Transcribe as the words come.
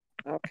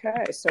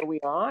Okay, so we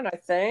on, I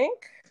think.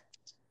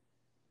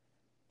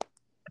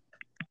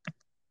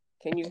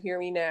 Can you hear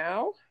me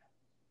now?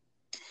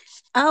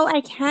 Oh,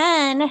 I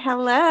can.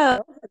 Hello.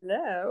 Oh,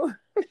 hello.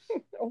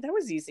 Oh, that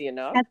was easy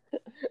enough.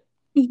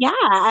 Yeah,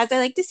 as I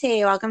like to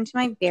say, welcome to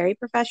my very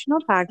professional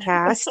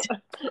podcast.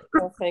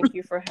 Well, thank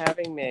you for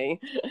having me.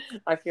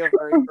 I feel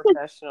very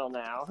professional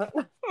now.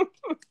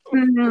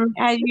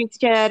 As you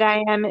should,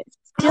 I am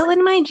still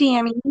in my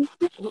jammies.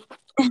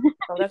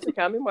 Oh, that's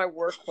okay. I'm in my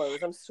work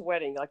clothes. I'm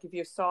sweating. Like if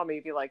you saw me,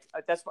 you'd be like,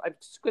 "That's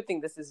it's a good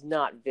thing this is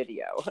not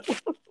video."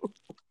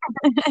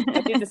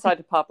 I did decide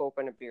to pop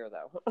open a beer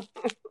though.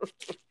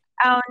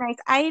 Oh, nice.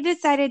 I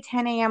decided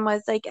 10 a.m.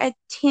 was like a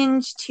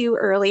tinge too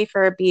early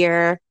for a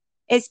beer,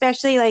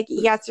 especially like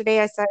yesterday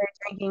I started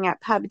drinking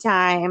at pub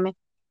time,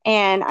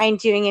 and I'm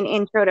doing an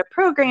intro to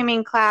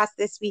programming class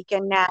this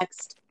weekend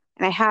next.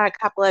 And I had a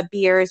couple of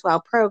beers while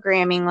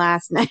programming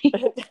last night.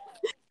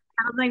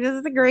 I was like, this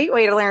is a great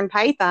way to learn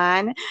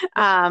Python.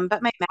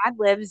 But my Mad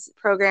Libs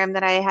program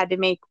that I had to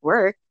make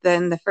work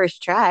then the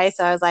first try.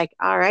 So I was like,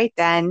 all right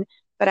then.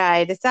 But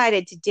I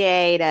decided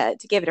today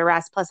to give it a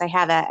rest. Plus, I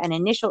have an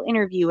initial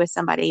interview with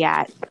somebody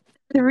at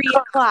 3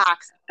 o'clock.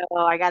 So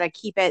I got to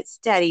keep it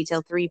steady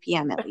till 3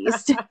 p.m. at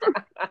least.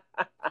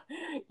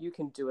 You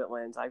can do it,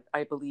 Linz.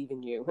 I believe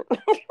in you.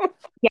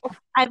 Yeah,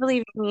 I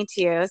believe in me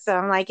too. So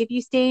I'm like, if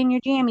you stay in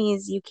your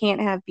jammies, you can't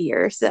have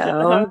beer.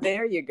 So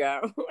There you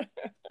go.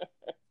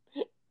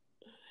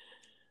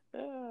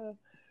 Uh,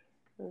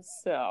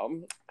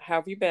 so, how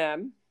have you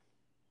been?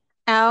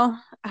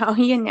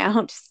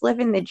 just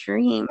living the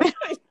dream.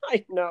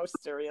 I know,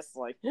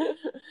 seriously.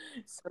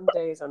 Some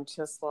days I'm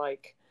just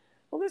like,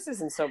 well, this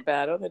isn't so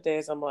bad. Other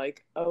days I'm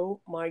like, oh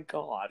my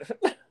God.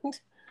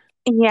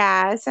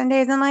 Yeah, some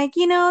days I'm like,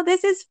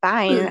 this is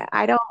fine.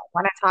 I don't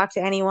want to talk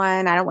to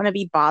anyone. I don't want to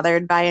be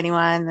bothered by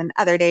anyone. And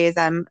other days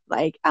I'm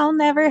like, I'll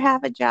never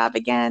have a job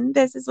again.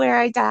 This is where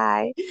I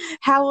die.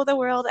 How will the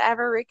world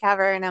ever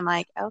recover? And I'm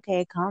like,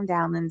 okay, calm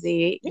down,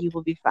 Lindsay. You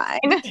will be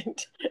fine.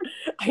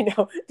 I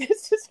know.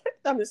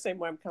 I'm the same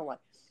way. I'm kind of like,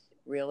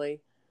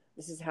 really?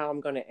 This is how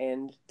I'm going to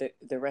end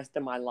the rest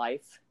of my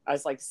life? I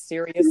was like,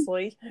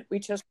 seriously? We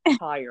just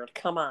retired.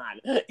 Come on.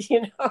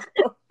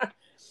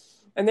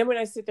 And then when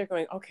I sit there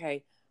going,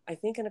 okay, I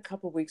think in a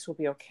couple of weeks we'll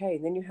be okay.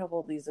 And then you have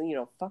all these,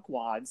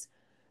 fuckwads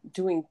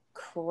doing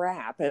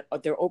crap. And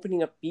they're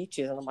opening up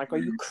beaches. And I'm like, are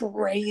you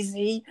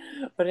crazy?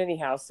 But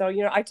anyhow, so,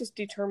 I just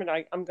determined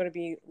I'm going to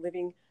be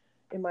living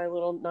in my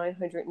little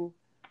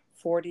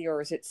 940,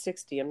 or is it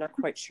 60? I'm not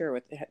quite sure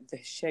what the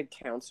shed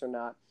counts or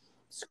not.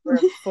 Square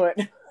foot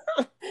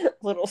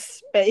little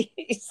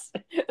space.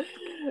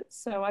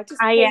 So I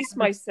just I pace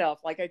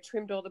myself. Like I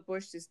trimmed all the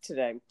bushes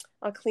today.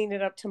 I'll clean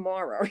it up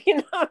tomorrow,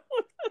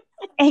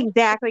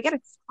 exactly got to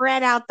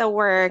spread out the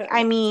work.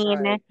 I That's mean,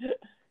 right.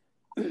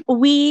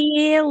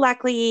 we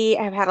luckily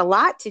have had a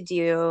lot to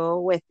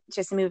do with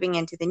just moving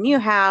into the new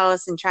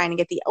house and trying to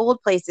get the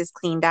old places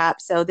cleaned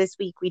up. So this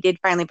week we did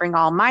finally bring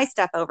all my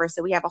stuff over.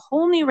 So we have a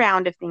whole new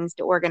round of things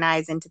to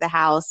organize into the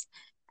house.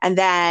 And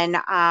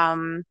then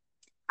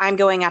I'm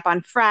going up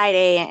on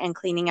Friday and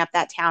cleaning up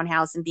that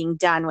townhouse and being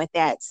done with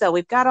it. So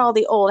we've got all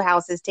the old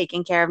houses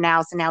taken care of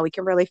now. So now we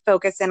can really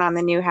focus in on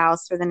the new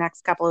house for the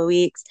next couple of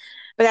weeks.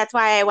 But that's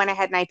why I went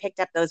ahead and I picked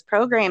up those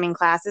programming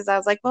classes. I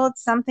was like, well,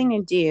 it's something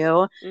to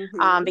do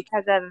Mm-hmm.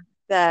 because of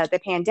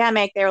the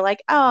pandemic. They were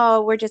like,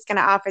 oh, we're just going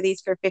to offer these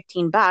for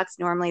 $15.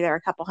 Normally they're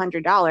a couple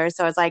 $100s.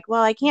 So I was like,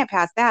 well, I can't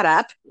pass that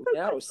up.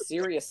 No,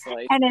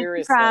 seriously, And it's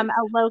seriously. from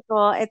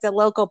it's a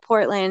local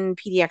Portland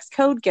PDX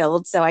Code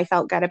Guild. So I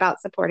felt good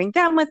about supporting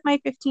them with my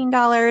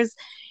 $15.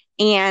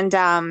 And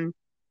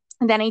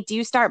then I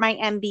do start my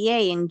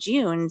MBA in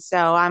June. So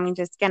I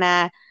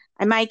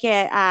might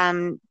get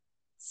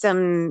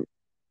some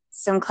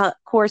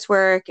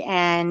coursework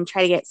and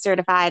try to get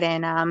certified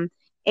in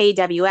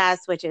AWS,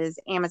 which is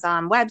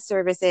Amazon Web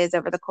Services,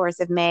 over the course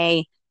of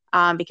May.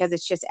 Because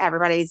it's just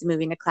everybody's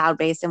moving to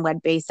cloud-based and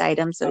web-based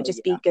items. So it'd Oh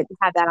just yeah. be good to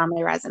have that on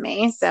my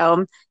resume.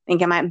 So I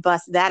think I might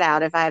bust that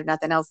out if I have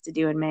nothing else to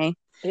do in May.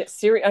 Yeah,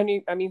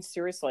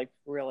 seriously,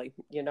 really,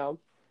 Yeah.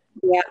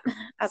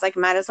 I was like,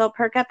 might as well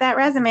perk up that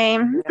resume.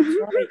 That's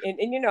right. And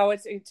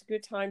it's a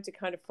good time to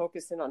kind of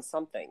focus in on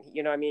something.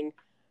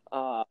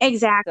 So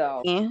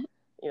Exactly.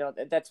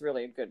 that's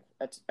really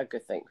that's a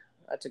good thing.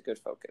 That's a good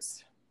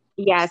focus.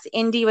 Yes.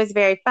 Indy was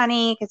very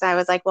funny because I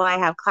was like, well, I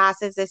have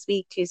classes this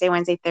week, Tuesday,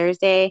 Wednesday,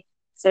 Thursday,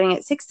 starting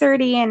at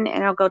 6:30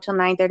 and I'll go till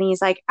 9:30.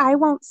 He's like, I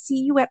won't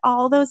see you at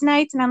all those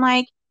nights. And I'm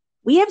like,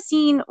 we have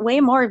seen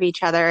way more of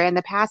each other in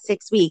the past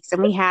 6 weeks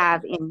than we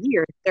have in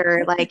years.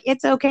 They're like,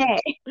 it's okay.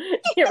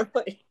 Yeah,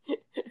 really.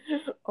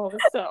 All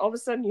of a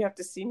sudden, you have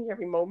to see me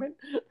every moment.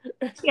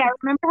 Yeah.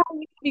 Remember how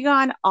we could be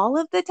gone all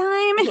of the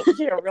time?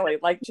 Yeah, really.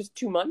 Like just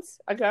 2 months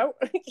ago,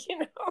 you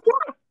know.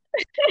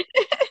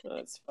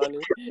 That's funny.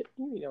 I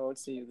won't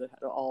see you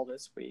all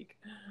this week.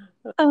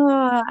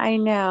 Oh, I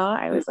know.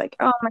 I was like,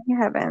 oh my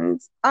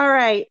heavens. All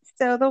right.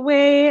 So the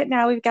way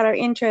now we've got our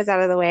intros out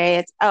of the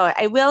way.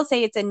 I will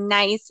say it's a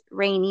nice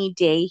rainy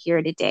day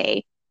here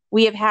today.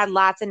 we have had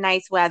lots of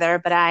nice weather,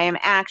 but I am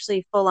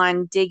actually full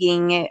on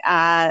digging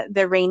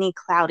the rainy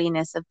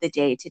cloudiness of the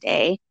day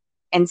today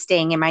and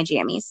staying in my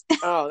jammies.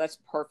 Oh, that's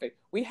perfect.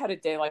 We had a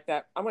day like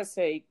that, I'm going to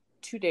say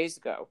 2 days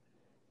ago,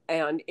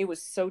 and it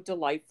was so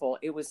delightful.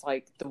 It was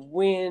like the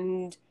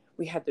wind,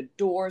 we had the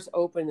doors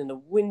open and the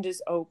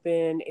windows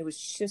open. It was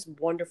just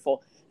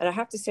wonderful. And I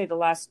have to say, the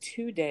last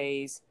 2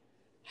 days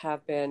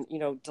have been,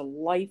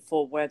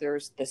 delightful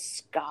weathers. The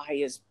sky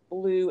is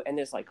blue and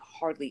there's like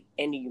hardly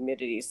any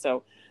humidity.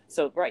 So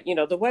right,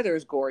 the weather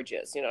is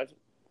gorgeous,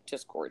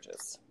 just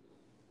gorgeous.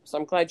 So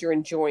I'm glad you're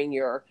enjoying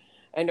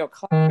I know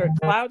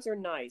clouds are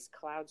nice.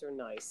 Clouds are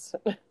nice.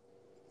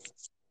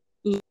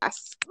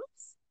 Yes.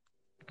 Oops.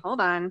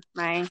 Hold on.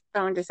 My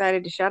phone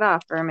decided to shut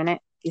off for a minute.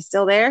 You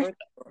still there?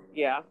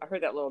 Yeah, I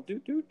heard that little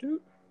doot, doot,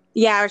 doot.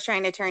 Yeah, I was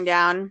trying to turn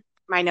down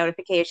my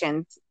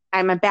notifications.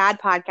 I'm a bad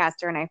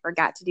podcaster and I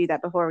forgot to do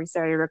that before we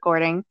started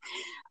recording.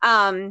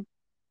 And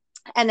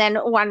then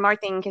one more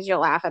thing, because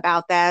you'll laugh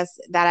about this,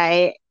 that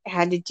I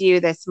had to do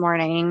this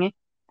morning.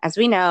 As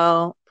we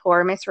know,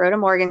 poor Miss Rhoda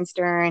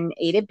Morgenstern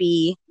ate a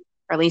bee,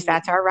 or at least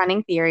that's our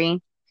running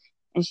theory.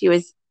 And she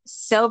was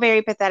so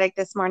very pathetic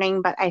this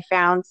morning, but I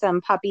found some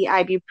puppy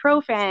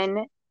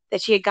ibuprofen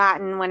that she had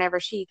gotten whenever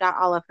she got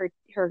all of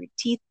her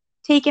teeth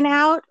taken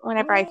out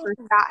whenever I first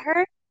got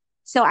her.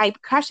 So I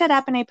crushed it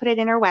up and I put it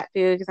in her wet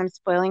food because I'm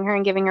spoiling her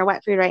and giving her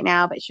wet food right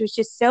now. But she was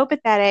just so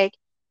pathetic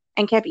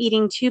and kept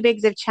eating too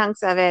big of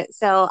chunks of it.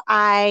 So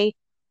I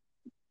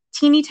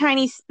teeny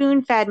tiny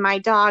spoon fed my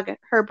dog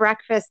her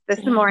breakfast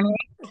this morning,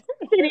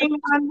 sitting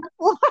on the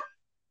floor.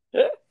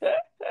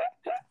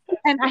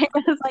 And I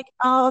was like,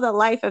 oh, the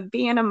life of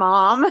being a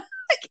mom.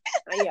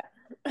 Yeah.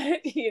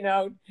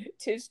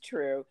 Tis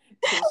true.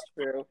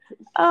 Oh,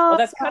 Oh, well,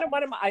 that's kind of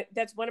one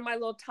of my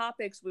little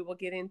topics we will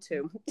get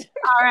into.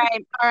 all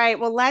right.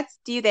 Well, let's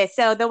do this.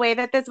 So the way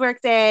that this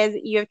works is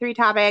you have 3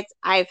 topics.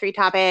 I have 3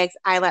 topics.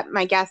 I let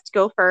my guest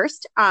go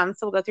first. So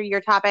we'll go through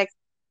your topics.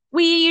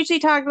 We usually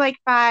talk like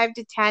 5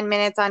 to 10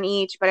 minutes on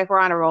each, but if we're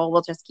on a roll,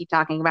 we'll just keep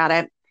talking about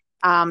it.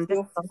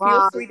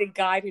 Feel free to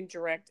guide and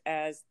direct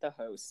as the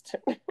host.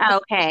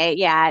 Okay.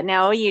 Yeah.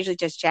 No, we usually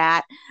just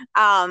chat.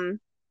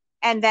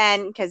 And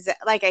then, because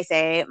like I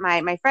say,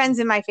 my friends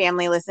and my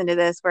family listen to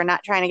this. We're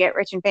not trying to get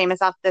rich and famous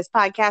off this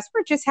podcast.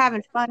 We're just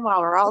having fun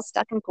while we're all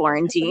stuck in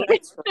quarantine.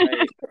 That's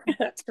right.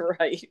 That's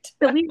right.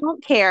 So we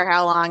don't care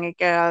how long it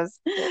goes.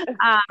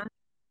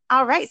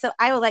 All right. So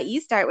I will let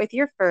you start with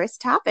your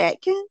first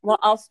topic. Well,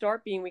 I'll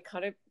start we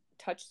kind of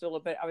touched a little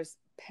bit.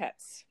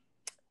 Pets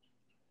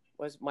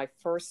was my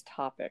first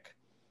topic.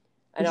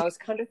 And I was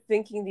kind of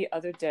thinking the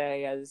other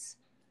day as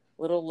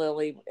little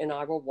Lily and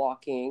I were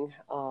walking,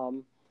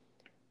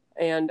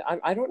 and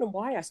I don't know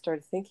why I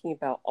started thinking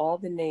about all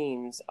the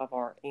names of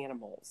our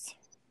animals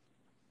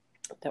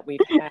that we've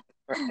had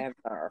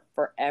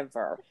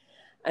forever.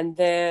 And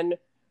then,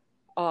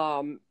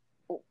 and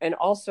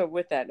also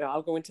with that, now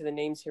I'll go into the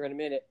names here in a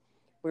minute.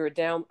 We were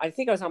down, I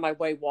think I was on my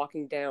way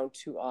walking down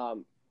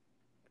to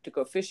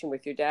go fishing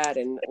with your dad,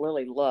 and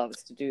Lily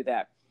loves to do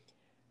that.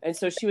 And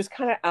so she was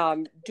kind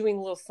of doing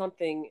a little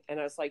something, and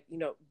I was like,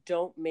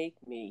 don't make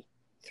me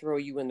throw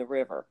you in the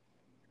river.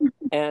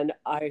 And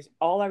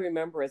all I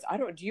remember is,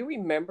 do you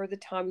remember the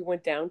time we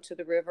went down to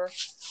the river?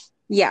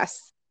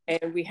 Yes.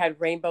 And we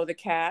had Rainbow the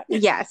cat?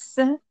 Yes.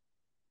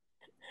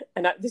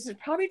 And this is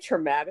probably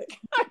traumatic.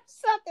 I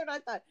sat there and I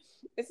thought,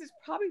 this is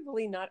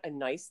probably not a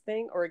nice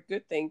thing or a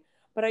good thing,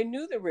 but I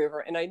knew the river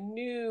and I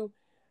knew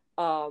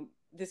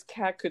this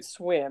cat could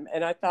swim.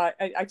 And I thought,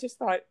 I just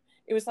thought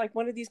it was like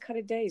one of these kind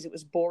of days. It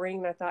was boring.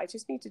 And I thought, I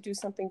just need to do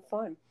something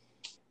fun.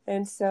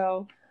 And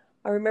so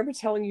I remember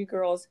telling you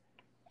girls,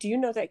 do you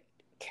know that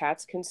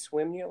cats can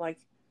swim? And you're like,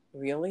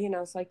 really? And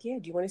I was like, yeah.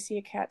 Do you want to see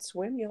a cat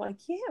swim? And you're like,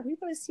 yeah, we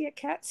want to see a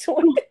cat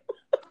swim.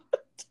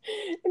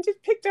 And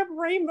just picked up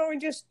Rainbow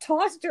and just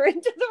tossed her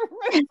into the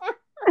river.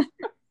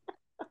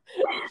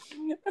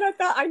 But I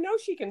thought, I know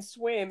she can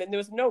swim, and there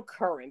was no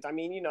current. I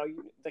mean,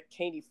 the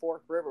Caney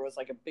Fork River was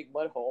like a big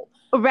mud hole.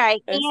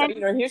 Right. And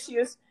so,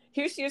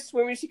 here she is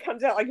swimming. She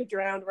comes out like a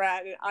drowned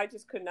rat, and I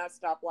just could not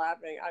stop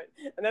laughing.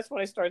 And that's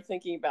when I started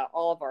thinking about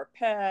all of our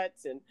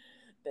pets and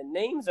the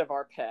names of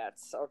our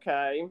pets,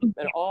 okay,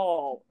 and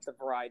all the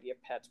variety of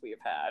pets we have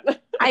had.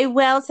 I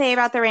will say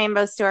about the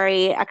Rainbow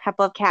story, a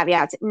couple of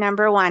caveats.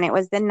 Number one, it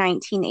was the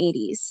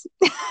 1980s.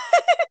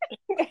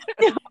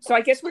 So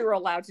I guess we were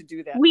allowed to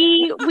do that.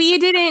 We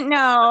didn't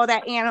know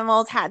that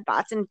animals had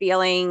thoughts and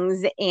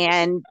feelings,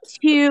 and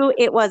 2,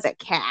 it was a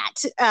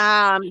cat.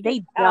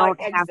 They don't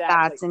have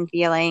thoughts and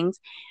feelings.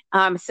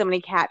 So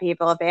many cat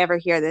people, if they ever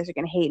hear this, are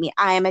going to hate me.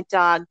 I am a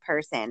dog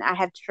person. I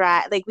have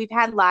tried, we've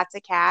had lots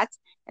of cats.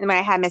 And when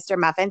I had Mr.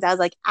 Muffins, I was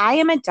like, I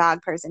am a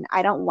dog person.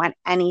 I don't want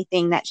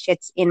anything that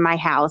shits in my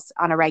house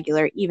on a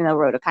regular, even though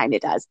Rhoda kind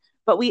of does.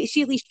 But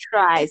she at least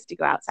tries to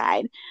go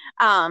outside.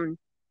 And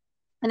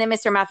then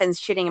Mr. Muffin's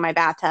shitting in my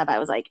bathtub. I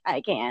was like,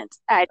 I can't.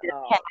 I just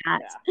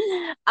cannot.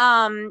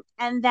 Yeah.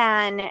 And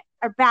then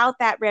about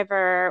that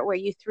river where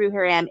you threw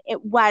her in,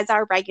 it was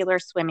our regular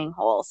swimming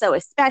hole. So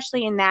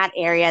especially in that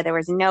area, there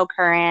was no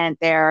current.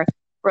 There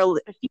We're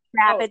a few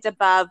Oh, rapids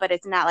above, but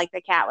it's not like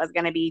the cat was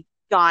going to be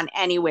gone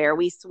anywhere.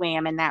 We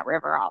swam in that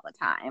river all the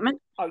time.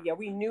 oh yeah,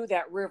 we knew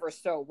that river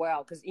so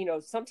well because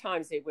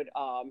sometimes it would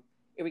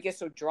get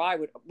so dry,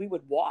 we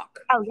would walk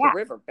Oh the yeah,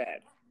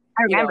 riverbed,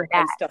 I remember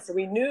and that. stuff. So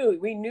we knew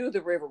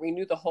the river, we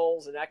knew the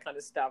holes and that kind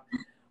of stuff.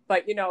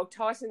 But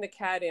tossing the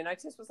cat in, I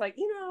just was like,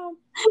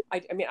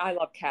 I mean, I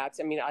love cats.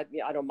 I mean,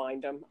 I don't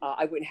mind them.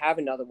 I wouldn't have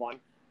another one.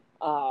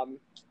 Um,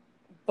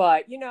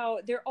 but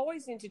they're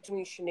always into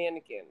doing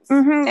shenanigans,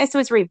 This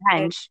was and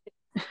revenge.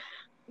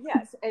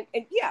 yes, and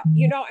yeah,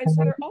 and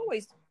so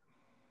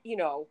you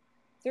know,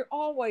 they're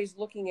always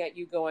looking at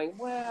you going,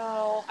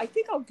 well, I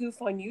think I'll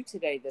goof on you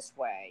today this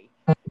way.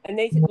 And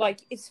they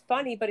like, it's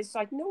funny, but it's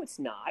like, no, it's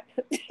not.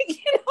 You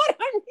know what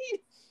I mean?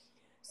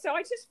 So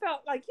I just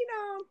felt like,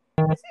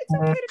 it's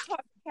okay to toss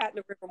a cat in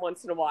the river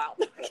once in a while.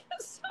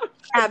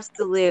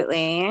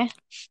 Absolutely.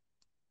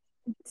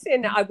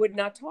 And I would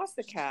not toss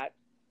the cat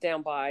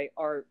down by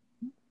our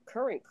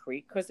current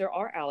creek because there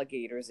are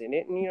alligators in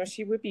it. And,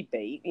 she would be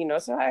bait,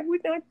 so I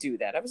would not do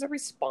that. I was a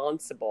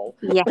responsible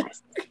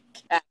Yes.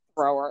 cat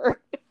thrower.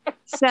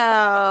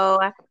 So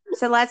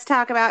let's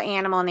talk about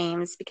animal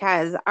names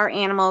because our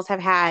animals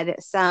have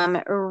had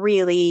some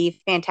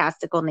really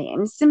fantastical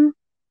names.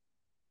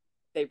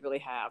 They really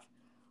have.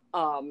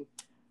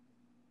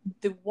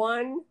 The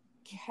one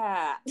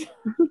cat,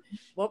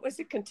 what was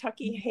it?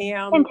 Kentucky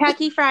ham.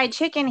 Kentucky Fried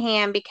Chicken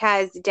ham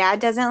because Dad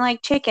doesn't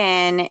like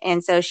chicken,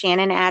 and so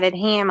Shannon added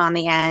ham on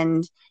the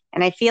end.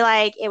 And I feel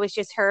like it was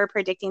just her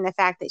predicting the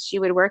fact that she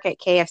would work at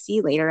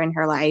KFC later in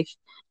her life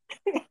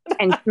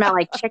and smell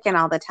like chicken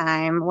all the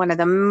time. One of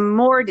the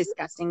more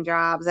disgusting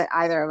jobs that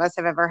either of us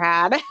have ever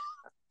had.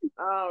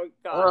 Oh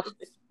God, ugh.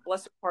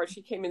 Bless her heart.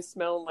 She came in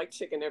smelling like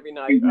chicken every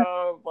night.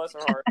 Oh, bless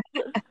her heart.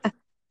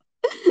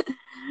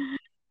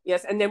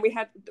 Yes, and then we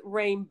had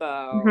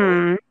Rainbow,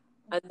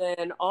 and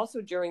then also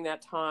during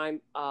that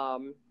time,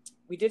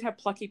 we did have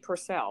Plucky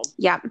Purcell.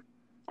 Yep,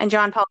 and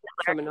John Paul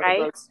Ziller,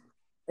 right?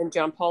 And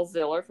John Paul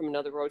Ziller from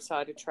another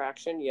roadside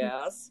attraction.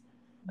 Yes,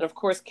 and of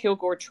course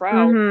Kilgore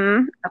Trout,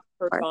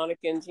 Kurt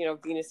Vonnegut's,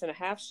 Venus in a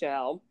Half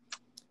Shell.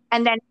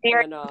 And then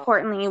very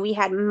importantly, we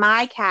had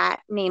my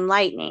cat named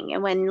Lightning.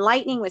 And when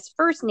Lightning was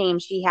first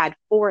named, she had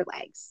 4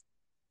 legs.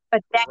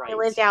 But then we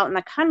lived out in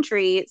the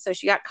country, so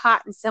she got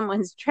caught in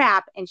someone's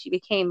trap and she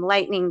became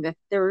Lightning, the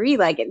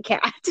 3-legged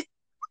cat.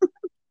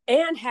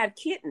 And had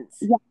kittens.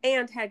 Yeah.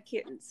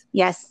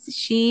 Yes,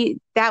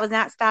 that was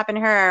not stopping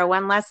her.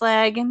 1 less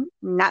leg,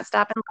 not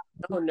stopping.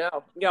 Oh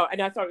no. And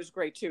I thought it was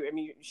great too. I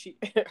mean,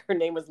 her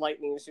name was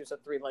Lightning and she was a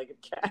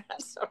 3-legged cat.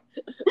 So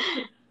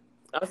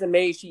I was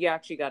amazed she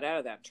actually got out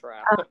of that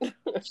trap.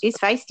 She's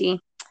feisty.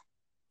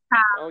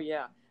 Oh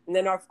yeah. And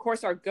then of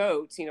course our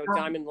goats,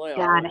 Diamond Lil.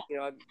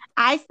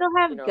 I still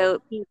have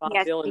goat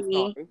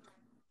PTSD.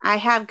 I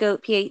have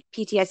goat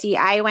PTSD.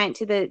 I went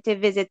to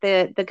visit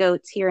the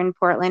goats here in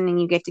Portland,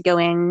 and you get to go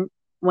in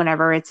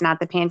whenever it's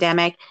not the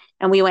pandemic.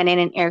 And we went in,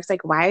 and Eric's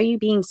like, "Why are you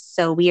being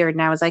so weird?"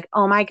 And I was like,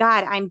 "Oh my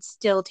God, I'm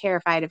still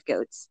terrified of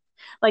goats.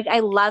 Like, I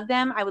love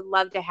them. I would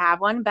love to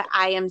have one, but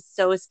I am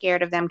so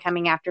scared of them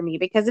coming after me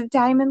because of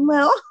Diamond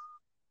Lil."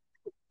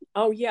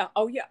 Oh yeah.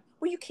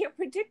 Well, you can't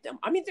predict them.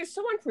 I mean, they're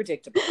so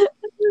unpredictable.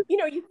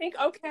 You think,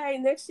 okay,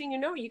 next thing you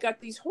know, you got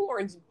these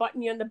horns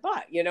butting you in the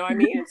butt. I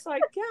mean, it's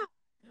like,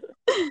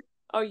 yeah.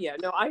 Oh yeah,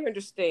 no, I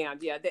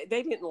understand. Yeah,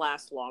 they didn't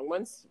last long.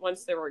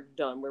 Once they were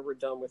done, we were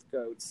done with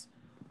goats,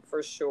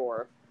 for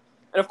sure.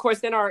 And of course,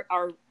 then our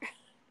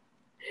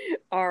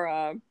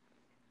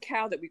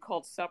cow that we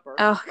called Supper.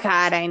 Oh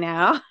God, I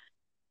know.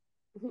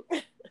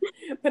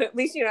 But at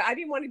least I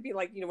didn't want to be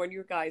like when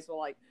you guys were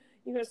like,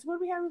 so what are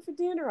we having for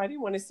dinner? I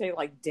didn't want to say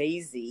like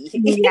Daisy.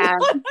 Yeah.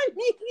 I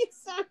mean?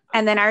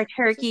 And then our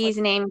turkeys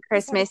named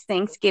Christmas,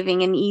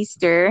 Thanksgiving, and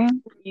Easter.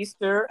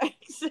 Easter,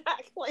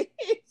 exactly.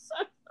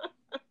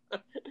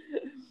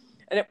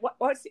 And what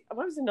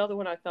was another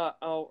one I thought?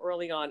 Oh,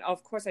 early on. Oh,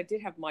 of course, I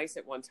did have mice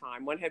at one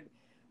time. One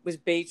was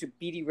beige with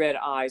beady red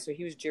eyes, so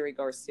he was Jerry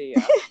Garcia.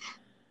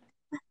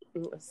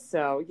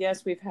 So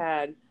yes, we've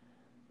had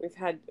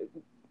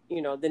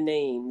the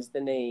names,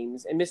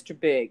 and Mr.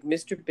 Big.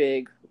 Mr.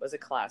 Big was a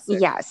classic.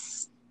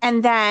 Yes.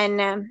 And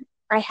then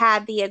I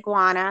had the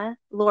iguana,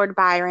 Lord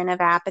Byron of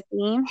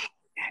Apathy.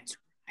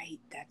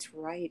 That's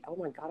right. Oh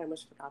my God, I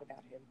almost forgot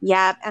about him.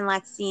 Yep. And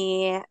let's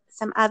see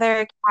some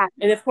other cats.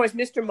 And of course,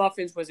 Mr.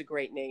 Muffins was a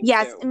great name.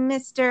 Yes, too.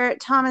 Mr.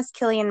 Thomas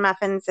Killian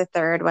Muffins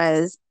III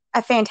was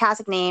a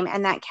fantastic name,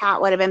 and that cat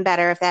would have been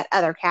better if that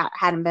other cat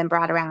hadn't been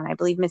brought around. I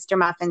believe Mr.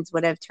 Muffins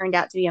would have turned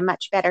out to be a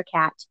much better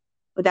cat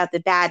without the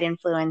bad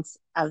influence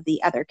of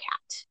the other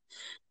cat.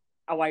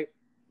 Oh,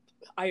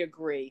 I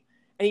agree.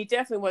 And he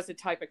definitely was the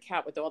type of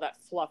cat with all that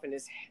fluff, and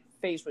his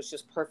face was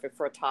just perfect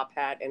for a top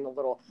hat and a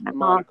little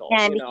monocle.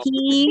 And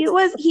he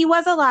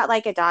was a lot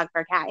like a dog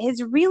for a cat.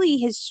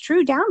 His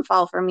true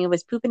downfall for me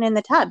was pooping in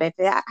the tub. If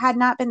that had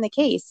not been the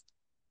case,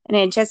 and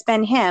it had just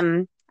been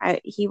him,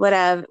 we would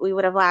have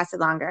lasted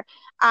longer.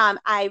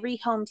 I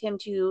rehomed him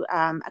to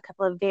a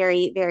couple of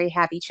very, very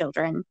happy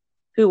children.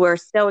 who were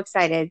so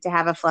excited to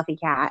have a fluffy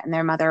cat. And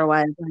their mother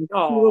was like,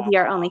 he will be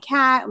our only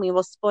cat and we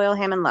will spoil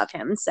him and love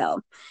him.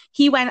 So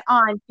he went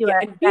on to a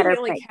and being better the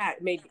only place. cat,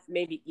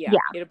 maybe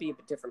it'll be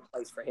a different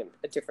place for him,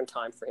 a different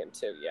time for him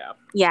too. Yeah.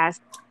 Yes.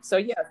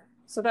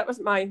 So that was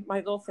my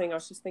little thing. I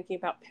was just thinking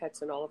about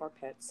pets and all of our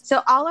pets.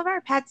 So all of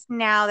our pets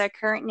now, their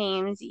current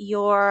names,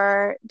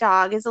 your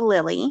dog is a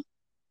Lily.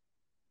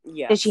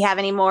 Yes. Does she have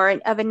any more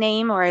of a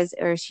name, or is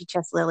she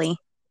just Lily?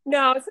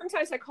 No,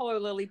 sometimes I call her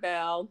Lily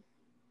Bell.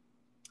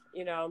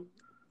 You know.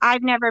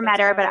 I've never met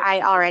her, but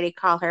I already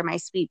call her my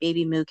sweet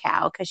baby moo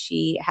cow because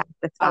she has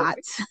the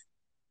spots.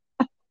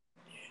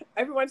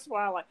 Every once in a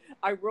while,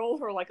 I roll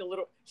her like a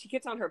little. She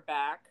gets on her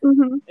back.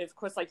 Mm-hmm. And of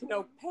course, like,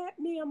 pat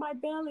me on my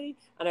belly,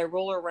 and I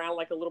roll her around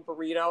like a little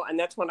burrito, and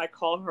that's when I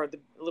call her the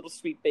little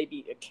sweet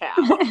baby cow.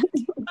 I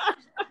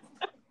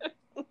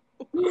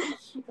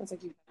was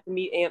like, you have to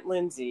meet Aunt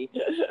Lindsay.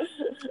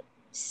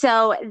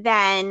 So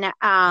then,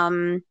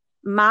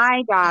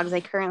 my dogs, I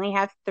currently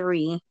have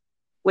 3,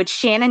 which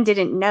Shannon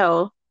didn't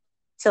know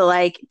till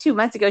like 2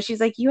 months ago.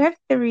 She's like, "You have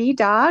 3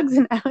 dogs?"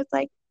 And I was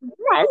like,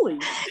 "Really?"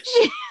 She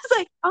was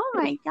like, "Oh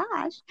my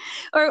gosh."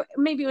 Or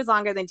maybe it was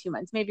longer than 2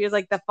 months. Maybe it was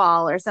like the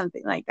fall or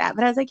something like that.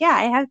 But I was like, yeah,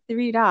 I have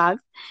 3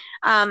 dogs.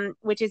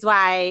 Which is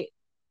why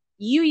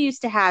you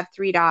used to have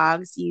 3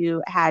 dogs.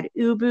 You had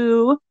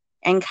Ubu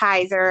and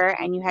Kaiser,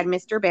 and you had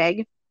Mr.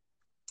 Big.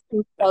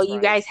 And so you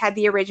guys had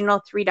the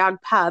original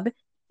 3-dog pub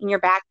in your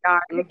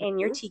backyard in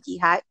your tiki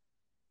hut.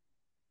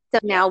 So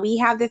now we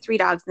have the 3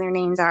 dogs, and their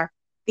names are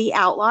the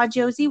outlaw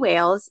Josie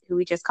Wales, who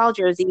we just call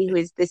Josie, who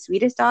is the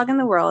sweetest dog in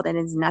the world and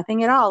is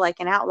nothing at all like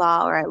an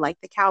outlaw or like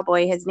the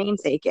cowboy his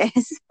namesake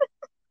is.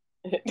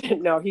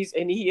 No, he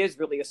is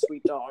really a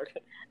sweet dog.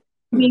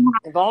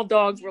 If all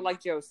dogs were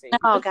like Josie.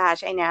 Oh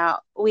gosh, I know.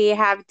 We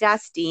have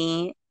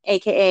Dusty,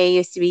 aka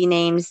used to be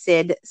named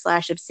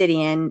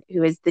Sid/Obsidian,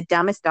 who is the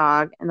dumbest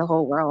dog in the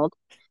whole world.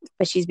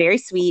 But she's very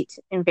sweet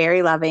and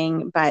very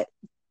loving, but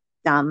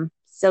dumb.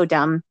 So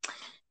dumb.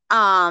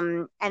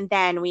 And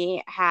then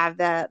we have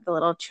the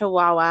little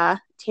Chihuahua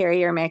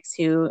Terrier mix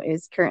who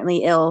is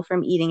currently ill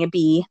from eating a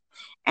bee.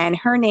 And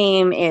her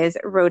name is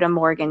Rhoda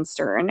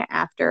Morgenstern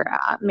after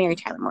Mary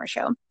Tyler Moore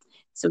Show.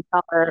 So we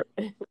call her,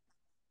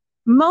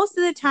 most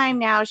of the time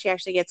now, she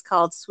actually gets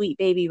called Sweet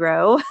Baby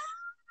Ro.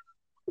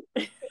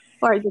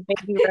 Or the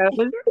Baby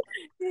Rose.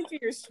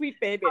 You're sweet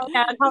baby.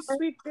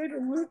 Sweet baby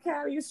moo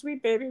cow, you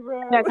sweet baby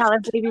Ro. I call her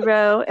Baby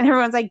Ro. And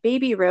everyone's like,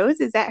 Baby Rose,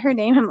 is that her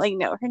name? I'm like,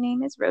 no, her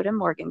name is Rhoda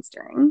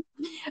Morgenstern.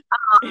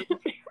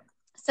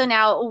 So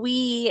now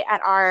we,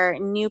 at our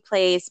new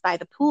place by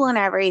the pool and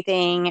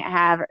everything,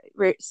 have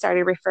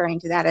started referring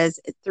to that as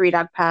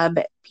 3-Dog Pub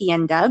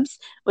PN Dubs,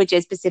 which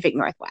is Pacific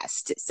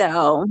Northwest.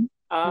 So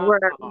we're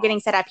getting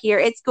set up here.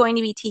 It's going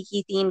to be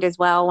tiki themed as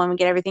well when we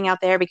get everything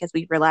out there, because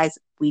we realized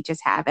we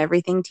just have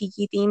everything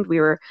tiki themed.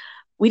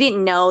 We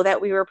didn't know that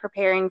we were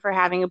preparing for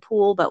having a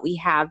pool, but we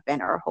have been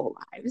our whole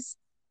lives.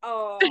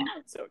 Oh,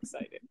 I'm so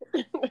excited.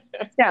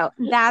 So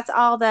that's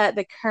all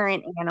the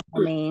current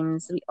animal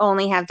names. We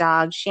only have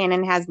dogs.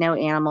 Shannon has no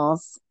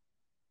animals.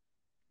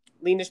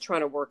 Lena's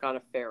trying to work on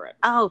a ferret.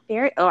 Oh,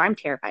 ferret? Oh, I'm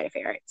terrified of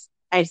ferrets.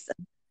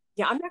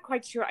 Yeah, I'm not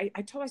quite sure. I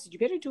told her, I said, you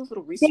better do a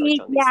little research on these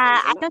things.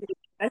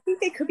 I think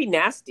they could be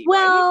nasty.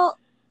 Well,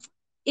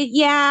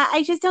 right?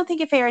 I just don't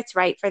think a ferret's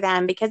right for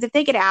them, because if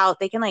they get out,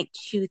 they can like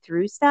chew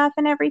through stuff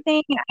and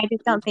everything. I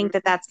just don't think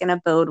that that's going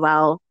to bode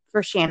well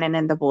for Shannon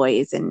and the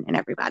boys and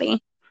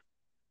everybody.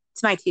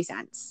 It's my 2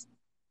 cents.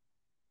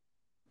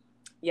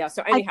 Yeah,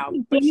 so anyhow,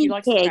 but she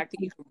likes the fact that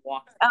you can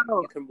walk them.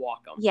 You can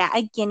walk them. Yeah,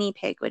 a guinea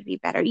pig would be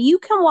better. You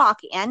can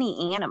walk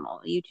any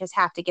animal. You just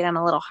have to get them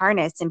a little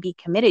harness and be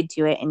committed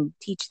to it and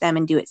teach them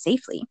and do it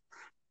safely.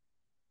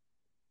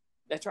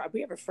 That's right. We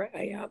have a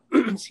friend,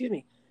 excuse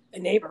me, a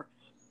neighbor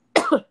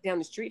down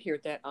the street here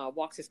that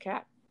walks his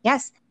cat.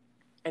 Yes.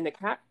 And the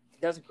cat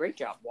does a great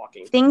job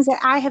walking. Things that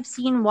I have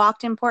seen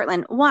walked in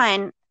Portland.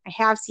 One, I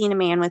have seen a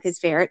man with his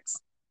ferrets.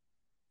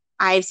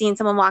 I've seen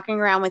someone walking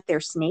around with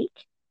their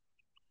snake.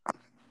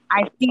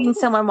 I've seen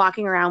someone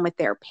walking around with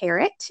their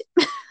parrot.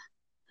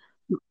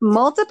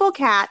 Multiple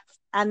cats.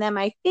 And then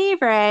my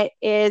favorite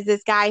is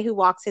this guy who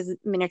walks his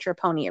miniature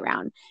pony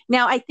around.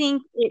 Now, I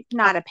think it's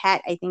not a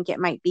pet. I think it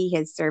might be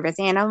his service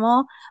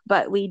animal.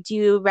 But we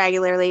do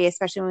regularly,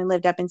 especially when we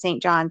lived up in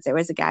St. John's, there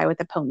was a guy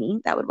with a pony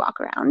that would walk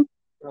around.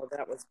 Oh,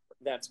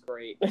 that's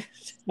great.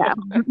 Yeah.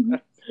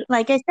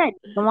 Like I said,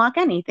 you can walk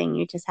anything.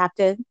 You just have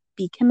to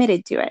be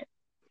committed to it.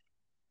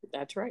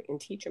 That's right, and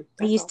teach him.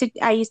 I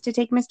used to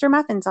take Mr.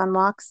 Muffins on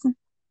walks.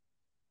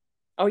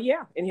 Oh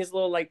yeah, and his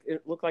little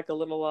it looked like a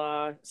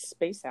little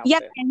space outfit.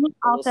 Yep, and he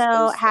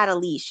also had a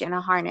leash and a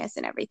harness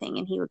and everything,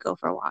 and he would go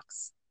for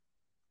walks.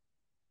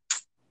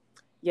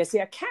 Yes,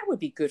 a cat would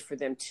be good for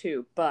them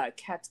too, but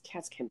cats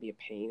can be a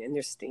pain, and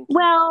they're stinky.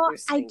 Well,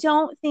 I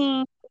don't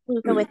think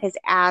Luca with his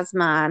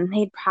asthma,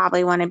 he'd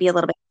probably want to be a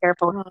little bit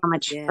careful with how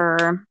much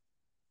fur.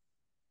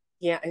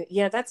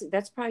 Yeah,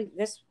 that's probably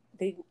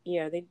they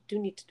do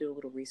need to do a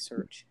little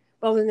research.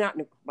 Well, they're not.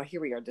 Well,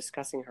 here we are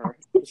discussing her.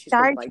 She's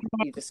like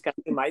you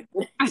discussing my.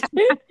 We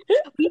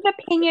have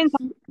opinions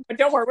on But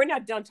don't worry, we're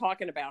not done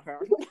talking about her.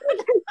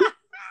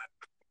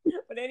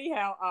 But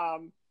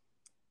anyhow,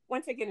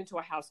 once I get into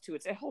a house too,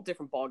 it's a whole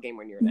different ball game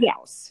when you're in a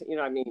house. You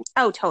know what I mean?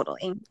 Oh,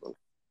 totally.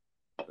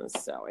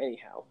 So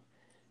anyhow,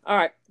 all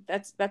right,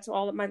 that's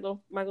all of my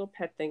little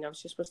pet thing. I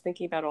was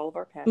thinking about all of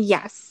our pets.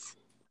 Yes.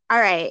 All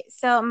right.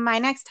 So my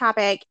next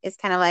topic is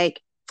kind of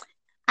like,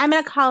 I'm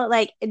going to call it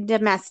like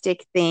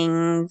domestic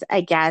things,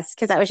 I guess,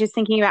 because I was just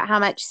thinking about how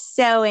much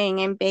sewing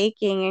and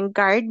baking and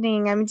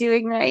gardening I'm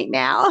doing right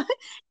now.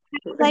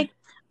 Like,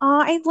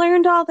 oh, I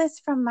learned all this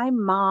from my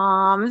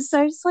mom.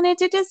 So I just wanted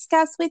to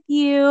discuss with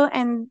you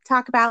and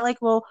talk about like,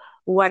 well,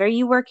 what are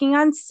you working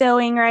on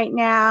sewing right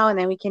now? And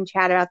then we can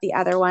chat about the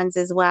other ones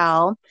as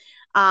well.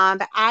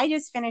 But I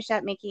just finished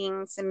up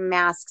making some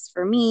masks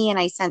for me, and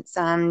I sent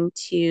some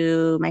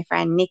to my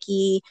friend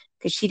Nikki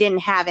because she didn't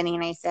have any.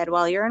 And I said,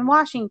 well, you're in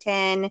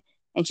Washington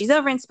and she's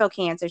over in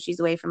Spokane, so she's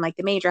away from like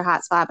the major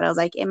hotspot. But I was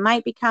like, it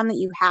might become that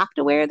you have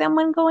to wear them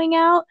when going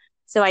out.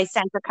 So I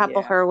sent a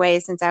couple her way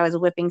since I was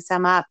whipping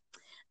some up.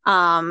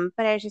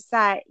 But I just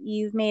thought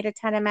you've made a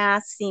ton of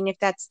masks, seeing if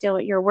that's still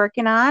what you're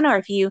working on or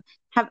if you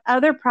have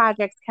other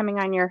projects coming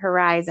on your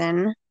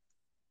horizon.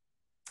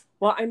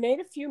 Well, I made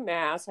a few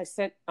masks. I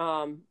sent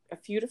a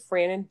few to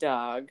Fran and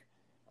Doug,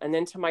 and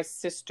then to my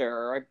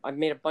sister. I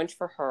made a bunch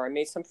for her. I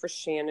made some for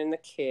Shannon, the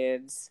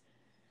kids,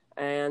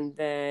 and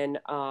then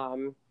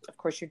of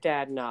course your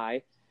dad and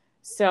I.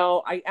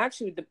 So I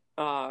actually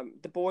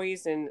the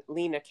boys and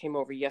Lena came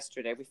over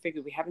yesterday. We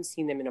figured we haven't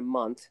seen them in a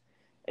month,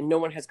 and no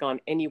one has gone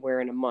anywhere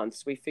in a month.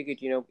 So we figured,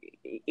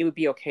 it would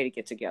be okay to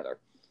get together,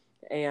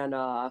 and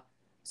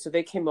so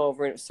they came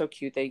over, and it was so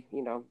cute. They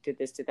did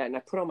this, did that, and I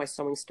put all my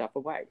sewing stuff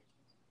away.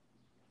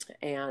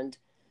 And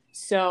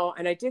so,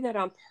 and I did that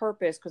on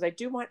purpose because I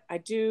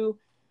do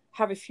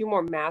have a few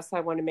more masks I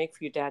want to make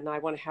for your dad, and I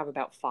want to have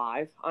about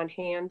 5 on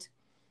hand.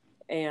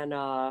 And,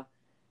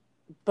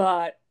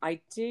 but I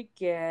did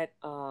get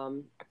a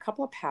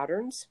couple of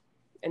patterns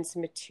and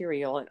some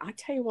material. And I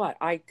tell you what,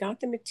 I got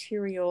the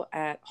material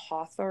at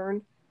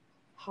Hawthorne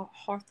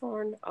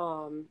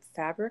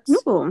Fabrics.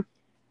 Ooh.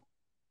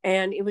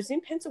 And it was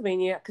in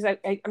Pennsylvania because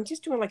I'm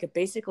just doing like a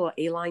basic little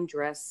A-line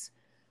dress.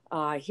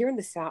 Here in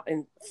the South,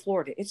 in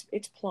Florida,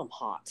 it's plumb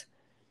hot.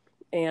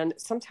 And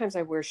sometimes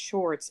I wear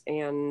shorts,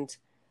 and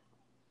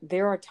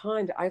there are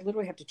times I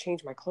literally have to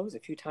change my clothes a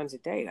few times a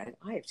day.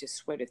 I have just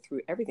sweated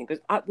through everything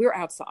because we're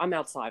outside. I'm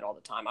outside all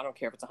the time. I don't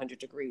care if it's 100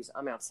 degrees.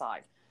 I'm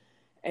outside.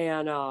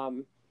 And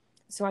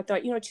so I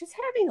thought, just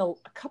having a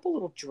couple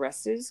little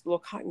dresses, little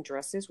cotton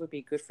dresses would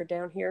be good for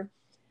down here.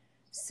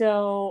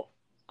 So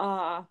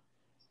I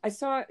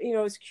saw, it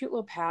was a cute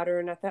little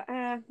pattern. I thought,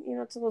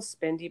 it's a little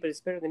spendy, but it's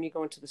better than me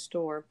going to the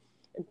store.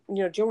 And,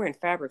 Joann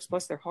Fabrics,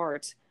 bless their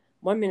hearts,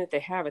 one minute they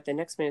have it, the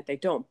next minute they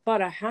don't.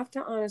 But I have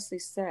to honestly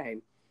say,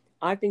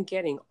 I've been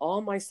getting all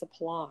my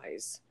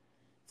supplies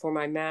for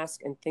my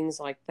mask and things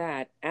like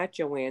that at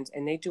Joann's,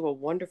 and they do a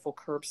wonderful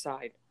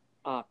curbside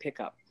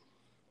pickup.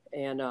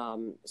 And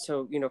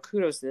so,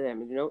 kudos to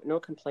them. No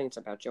complaints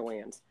about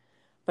Joann's.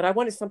 But I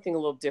wanted something a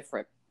little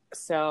different.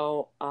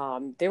 So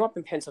they were up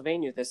in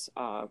Pennsylvania, this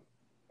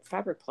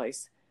fabric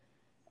place,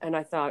 and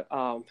I thought,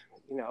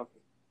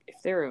 if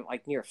they're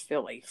like near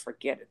Philly,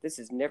 forget it. This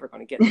is never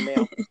going to get in the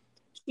mail.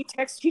 She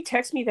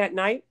texted me that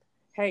night,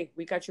 hey,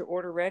 we got your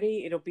order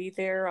ready. It'll be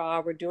there.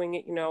 We're doing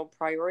it,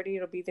 priority.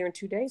 It'll be there in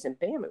 2 days. And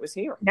bam, it was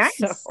here. Nice.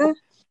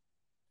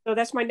 So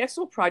that's my next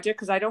little project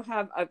because I don't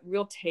have a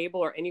real table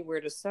or anywhere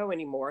to sew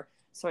anymore.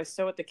 So I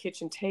sew at the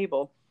kitchen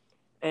table,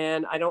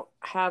 and I don't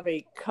have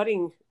a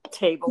cutting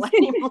table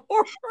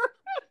anymore.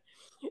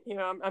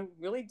 I'm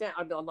really down.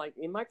 I'm like,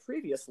 in my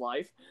previous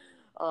life,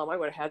 I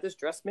would have had this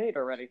dress made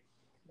already.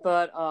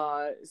 But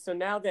so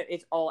now that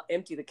it's all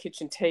empty, the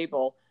kitchen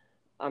table,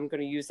 I'm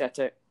going to use that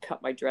to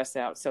cut my dress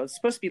out. So it's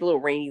supposed to be a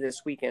little rainy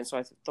this weekend. So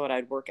I thought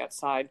I'd work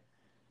outside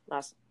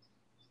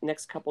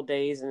next couple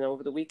days. And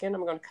over the weekend,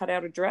 I'm going to cut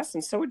out a dress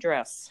and sew a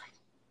dress.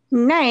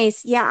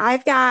 Nice. Yeah,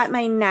 I've got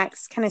my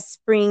next kind of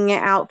spring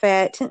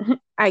outfit.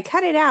 I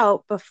cut it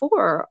out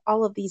before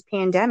all of these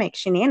pandemic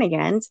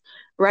shenanigans.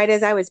 Right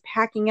as I was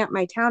packing up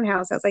my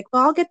townhouse, I was like,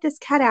 well, I'll get this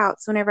cut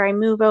out. So whenever I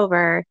move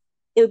over,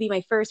 it would be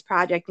my first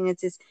project. And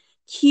it's this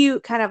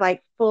cute kind of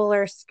like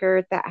fuller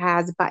skirt that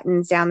has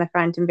buttons down the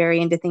front. I'm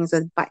very into things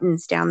with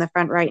buttons down the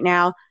front right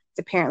now. It's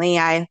apparently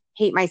I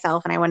hate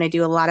myself and I want to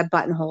do a lot of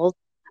buttonholes.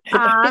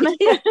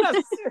 Seriously.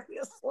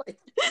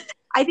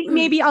 I think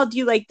maybe I'll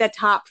do like the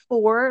top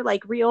 4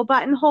 like real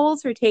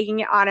buttonholes for taking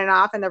it on and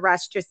off, and the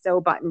rest just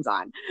sew buttons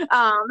on.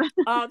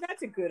 Oh,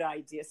 that's a good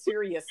idea.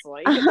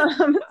 Seriously.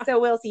 So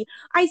we'll see.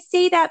 I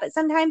say that, but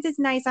sometimes it's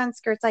nice on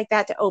skirts like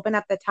that to open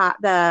up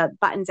the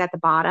buttons at the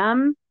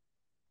bottom.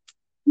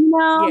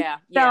 Yeah.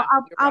 So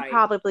I'll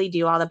probably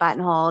do all the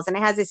buttonholes, and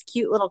it has this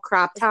cute little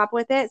crop top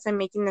with it. So I'm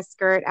making the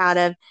skirt out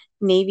of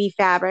navy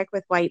fabric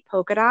with white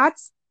polka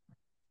dots,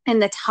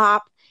 and the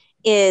top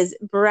is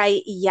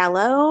bright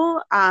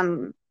yellow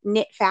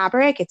knit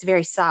fabric. It's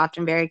very soft.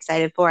 I'm very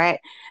excited for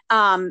it.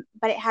 But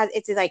it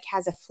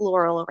has a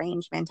floral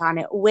arrangement on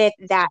it with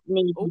that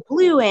navy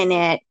blue in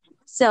it.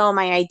 So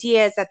my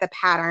idea is that the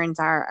patterns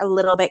are a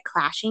little bit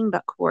clashing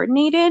but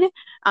coordinated.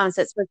 So it's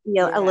supposed to be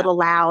a Yeah. little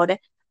loud.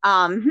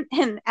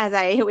 And as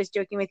I was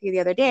joking with you the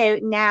other day,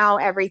 now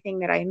everything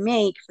that I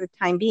make for the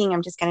time being,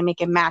 I'm just going to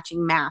make a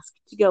matching mask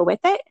to go with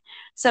it.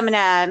 So I'm going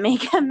to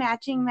make a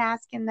matching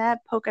mask in the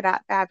polka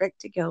dot fabric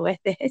to go with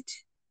it.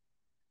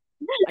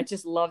 I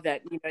just love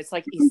that. It's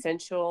like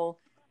essential,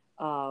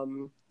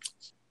 um,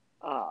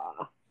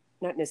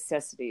 not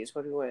necessities.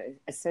 What do we want?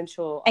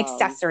 Essential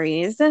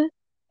Accessories. accessories.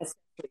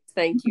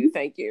 Thank you.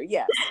 Thank you.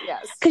 Yes.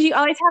 Yes. Because you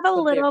always have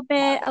So there you have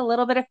a it.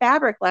 little bit of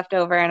fabric left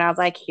over, and I was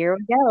like, here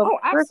we go, Oh,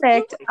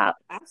 perfect.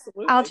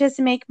 absolutely. I'll Absolutely. just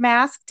make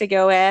mask to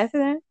go with,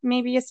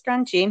 maybe a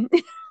scrunchie.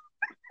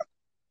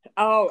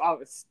 Oh,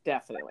 it's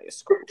definitely a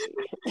scrunchie.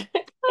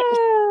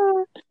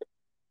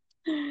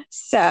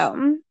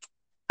 So,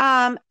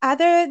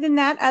 other than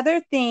that, other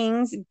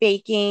things,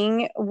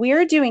 baking,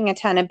 we're doing a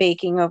ton of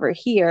baking over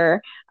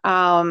here.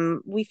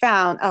 We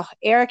found,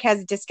 Eric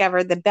has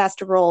discovered the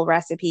best roll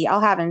recipe.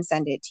 I'll have him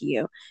send it to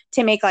you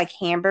to make like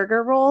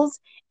hamburger rolls.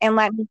 And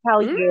let me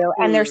tell you,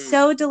 and they're Mm.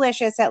 so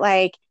delicious that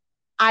like,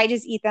 I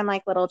just eat them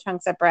like little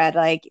chunks of bread.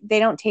 Like they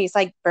don't taste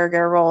like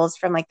burger rolls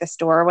from like the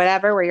store or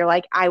whatever, where you're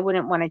like, I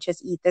wouldn't want to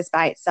just eat this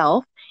by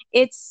itself.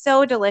 It's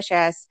so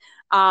delicious.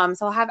 So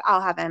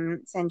I'll have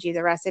him send you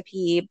the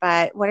recipe.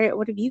 But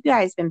what have you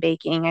guys been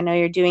baking? I know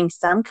you're doing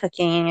some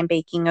cooking and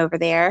baking over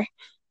there.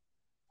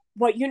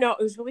 Well, it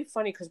was really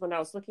funny because when I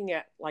was looking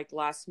at like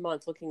last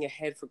month, looking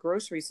ahead for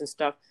groceries and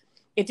stuff,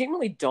 it didn't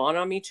really dawn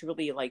on me to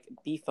really like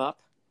beef up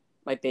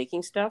my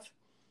baking stuff.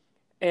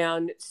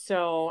 And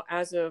so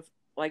as of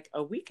like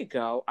a week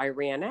ago, I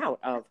ran out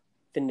of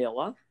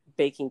vanilla,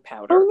 baking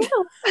powder.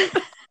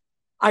 Oh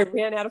I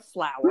ran out of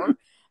flour.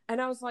 And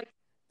I was like,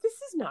 this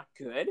is not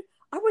good.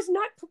 I was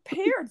not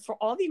prepared for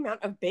all the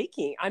amount of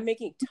baking. I'm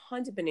making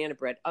tons of banana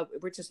bread.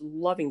 We're just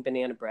loving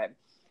banana bread,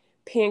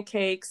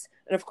 pancakes,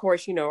 and of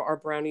course, our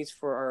brownies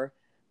for our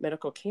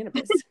medical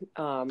cannabis.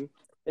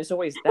 There's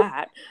always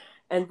that.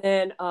 And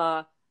then,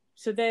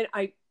 so then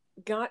I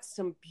got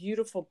some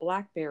beautiful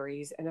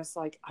blackberries, and it's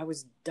like I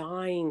was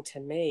dying to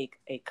make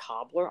a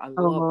cobbler. I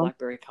love no.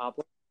 blackberry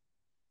cobbler.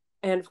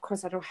 And of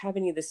course, I don't have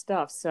any of this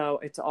stuff, so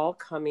it's all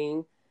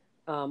coming.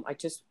 I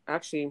just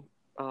actually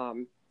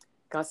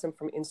got some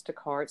from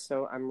Instacart,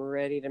 so I'm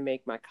ready to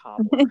make my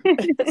cobbler.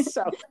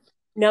 So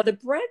now the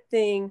bread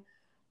thing,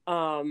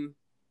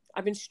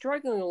 I've been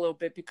struggling a little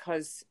bit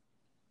because,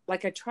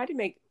 like, I tried to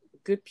make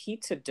good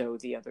pizza dough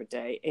the other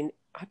day, and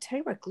I'll tell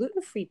you what,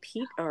 gluten-free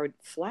pizza or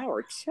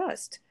flour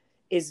just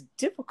is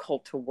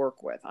difficult to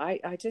work with.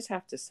 I just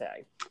have to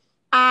say.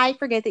 I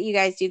forget that you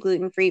guys do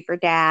gluten free for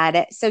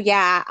dad. So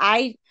yeah,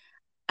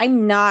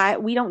 I'm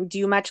not, we don't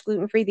do much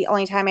gluten free. The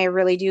only time I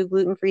really do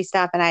gluten free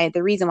stuff, and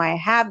the reason why I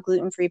have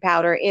gluten free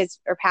powder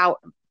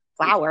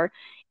flour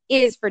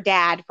is for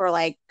dad for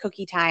like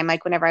cookie time.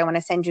 Like whenever I want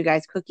to send you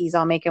guys cookies,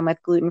 I'll make them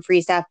with gluten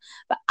free stuff.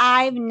 But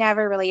I've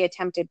never really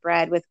attempted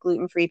bread with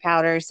gluten free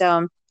powder.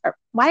 So, or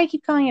why do I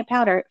keep calling it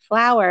powder?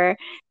 Flour.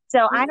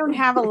 So I don't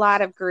have a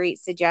lot of great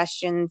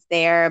suggestions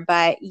there.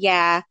 But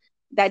yeah,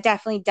 that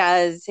definitely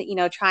does,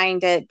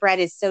 bread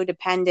is so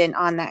dependent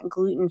on that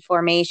gluten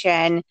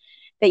formation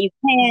that you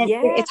can't,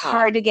 Yeah. it's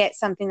hard to get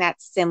something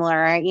that's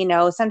similar.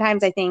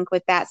 Sometimes I think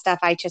with that stuff,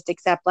 I just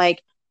accept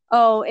like,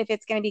 oh, if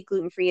it's going to be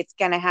gluten free, it's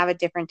going to have a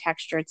different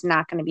texture. It's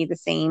not going to be the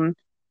same,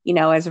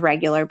 as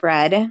regular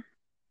bread.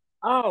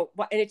 Oh,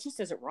 well, and it just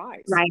doesn't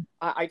rise. Right.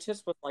 I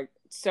just was like,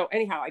 so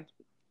anyhow,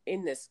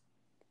 in this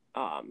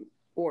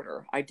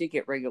order, I did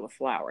get regular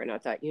flour, and I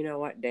thought, you know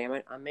what, damn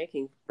it, I'm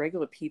making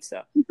regular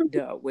pizza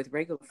dough with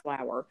regular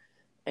flour,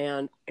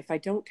 and if I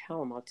don't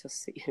tell him, I'll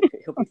just see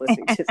he'll be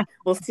listening to this.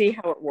 We'll see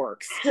how it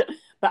works.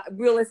 But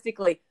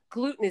realistically,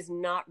 gluten is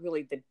not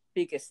really the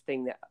biggest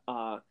thing that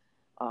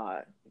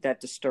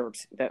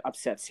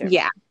upsets him,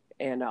 Yeah.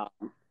 and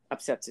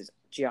upsets his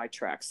GI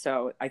tract.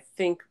 So I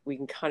think we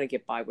can kind of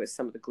get by with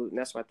some of the gluten.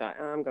 That's why I thought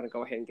I'm going to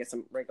go ahead and get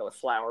some regular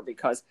flour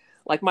because,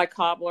 like my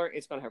cobbler,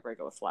 it's going to have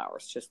regular flour.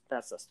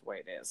 That's just the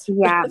way it is.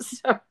 Yeah.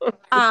 So,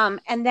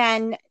 And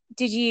then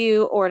did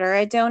you order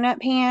a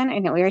donut pan? I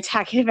know we were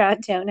talking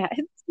about donuts.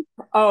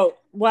 oh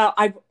well,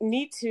 I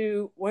need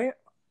to. Where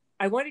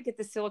I want to get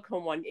the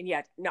silicone one, and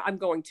yet no, I'm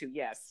going to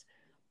yes.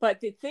 But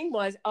the thing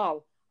was,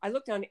 I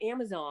looked on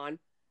Amazon,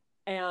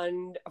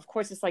 and of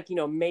course, it's like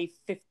May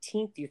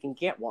 15th you can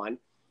get one.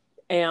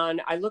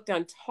 And I looked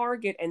on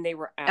Target and they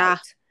were out.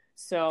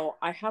 So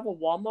I have a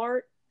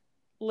Walmart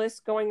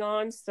list going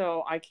on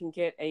so I can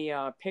get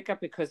a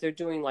pickup because they're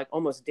doing like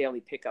almost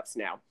daily pickups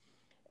now.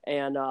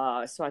 And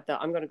so I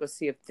thought I'm going to go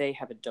see if they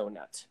have a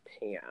donut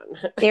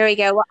pan. There we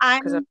go. Well,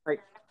 Because I'm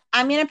like,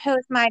 I'm going to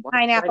post my why did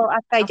pineapple I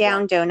upside have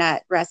one? down donut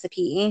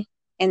recipe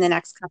in the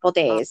next couple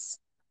days.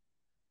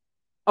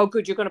 Oh,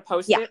 good. You're going to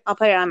post Yeah, it? I'll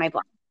put it on my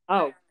blog.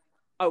 Oh,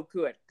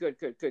 good.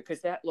 Because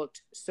that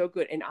looked so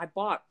good. And I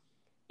bought,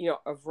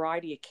 a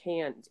variety of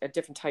cans,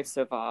 different types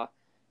of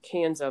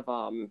cans of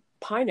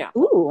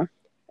pineapple. Ooh.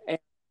 And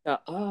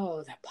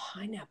the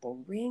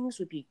pineapple rings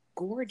would be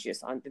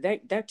gorgeous on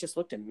that. That just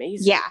looked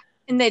amazing. Yeah.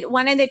 And that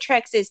one of the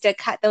tricks is to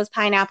cut those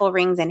pineapple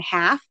rings in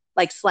half,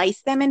 like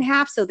slice them in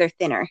half so they're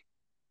thinner.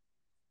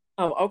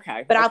 Oh,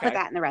 okay. But I'll put Okay.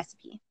 that in the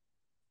recipe.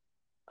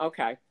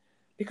 Okay.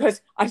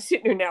 Because I'm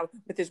sitting here now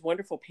with this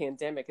wonderful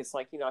pandemic. It's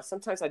like,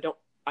 sometimes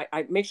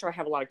I make sure I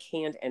have a lot of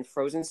canned and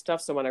frozen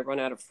stuff. So when I run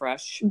out of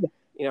fresh,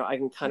 I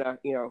can kind of,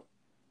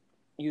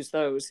 use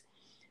those.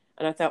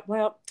 And I thought,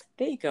 well,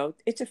 there you go.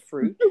 It's a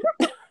fruit.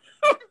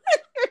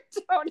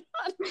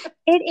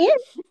 It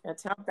is.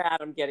 That's how bad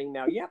I'm getting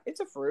now. Yep, it's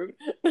a fruit.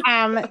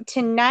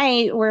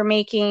 Tonight we're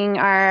making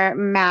our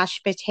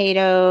mashed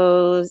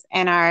potatoes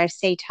and our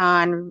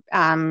seitan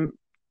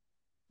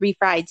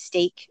refried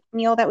steak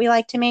meal that we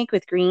like to make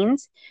with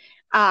greens.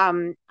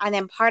 And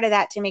then part of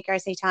that to make our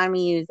seitan, we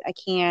use a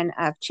can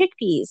of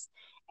chickpeas.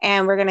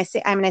 And I'm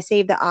gonna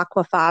save the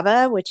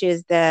aquafaba, which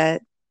is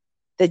the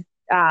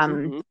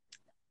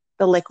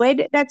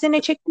liquid that's in a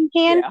chickpea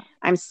can. Yeah.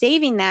 I'm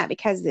saving that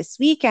because this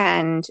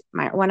weekend,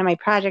 one of my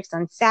projects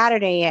on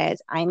Saturday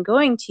is I'm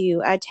going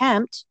to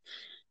attempt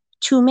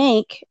to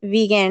make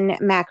vegan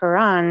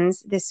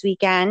macarons this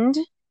weekend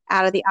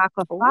out of the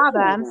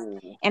aquafaba. Ooh.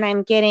 And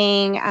I'm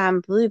getting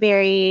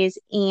blueberries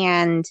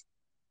and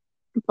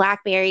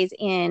blackberries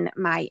in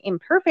my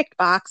imperfect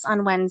box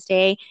on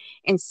Wednesday.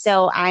 And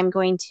so I'm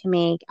going to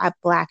make a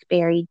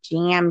blackberry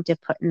jam to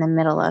put in the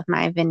middle of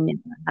my vanilla.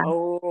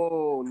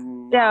 Oh,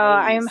 nice. So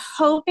I'm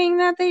hoping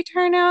that they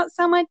turn out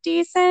somewhat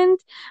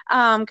decent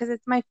because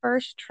it's my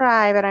first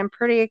try, but I'm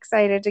pretty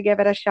excited to give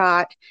it a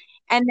shot.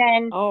 And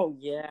then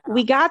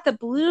we got the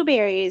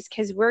blueberries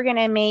because we're going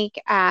to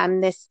make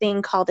this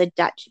thing called a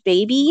Dutch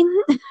baby.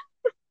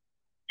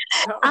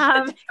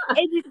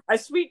 A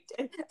sweet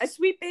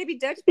baby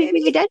Dutch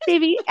baby. Dutch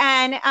baby.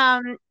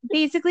 And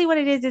basically what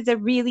it is a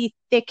really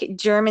thick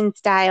German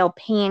style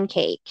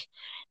pancake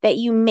that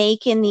you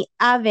make in the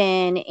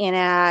oven in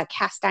a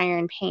cast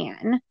iron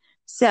pan.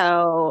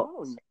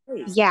 So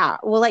nice. Yeah,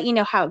 we'll let you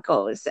know how it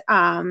goes.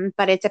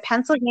 But it's a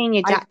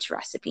Pennsylvania Dutch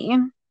recipe.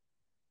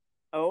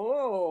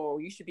 Oh,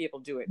 you should be able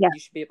to do it. Yeah. You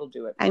should be able to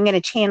do it. I'm going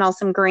to channel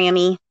some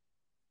Grammy.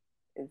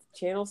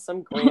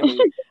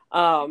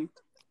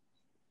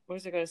 What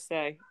was I going to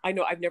say? I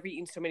know I've never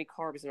eaten so many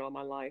carbs in all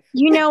my life.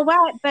 You know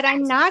what? But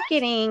I'm not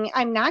getting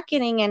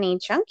any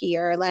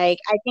chunkier. Like,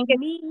 I think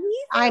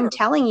I'm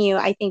telling you,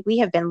 I think we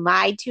have been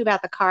lied to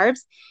about the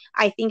carbs.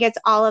 I think it's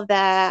all of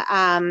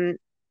the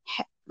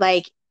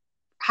like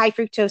high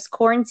fructose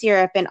corn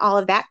syrup and all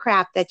of that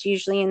crap that's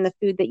usually in the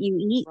food that you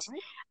eat.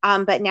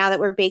 Right. But now that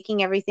we're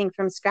baking everything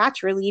from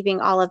scratch, we're leaving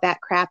all of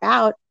that crap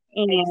out.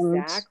 And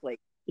exactly.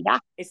 Yeah.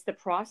 It's the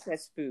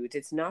processed foods.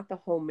 It's not the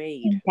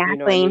homemade. Exactly. You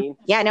know what I mean?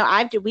 Yeah,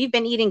 no, we've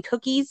been eating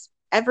cookies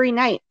every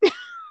night.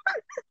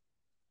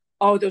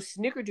 Oh, those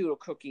snickerdoodle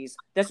cookies.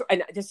 That's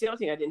the other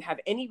thing. I didn't have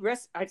any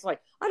rest. I was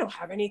like, I don't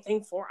have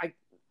anything for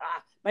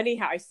but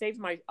anyhow, I saved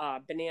my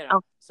banana.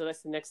 Oh. So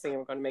that's the next thing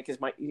I'm going to make is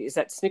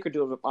that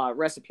snickerdoodle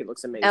recipe.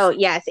 Looks amazing. Oh,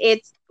 yes.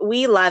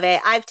 We love it.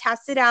 I've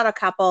tested out a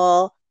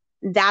couple.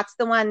 That's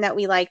the one that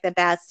we like the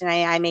best. And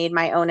I made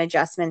my own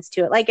adjustments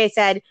to it. Like I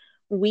said,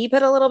 we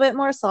put a little bit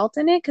more salt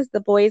in it because the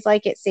boys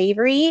like it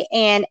savory.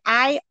 And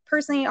I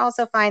personally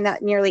also find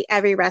that nearly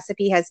every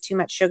recipe has too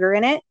much sugar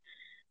in it.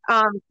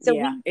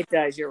 It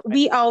does. You're right.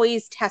 We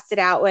always test it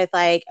out with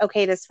like,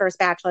 okay, this first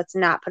batch, let's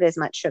not put as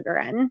much sugar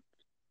in.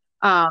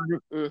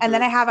 And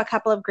then I have a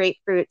couple of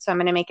grapefruit. So I'm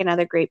going to make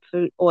another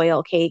grapefruit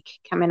oil cake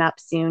coming up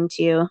soon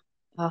too.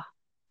 Oh,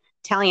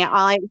 telling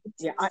you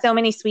so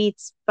many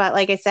sweets, but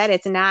like I said,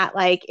 it's not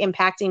like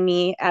impacting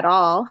me at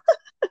all.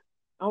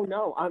 Oh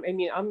no. I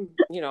mean,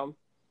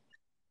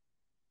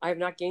 I have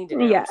not gained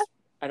an ounce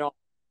at all.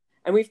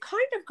 And we've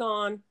kind of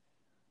gone,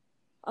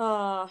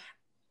 I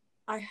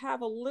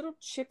have a little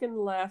chicken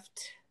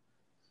left.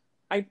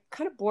 I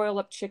kind of boil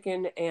up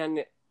chicken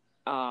and,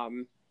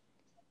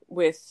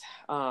 with,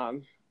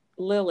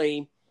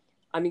 Lily,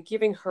 I'm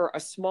giving her a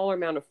smaller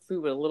amount of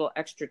food with a little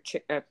extra,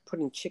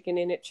 putting chicken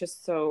in it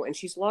and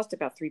she's lost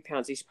about 3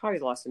 pounds. She's probably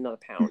lost another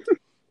pound.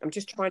 I'm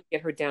just trying to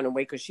get her down in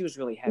weight because she was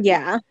really heavy.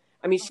 Yeah.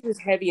 I mean, she was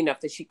heavy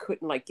enough that she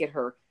couldn't get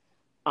her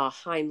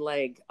hind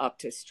leg up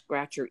to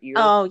scratch her ear.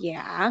 Oh,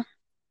 yeah.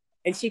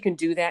 And she can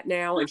do that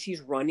now. And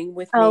she's running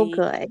with me. Oh,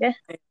 good.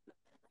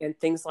 And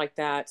things like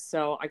that.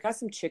 So I got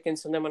some chicken.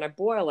 So then when I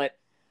boil it,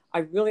 I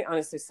really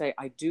honestly say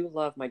I do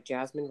love my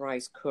jasmine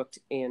rice cooked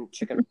in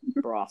chicken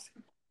broth.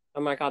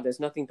 Oh my God, there's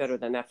nothing better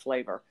than that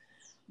flavor.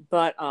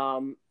 But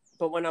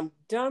when I'm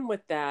done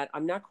with that,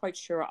 I'm not quite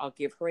sure I'll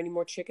give her any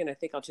more chicken. I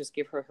think I'll just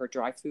give her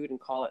dry food and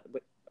call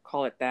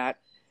it that.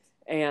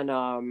 And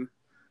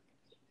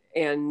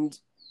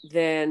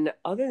then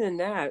other than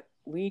that,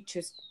 we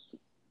just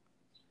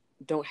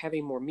don't have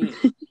any more meat.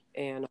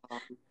 And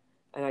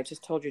I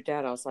just told your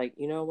dad, I was like,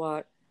 you know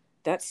what?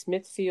 That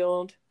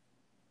Smithfield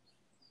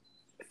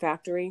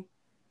factory,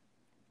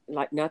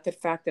 like, not the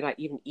fact that I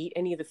even eat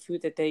any of the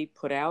food that they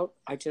put out.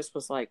 I just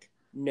was like,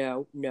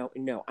 no,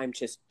 I'm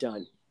just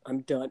done.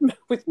 I'm done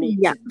with meat.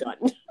 Yeah. Just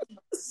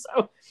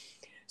done.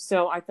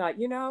 So I thought,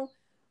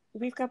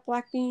 we've got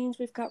black beans,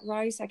 we've got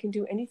rice. I can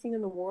do anything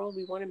in the world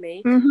we want to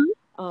make. Mm-hmm.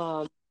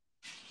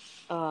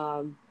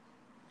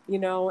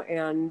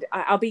 and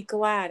I'll be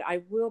glad.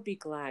 I will be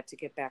glad to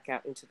get back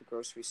out into the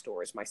grocery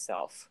stores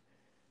myself.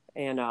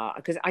 And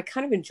because I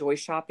kind of enjoy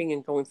shopping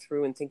and going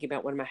through and thinking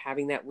about what am I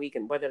having that week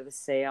and what are the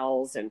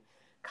sales and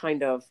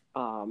kind of,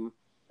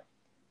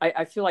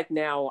 I feel like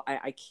now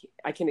I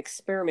can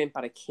experiment,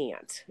 but I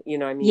can't, you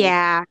know what I mean?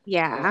 Yeah, Uh,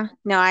 yeah.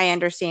 No, I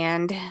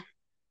understand.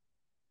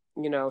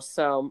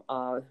 so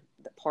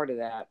part of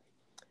that.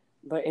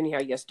 But anyhow,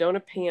 yes,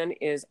 Donut Pan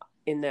is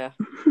in the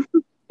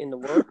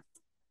work.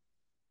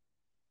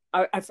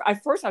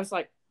 At first I was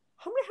like,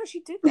 how many how she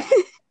did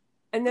that?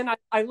 And then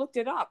I looked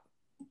it up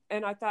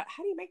and I thought,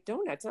 how do you make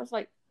donuts? And I was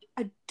like,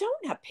 a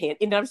donut pan.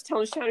 And I was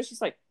telling Shannon,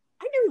 she's like,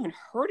 I never even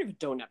heard of a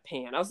donut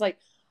pan. I was like,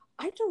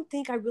 I don't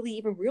think I really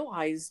even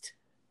realized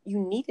you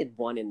needed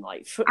one in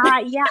life.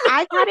 Yeah,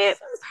 I've had it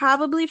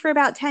probably for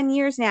about 10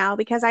 years now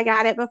because I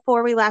got it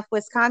before we left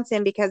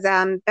Wisconsin because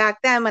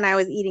back then when I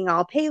was eating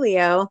all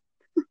paleo,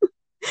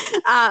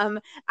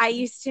 I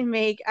used to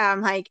make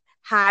like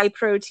high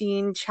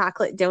protein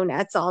chocolate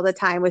donuts all the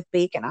time with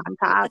bacon on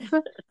top.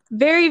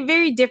 Very,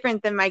 very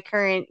different than my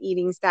current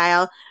eating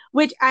style,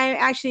 which I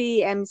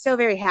actually am so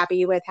very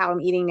happy with how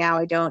I'm eating now.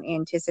 I don't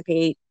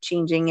anticipate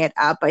changing it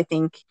up. I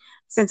think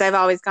since I've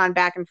always gone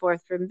back and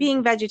forth from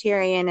being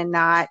vegetarian and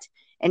not,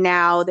 and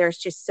now there's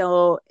just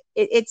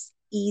it's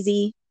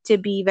easy to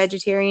be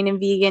vegetarian and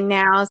vegan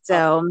now. Oh,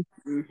 So,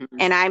 mhm.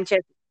 and I'm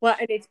just, Well,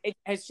 and it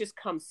has just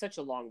come such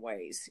a long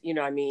ways, you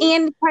know what I mean?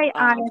 and quite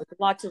honest, With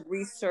lots of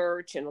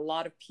research and a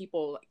lot of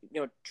people,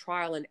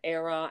 trial and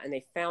error, and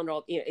they found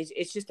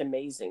it's just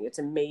amazing. It's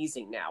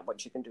amazing now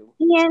what you can do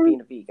and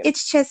being a vegan.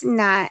 it's just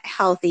not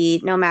healthy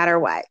no matter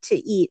what to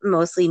eat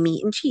mostly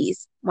meat and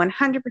cheese.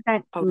 100%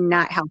 Oh, no,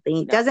 not healthy.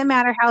 no. Doesn't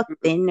matter how Mm-mm.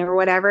 thin or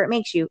whatever it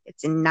makes you,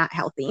 it's not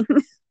healthy.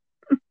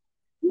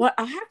 Well,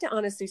 I have to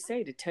honestly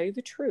say, to tell you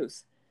the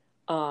truth,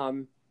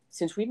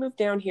 since we moved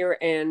down here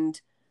and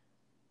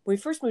when we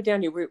first moved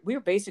down here, we were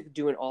basically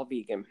doing all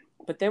vegan.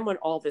 But then when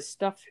all this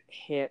stuff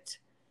hit,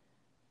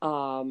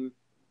 um,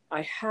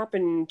 I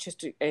happened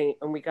and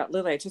we got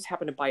Lily, I just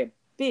happened to buy a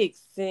big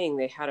thing.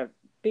 They had a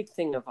big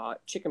thing of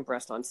chicken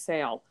breast on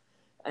sale.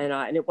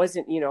 And it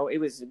wasn't, it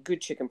was a good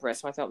chicken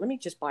breast. So I thought, let me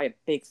just buy a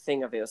big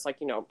thing of it. It's like,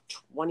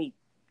 20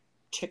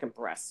 chicken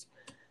breasts.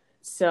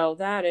 So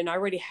that, and I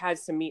already had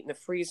some meat in the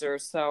freezer.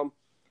 So,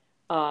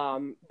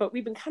 but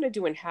we've been kind of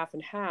doing half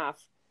and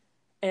half.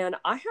 And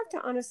I have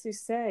to honestly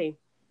say,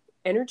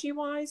 energy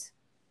wise,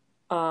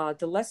 the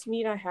less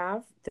meat I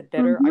have, the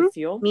better I Mm-hmm.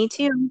 feel. Me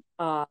too.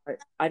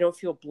 I don't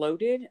feel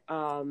bloated.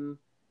 I'm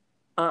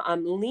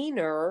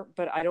leaner,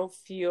 but I don't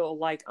feel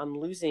like I'm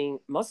losing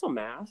muscle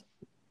mass.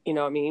 You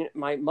know what I mean?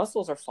 My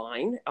muscles are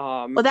fine.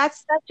 Well,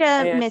 that's such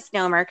a And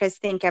misnomer because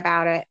think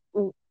about it.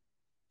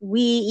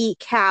 We eat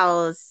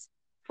cows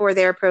for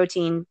their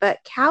protein, but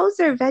cows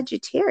are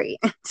vegetarian.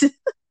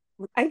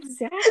 I'm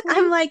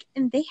exactly. like,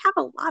 and they have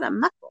a lot of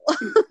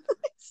muscle.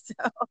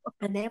 So,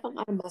 And they have a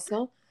lot of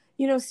muscle,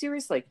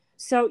 seriously.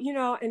 So,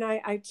 and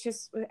I'm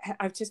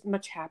just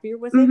much happier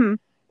with it. mhm.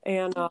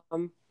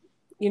 And,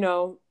 you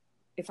know,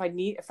 if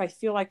I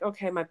feel like,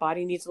 okay, my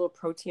body needs a little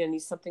protein, I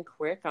need something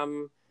quick.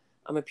 I'm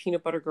a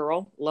peanut butter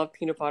girl, love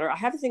peanut butter. I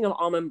have a thing of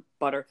almond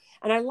butter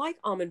and I like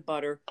almond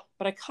butter,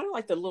 but I kind of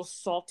like the little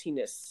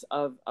saltiness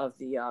of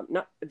the,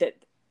 not that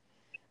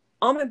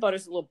almond butter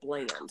is a little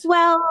bland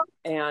Well,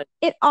 and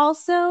it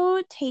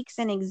also takes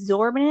an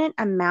exorbitant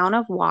amount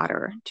of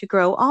water to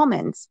grow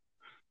almonds.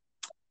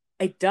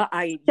 yes,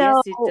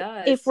 So it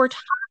if does. we're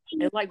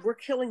talking, And like we're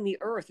killing the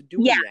earth yeah,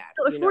 doing that,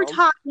 so if we're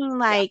talking Yeah.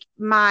 like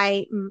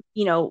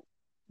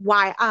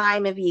why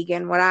I'm a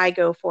vegan, what I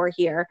go for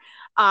here,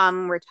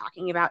 we're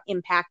talking about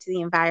impact to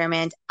the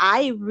environment.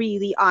 I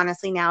really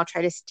honestly now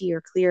try to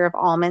steer clear of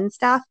almond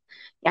stuff.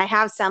 I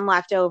have some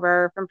left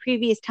over from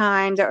previous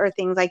times or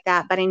things like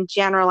that, but in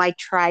general, I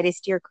try to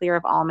steer clear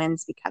of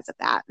almonds because of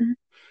that.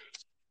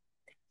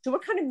 So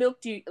what kind of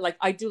milk do you like?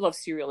 I do love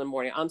cereal in the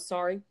morning. I'm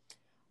sorry.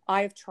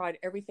 I have tried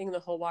everything in the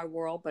whole wide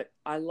world, but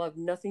I love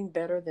nothing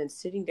better than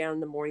sitting down in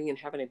the morning and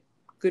having a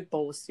good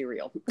bowl of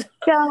cereal.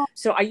 So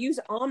So I use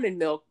almond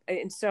milk,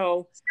 and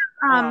so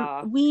Um,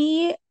 uh,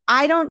 we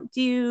I don't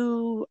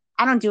do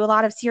a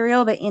lot of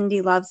cereal, but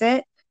Indy loves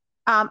it.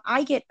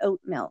 I get oat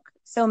milk.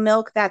 So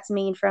milk that's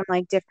made from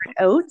like different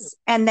oats.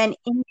 And then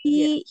yeah,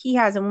 Indy, he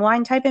has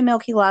one type of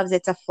milk he loves.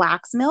 It's a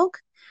flax milk.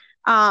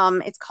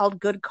 It's called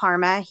Good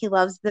Karma. He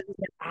loves the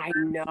I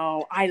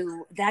know.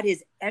 That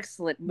is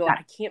excellent milk. that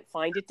I can't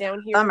find it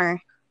down here.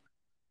 bummer.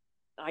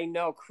 I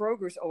know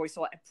Kroger's always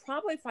sold.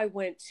 Probably if I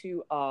went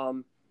to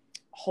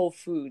Whole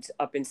Foods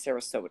up in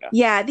Sarasota.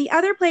 Yeah, the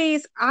other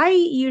place I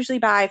usually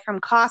buy from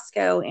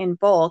Costco in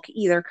bulk,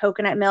 either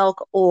coconut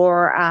milk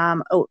or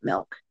oat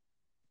milk.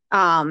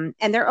 And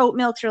their oat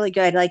milk's really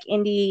good. Like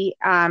Indy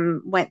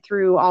went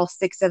through all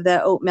six of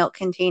the oat milk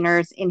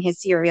containers in his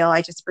cereal.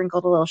 I just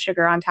sprinkled a little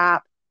sugar on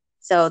top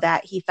so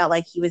that he felt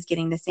like he was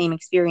getting the same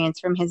experience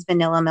from his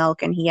vanilla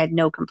milk and he had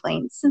no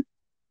complaints.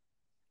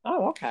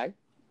 Oh, okay.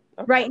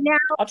 Okay. Right now,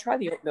 I'll try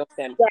the oat milk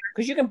then, yeah,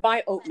 because you can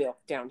buy oat milk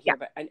down yeah.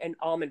 here, but and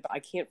almond, but I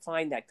can't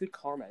find that. Good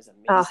Karma is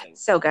Oh, amazing.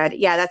 so good.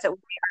 Yeah, that's what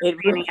we It are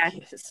really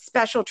planning a is.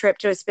 special trip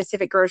to a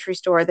specific grocery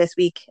store this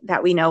week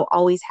that we know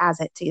always has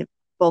it to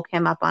bulk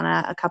him up on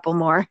a couple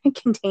more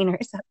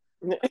containers.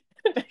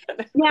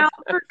 Now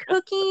for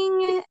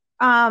cooking,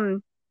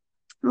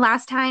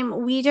 last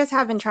time we just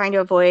have been trying to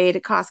avoid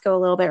Costco a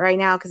little bit right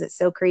now because it's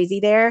so crazy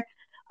there.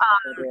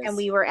 It And is.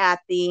 we were at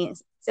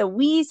so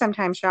we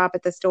sometimes shop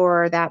at the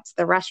store that's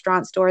the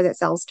restaurant store that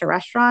sells to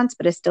restaurants,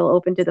 but is still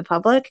open to the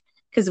public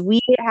because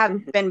we have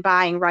Mhm. been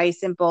buying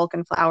rice in bulk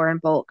and flour in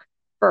bulk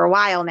for a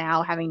while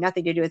now, having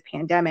nothing to do with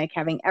pandemic,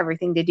 having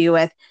everything to do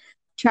with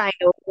trying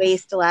to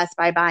waste less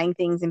by buying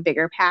things in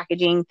bigger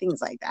packaging,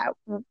 things like that.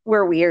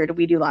 We're weird.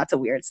 We do lots of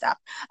weird stuff.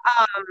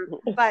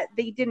 But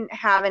they didn't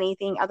have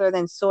anything other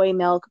than soy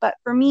milk. But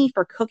for me,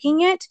 for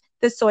cooking it,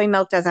 the soy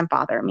milk doesn't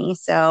bother me.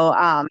 So,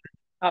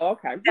 Oh,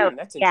 okay.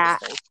 That's yeah,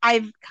 interesting.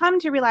 I've come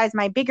to realize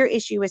my bigger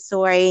issue with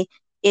soy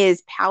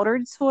is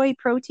powdered soy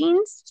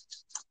proteins.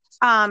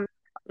 Um,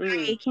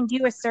 I can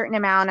do a certain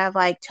amount of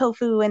like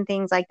tofu and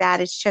things like that.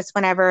 It's just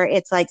whenever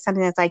it's like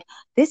something that's like,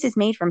 this is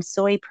made from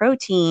soy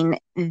protein,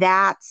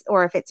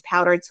 or if it's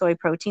powdered soy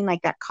protein,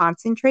 like that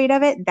concentrate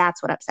of it,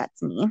 that's what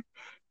upsets me.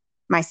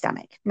 My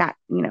stomach, not,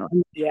 Yeah,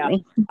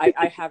 immediately.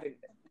 I haven't.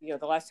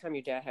 The last time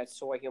your dad had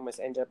soy, he almost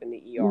ended up in the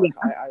ER. Yeah,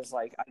 I was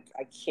like,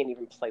 I can't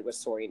even play with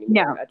soy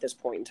anymore no. at this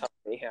point in time,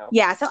 anyhow.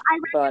 Yeah, so I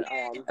But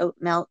recommend oat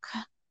milk.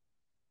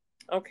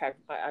 okay,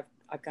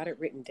 I've got it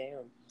written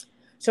down.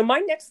 So my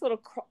next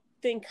little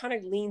thing kind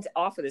of leans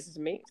off of this. It's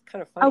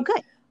kind of Oh, funny.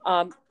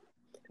 good.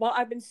 While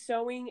I've been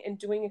sewing and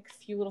doing a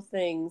few little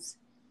things,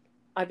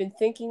 I've been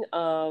thinking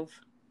of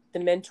the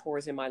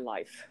mentors in my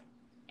life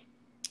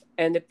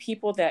and the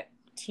people that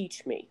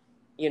teach me.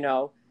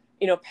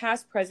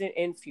 Past, present,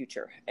 and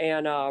future.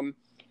 And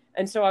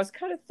so I was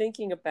kind of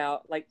thinking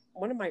about like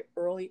one of my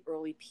early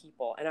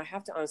people, and I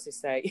have to honestly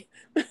say,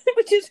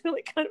 which is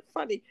really kind of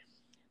funny,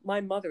 my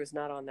mother is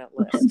not on that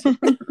list.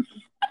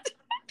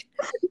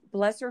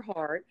 Bless her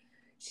heart.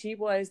 She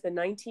was the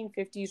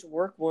 1950s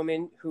work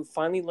woman who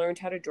finally learned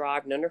how to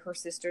drive. None of her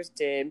sisters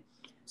did.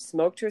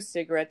 Smoked her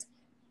cigarettes.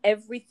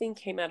 Everything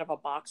came out of a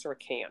box or a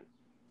can.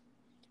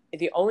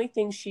 The only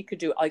thing she could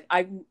do, like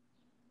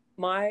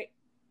my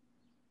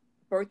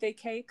birthday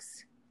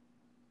cakes,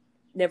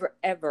 never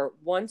ever.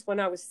 Once when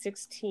I was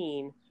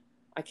 16,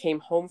 I came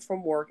home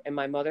from work and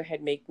my mother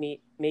had made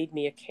me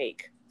a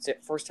cake. It's the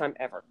first time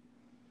ever.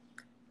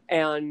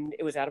 And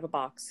it was out of a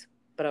box.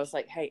 But I was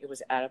like, hey, it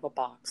was out of a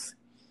box.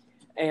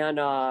 And,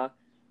 so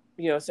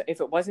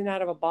if it wasn't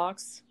out of a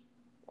box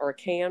or a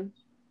can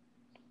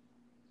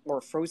or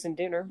a frozen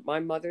dinner, my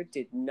mother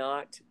did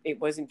not, it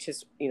wasn't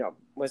just,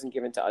 wasn't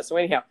given to us. So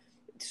anyhow,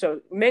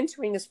 so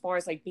mentoring as far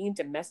as like being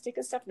domestic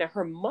and stuff. Now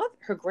my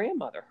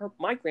grandmother,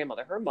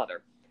 her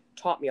mother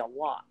taught me a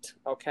lot.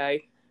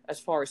 Okay. As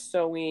far as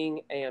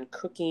sewing and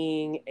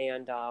cooking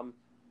and,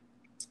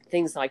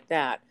 things like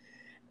that.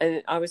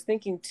 And I was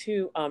thinking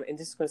too, and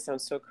this is going to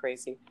sound so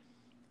crazy,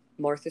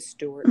 Martha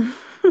Stewart.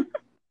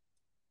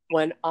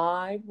 When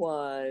I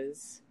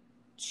was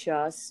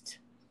just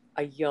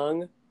a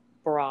young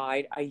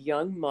bride, a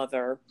young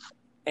mother,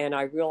 and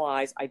I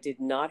realized I did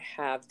not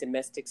have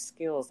domestic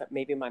skills that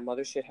maybe my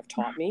mother should have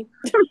taught me.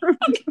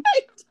 Okay.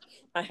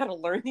 I had to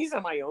learn these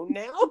on my own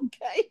now.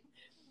 Okay.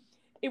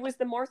 It was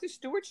the Martha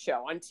Stewart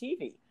show on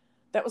TV.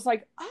 That was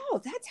like,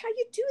 oh, that's how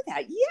you do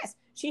that. Yes.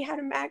 She had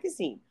a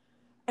magazine.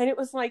 And it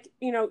was like,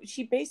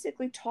 she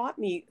basically taught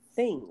me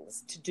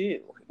things to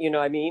do, what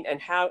I mean?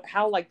 And how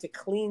like to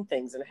clean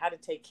things and how to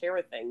take care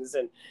of things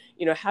and,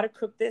 how to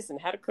cook this and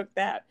how to cook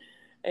that.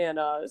 And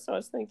so I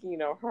was thinking,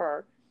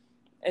 her.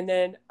 And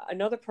then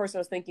another person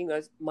I was thinking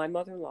was my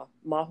mother-in-law,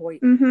 Ma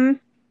Hoyt. Mm-hmm.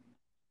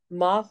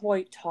 Ma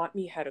Hoyt taught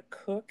me how to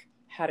cook,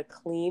 how to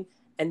clean.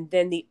 And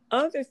then the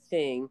other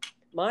thing,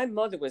 my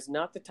mother was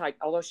not the type,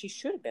 although she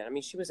should have been. I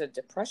mean, she was a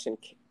Depression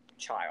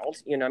child,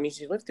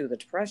 she lived through the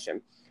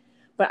Depression.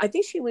 But I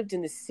think she lived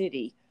in the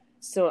city,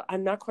 so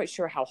I'm not quite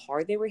sure how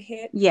hard they were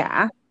hit.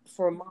 Yeah.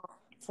 For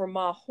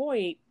Ma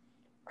Hoyt,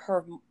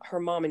 her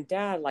mom and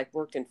dad like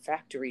worked in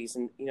factories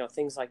and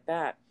things like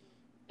that.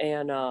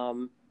 And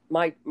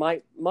my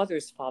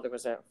mother's father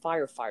was a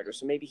firefighter,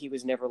 so maybe he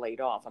was never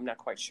laid off. I'm not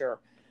quite sure.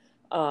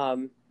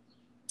 But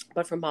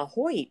for Ma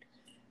Hoyt,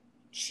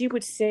 she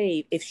would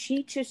say if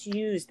she just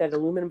used that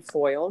aluminum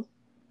foil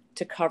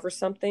to cover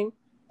something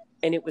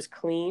and it was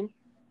clean,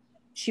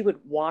 she would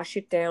wash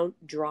it down,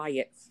 dry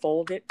it,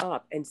 fold it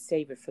up, and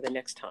save it for the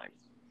next time.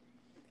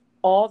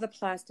 All the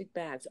plastic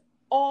bags,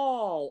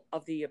 all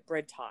of the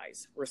bread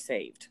ties were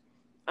saved.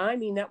 I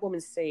mean, that woman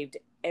saved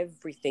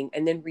everything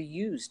and then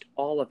reused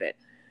all of it.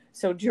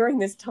 So during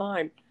this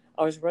time,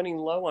 I was running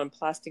low on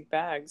plastic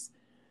bags.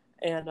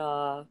 And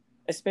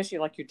especially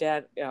like your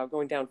dad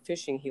going down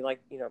fishing, he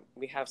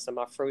we have some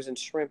frozen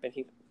shrimp and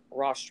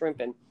raw shrimp,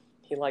 and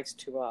he likes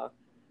to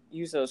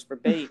use those for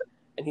bait.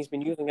 And he's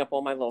been using up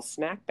all my little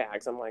snack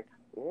bags. I'm like,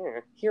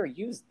 here,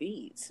 use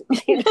these.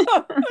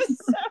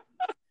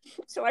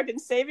 So I've been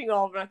saving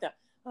all of them.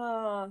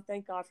 Oh,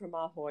 thank God for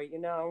Mahoy.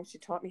 She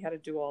taught me how to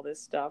do all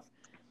this stuff.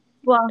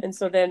 Well, And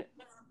so then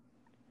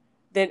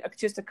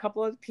just a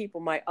couple of people,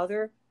 my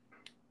other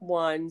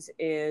ones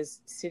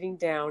is sitting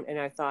down, and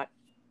I thought,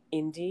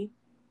 Indy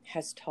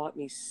has taught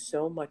me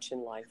so much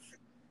in life.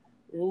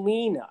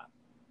 Lena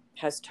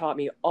has taught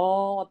me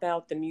all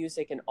about the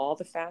music and all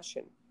the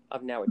fashion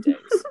of nowadays.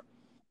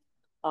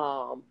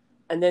 Um,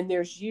 and then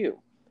there's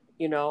you.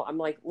 I'm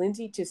like,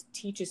 Lindsay just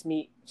teaches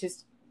me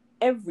just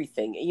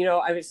everything.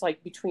 I was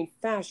like between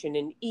fashion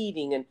and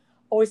eating and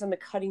always on the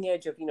cutting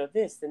edge of,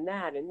 this and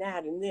that and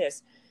that and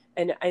this.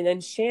 And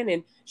then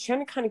Shannon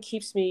kind of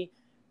keeps me,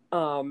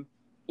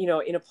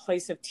 in a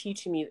place of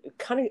teaching me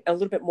kind of a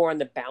little bit more on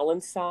the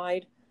balance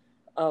side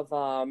of,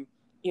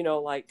 you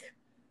know, like,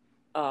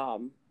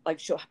 like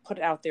she'll put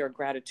out there a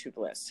gratitude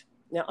list.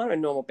 Now, on a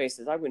normal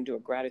basis, I wouldn't do a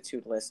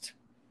gratitude list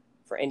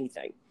for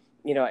anything,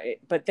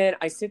 but then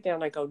I sit down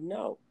and I go,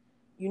 no,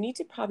 you need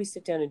to probably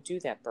sit down and do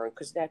that, Bern,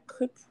 because that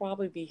could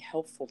probably be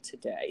helpful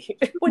today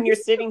when you're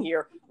sitting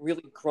here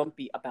really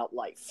grumpy about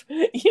life,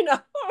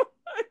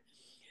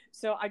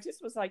 So I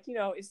just was like,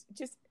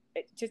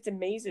 it just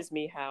amazes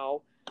me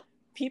how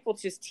people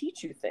just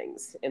teach you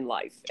things in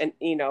life, and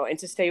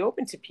to stay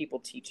open to people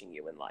teaching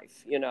you in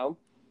life.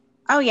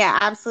 oh yeah,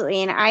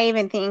 absolutely. And I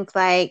even think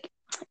like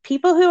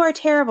people who are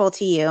terrible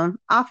to you,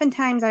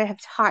 oftentimes I have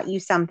taught you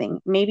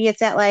something. Maybe it's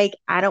that like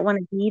I don't want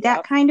to be that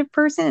Yep. kind of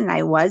person and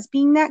I was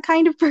being that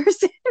kind of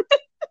person.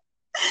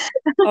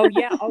 Oh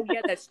yeah. Oh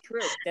yeah. That's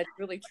true. That's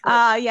really true.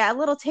 Yeah, a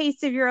little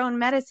taste of your own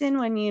medicine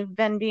when you've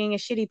been being a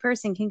shitty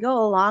person can go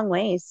a long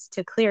ways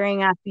to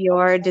clearing up Oh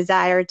your yeah.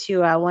 desire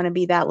to want to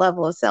be that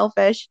level of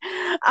selfish.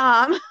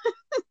 Um,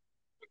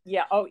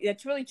 Yeah. Oh,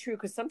 that's really true.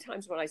 Because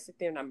sometimes when I sit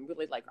there and I'm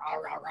really like rah,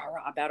 rah, rah,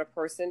 rah, about a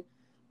person,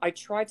 I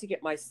try to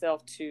get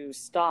myself to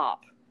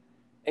stop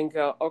and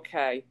go,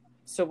 okay,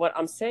 so what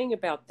I'm saying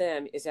about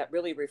them is that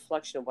really a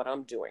reflection of what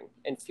I'm doing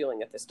and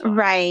feeling at this time.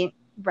 right,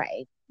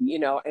 right.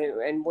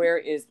 And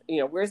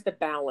where's the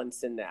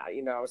balance in that.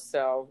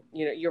 So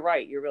you're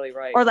right, you're really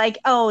right. Or like,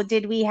 oh,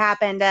 did we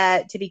happen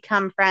to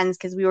become friends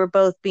because we were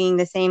both being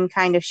the same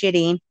kind of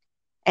shitty,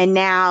 and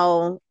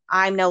now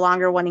I'm no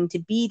longer wanting to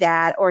be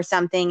that or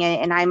something,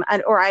 and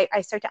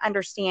I start to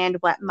understand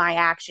what my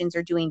actions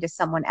are doing to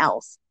someone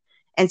else.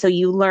 And so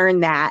you learn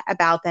that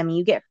about them.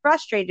 You get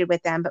frustrated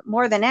with them, but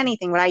more than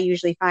anything, what I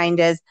usually find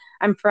is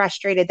I'm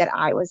frustrated that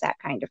I was that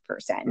kind of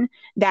person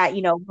that,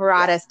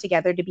 brought Yeah. us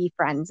together to be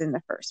friends in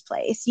the first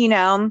place.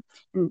 And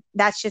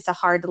that's just a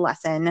hard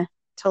lesson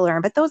to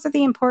learn, but those are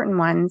the important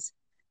ones.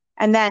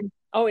 And then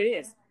Oh, it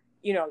is.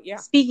 Yeah.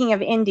 speaking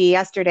of Indy,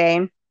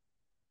 yesterday,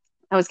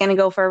 I was going to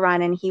go for a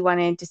run and he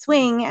wanted to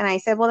swing. And I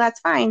said, well,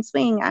 that's fine.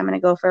 Swing. I'm going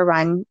to go for a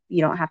run.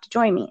 You don't have to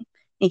join me.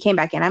 He came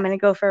back in. I'm going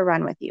to go for a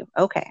run with you.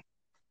 Okay.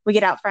 We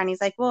get out front.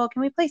 He's like, well,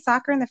 can we play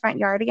soccer in the front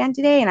yard again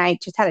today? And I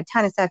just had a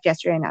ton of stuff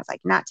yesterday. And I was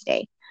like, not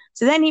today.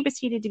 So then he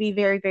proceeded to be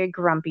very, very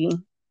grumpy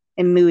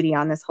and moody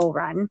on this whole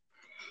run.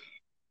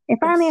 And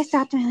finally, I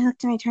stopped and I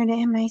looked and I turned to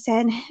him and I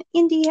said,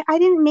 Indy, I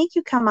didn't make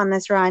you come on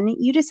this run.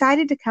 You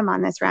decided to come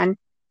on this run.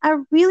 I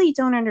really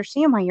don't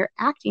understand why you're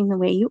acting the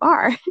way you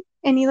are.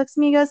 And he looks at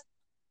me and goes,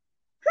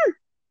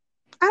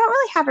 I don't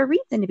really have a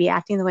reason to be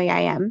acting the way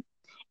I am.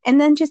 And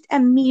then just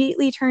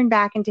immediately turned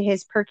back into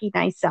his perky,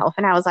 nice self.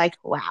 And I was like,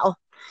 wow.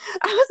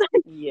 I was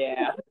like,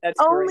 Yeah, that's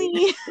great.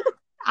 only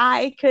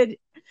I could,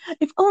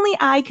 if only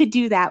I could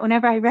do that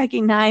whenever I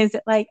recognize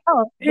that, like,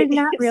 oh, there's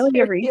not really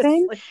a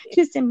reason. Seriously.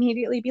 Just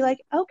immediately be like,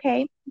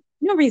 okay,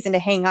 no reason to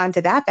hang on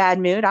to that bad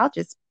mood. I'll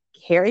just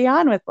carry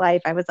on with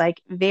life. I was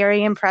like,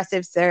 very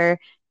impressive, sir.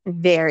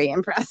 Very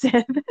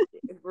impressive.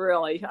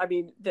 Really, I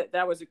mean,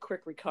 that was a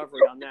quick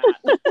recovery on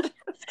that.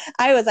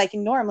 I was like,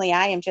 normally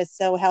I am just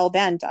so hell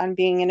bent on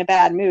being in a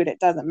bad mood, it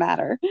doesn't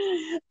matter.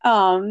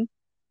 Um,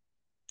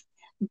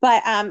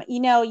 but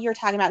you're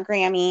talking about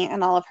Grammy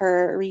and all of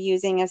her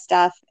reusing of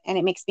stuff, and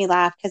it makes me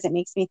laugh because it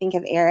makes me think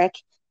of Eric.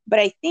 But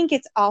I think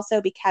it's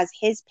also because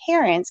his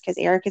parents, because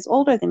Eric is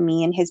older than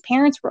me, and his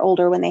parents were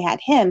older when they had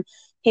him.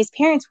 His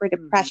parents were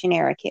depression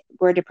era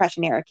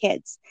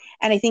kids,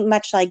 and I think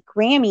much like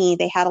Grammy,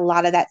 they had a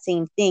lot of that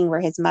same thing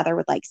where his mother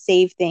would like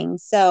save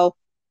things. So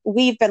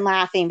we've been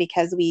laughing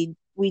because we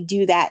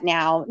do that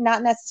now,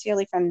 not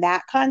necessarily from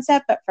that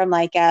concept, but from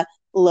like a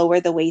lower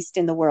the waste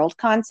in the world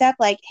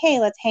concept. Like, hey,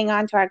 let's hang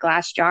on to our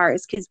glass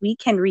jars because we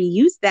can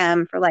reuse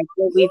them for like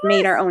we've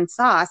made our own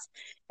sauce.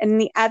 And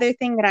the other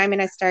thing that I'm going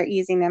to start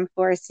using them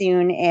for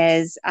soon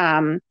is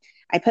I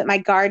put my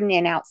garden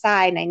in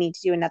outside and I need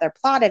to do another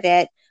plot of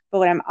it. But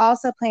what I'm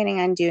also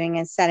planning on doing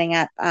is setting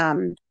up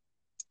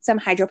some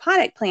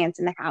hydroponic plants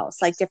in the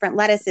house, like different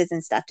lettuces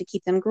and stuff to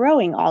keep them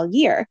growing all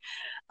year.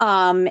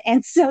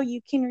 And so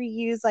you can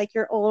reuse like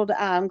your old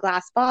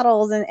glass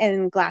bottles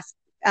and glass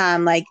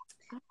like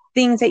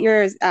things that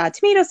your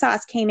tomato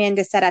sauce came in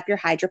to set up your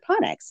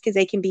hydroponics because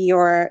they can be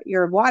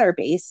your water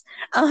base.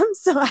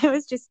 So I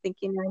was just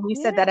thinking when you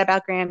said that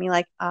about Grammy,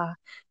 like,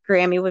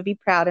 Grammy would be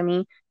proud of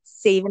me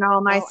saving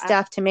all my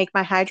stuff to make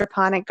my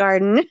hydroponic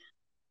garden.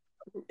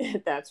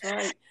 That's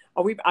right.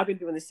 I've been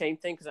doing the same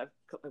thing because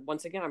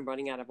once again, I'm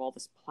running out of all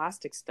this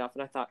plastic stuff.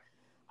 And I thought,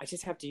 I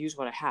just have to use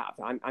what I have.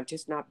 I'm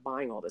just not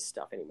buying all this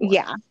stuff anymore.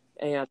 Yeah.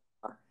 And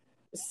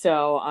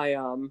so I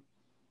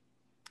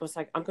was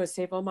like, I'm going to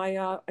save all my,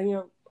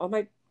 all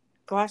my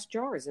glass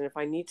jars. And if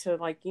I need to,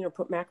 like,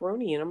 put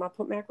macaroni in them, I'll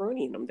put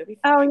macaroni in them. That'd be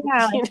Oh fine.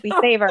 yeah, like we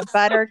save our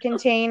butter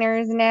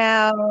containers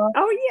now.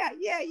 Oh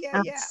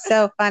yeah. It's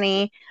so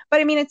funny.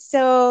 But I mean, it's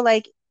so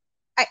like,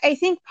 I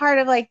think part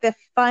of like the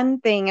fun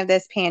thing of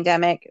this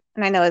pandemic,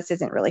 and I know this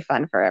isn't really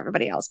fun for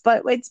everybody else,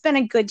 but it's been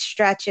a good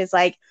stretch, is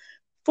like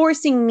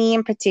forcing me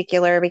in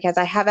particular, because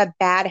I have a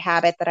bad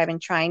habit that I've been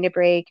trying to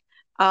break.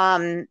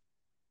 Because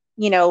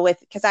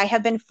I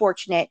have been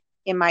fortunate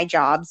in my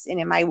jobs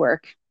and in my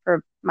work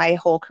for my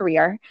whole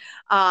career,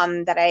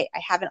 that I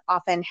haven't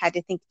often had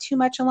to think too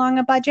much along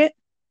a budget.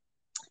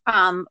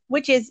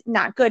 Which is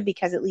not good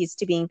because it leads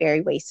to being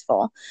very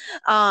wasteful.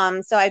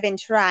 So I've been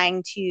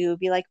trying to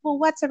be like, well,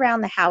 what's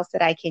around the house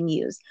that I can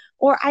use?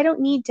 Or I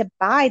don't need to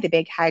buy the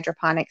big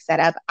hydroponic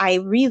setup. I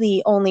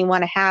really only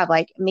want to have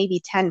like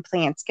maybe 10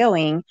 plants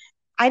going.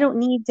 I don't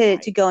need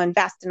to go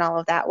invest in all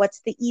of that.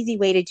 What's the easy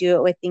way to do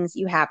it with things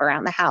you have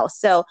around the house?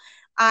 So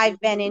I've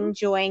been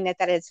enjoying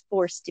that has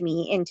forced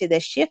me into the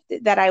shift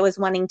that I was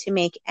wanting to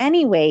make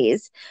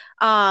anyways.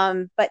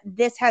 But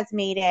this has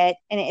made it,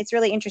 and it's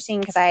really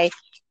interesting because I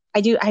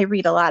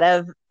read a lot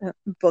of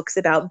books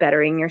about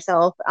bettering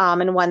yourself.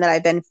 And one that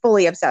I've been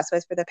fully obsessed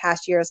with for the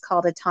past year is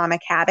called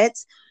Atomic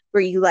Habits,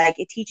 where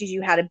it teaches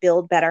you how to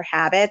build better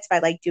habits by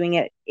like doing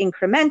it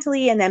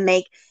incrementally and then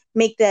make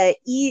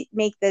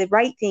the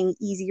right thing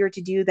easier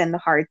to do than the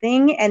hard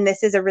thing. And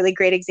this is a really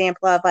great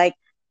example of like,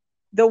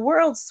 the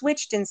world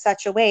switched in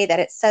such a way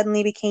that it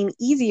suddenly became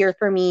easier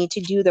for me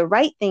to do the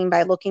right thing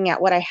by looking at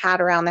what I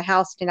had around the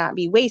house to not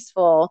be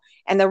wasteful.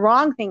 And the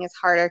wrong thing is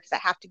harder because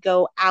I have to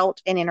go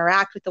out and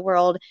interact with the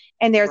world.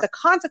 And there's a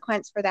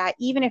consequence for that.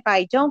 Even if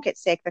I don't get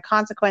sick, the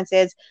consequence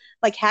is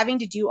like having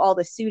to do all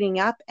the suiting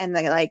up and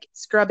the like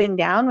scrubbing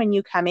down when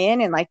you come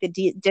in and like the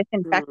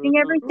disinfecting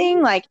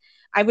everything. Like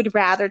I would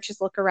rather just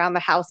look around the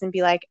house and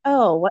be like,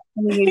 oh, what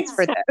can we use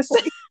for this?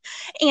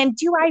 And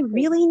do I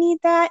really need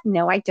that?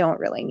 No, I don't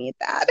really need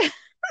that.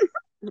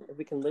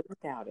 We can live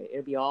without it.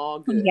 It'll be all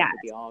good. Yes.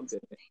 It'll be all good.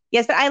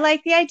 Yes, but I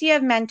like the idea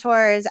of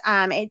mentors.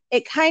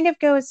 It kind of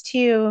goes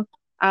to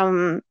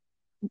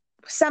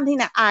something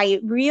that I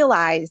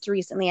realized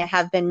recently I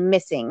have been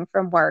missing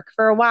from work.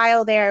 For a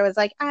while there, I was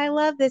like, I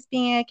love this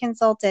being a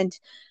consultant.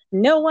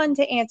 No one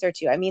to answer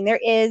to. I mean, there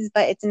is,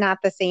 but it's not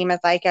the same as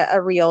like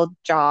a real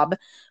job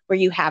where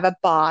you have a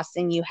boss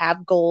and you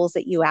have goals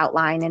that you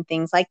outline and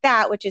things like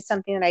that, which is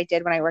something that I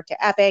did when I worked at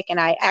Epic. And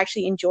I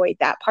actually enjoyed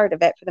that part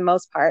of it for the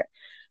most part.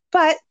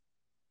 But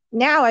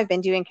now I've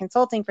been doing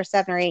consulting for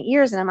 7 or 8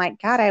 years, and I'm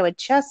like, God, I would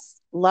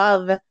just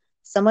love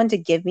someone to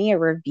give me a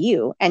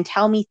review and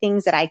tell me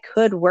things that I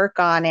could work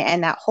on,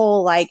 and that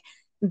whole like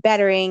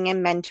bettering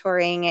and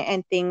mentoring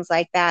and things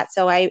like that.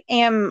 So I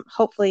am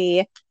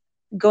hopefully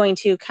going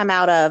to come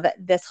out of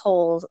this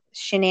whole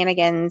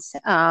shenanigans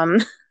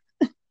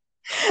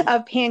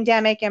of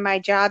pandemic and my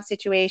job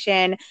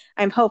situation.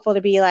 I'm hopeful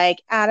to be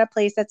like at a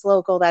place that's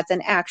local, that's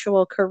an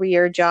actual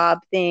career job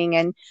thing,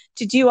 and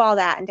to do all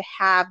that and to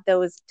have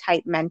those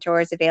type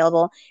mentors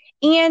available,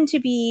 and to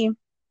be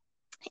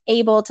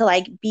able to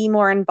like be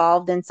more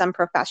involved in some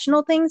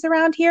professional things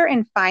around here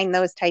and find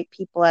those type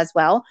people as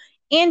well,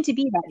 and to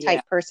be that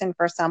type person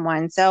for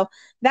someone. So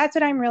that's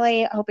what I'm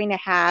really hoping to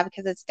have,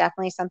 because it's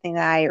definitely something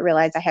that I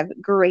realize I have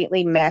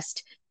greatly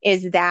missed,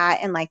 is that,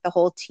 and like the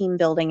whole team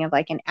building of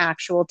like an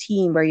actual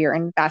team where you're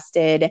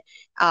invested,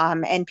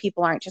 and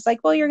people aren't just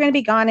like, well, you're going to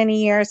be gone in a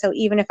year, so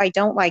even if I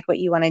don't like what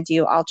you want to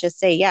do, I'll just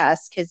say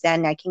yes, because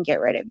then I can get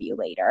rid of you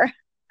later.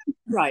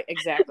 Right,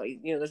 exactly.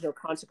 There's no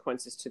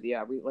consequences to the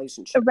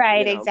relationship.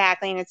 Right,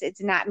 exactly. And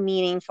it's not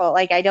meaningful.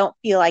 Like I don't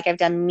feel like I've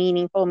done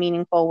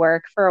meaningful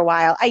work for a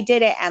while. I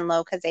did at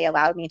Enlo because they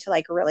allowed me to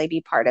like really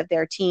be part of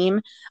their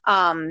team.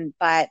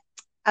 But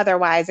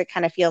otherwise it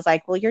kind of feels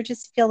like, well, you're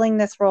just filling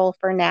this role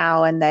for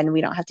now and then we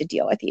don't have to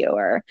deal with you,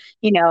 or,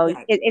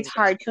 it's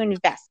hard to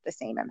invest the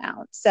same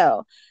amount.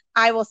 So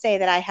I will say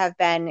that I have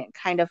been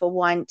kind of a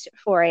want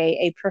for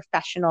a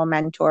professional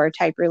mentor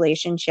type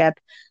relationship.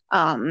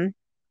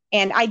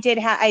 And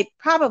I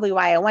probably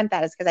why I want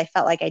that is because I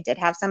felt like I did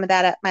have some of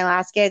that at my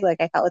last gig. Like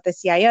I felt with the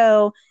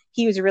CIO,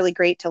 he was really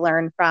great to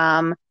learn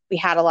from. We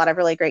had a lot of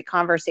really great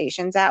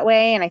conversations that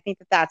way. And I think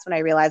that that's when I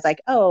realized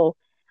like, oh,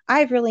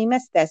 I've really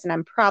missed this, and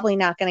I'm probably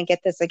not going to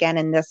get this again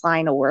in this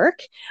line of work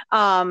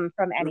from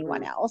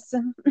anyone else.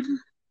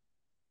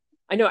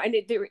 I know. And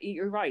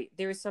you're right.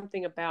 There is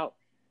something about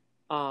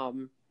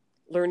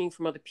learning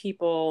from other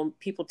people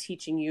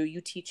teaching you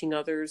teaching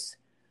others.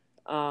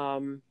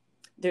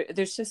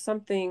 There's just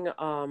something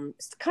kind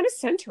of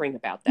centering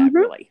about that,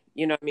 really.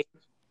 You know what I mean?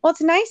 Well,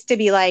 it's nice to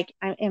be like,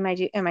 am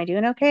I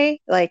doing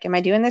okay? Like, am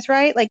I doing this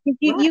right? Like,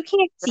 you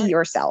can't see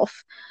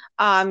yourself.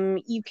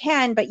 You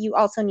can, but you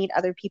also need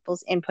other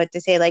people's input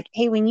to say like,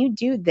 hey, when you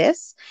do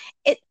this,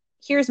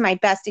 here's my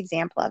best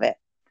example of it.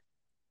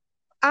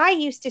 I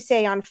used to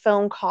say on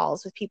phone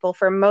calls with people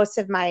for most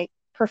of my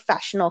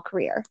professional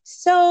career.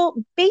 So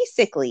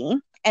basically,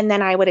 and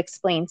then I would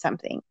explain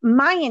something.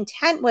 My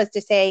intent was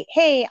to say,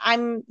 hey,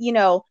 I'm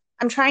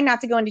trying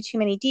not to go into too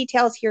many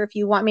details here. If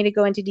you want me to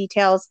go into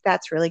details,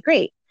 that's really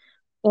great.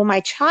 Well, my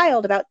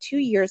child about 2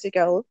 years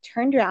ago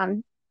turned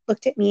around,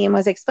 looked at me and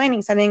was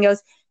explaining something and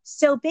goes,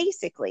 so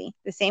basically,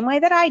 the same way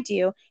that I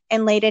do,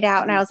 and laid it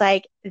out. And I was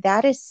like,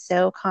 that is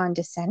so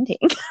condescending.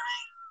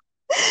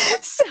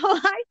 So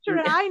I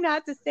try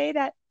not to say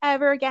that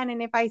ever again.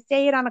 And if I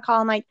say it on a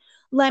call, I'm like,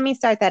 let me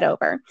start that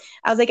over.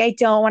 I was like, I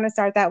don't want to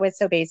start that with.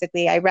 So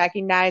basically, I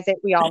recognize it.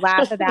 We all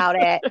laugh about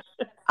it.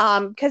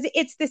 Because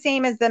it's the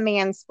same as the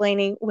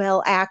mansplaining.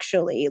 Well,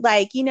 actually,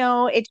 like,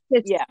 it's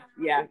just,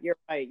 yeah, you're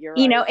right. You're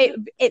right.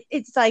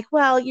 It's like,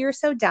 well, you're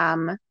so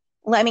dumb.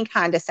 Let me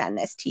condescend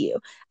this to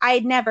you. I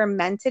had never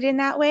meant it in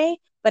that way,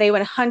 but I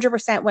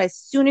 100% was, as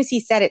soon as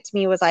he said it to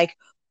me, was like,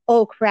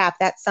 oh crap,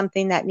 that's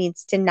something that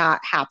needs to not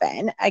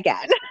happen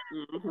again.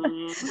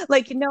 Mm-hmm.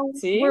 Like,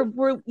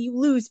 you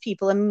lose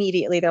people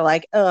immediately. They're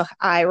like, ugh,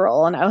 eye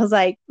roll. And I was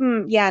like,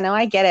 yeah, no,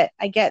 I get it.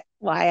 I get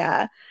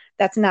why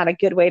that's not a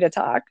good way to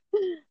talk.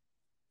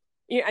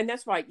 Yeah, and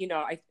that's why,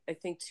 I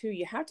think too,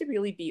 you have to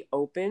really be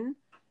open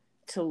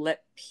to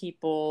let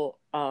people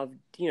of,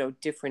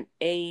 different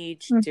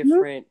age,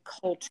 different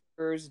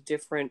cultures,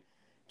 different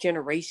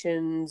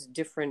generations,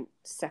 different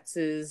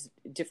sexes,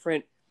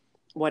 different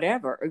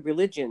whatever,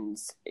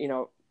 religions,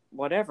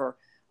 whatever,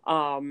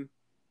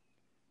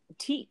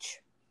 teach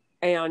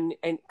and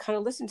kind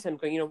of listen to them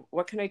going,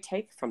 what can I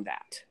take from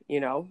that?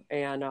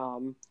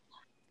 And,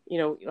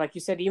 like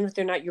you said, even if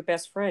they're not your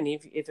best friend,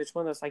 if it's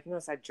one of those, like,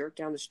 it's that jerk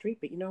down the street,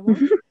 but you know what?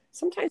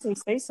 Sometimes they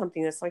say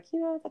something that's like,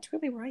 that's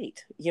really right,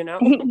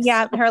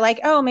 Yeah, her like,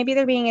 oh, maybe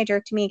they're being a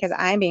jerk to me because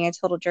I'm being a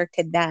total jerk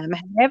to them.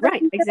 Have you ever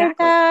right,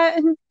 exactly.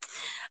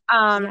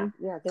 that?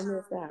 Yeah, then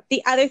there's that.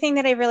 The other thing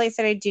that I really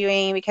started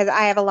doing, because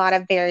I have a lot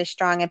of very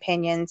strong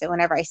opinions, and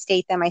whenever I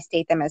state them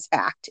as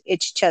fact.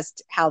 It's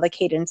just how the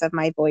cadence of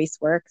my voice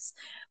works.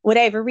 What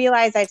I've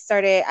realized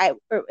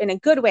in a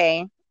good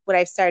way, what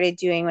I've started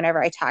doing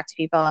whenever I talk to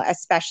people,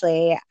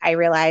 especially I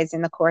realized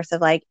in the course of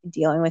like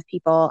dealing with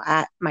people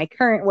at my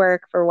current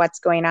work for what's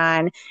going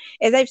on,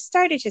 is I've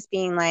started just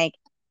being like,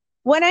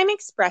 what I'm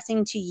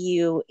expressing to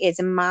you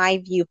is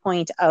my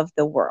viewpoint of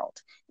the world.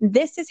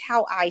 This is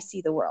how I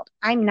see the world.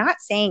 I'm not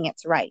saying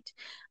it's right.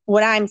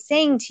 What I'm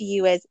saying to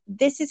you is,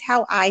 this is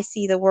how I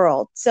see the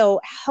world.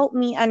 So help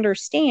me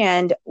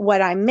understand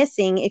what I'm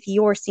missing if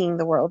you're seeing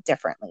the world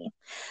differently.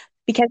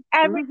 Because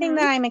everything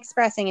that I'm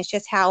expressing is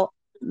just how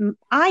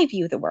I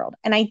view the world.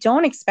 And I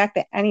don't expect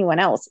that anyone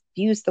else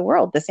views the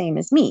world the same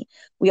as me.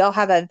 We all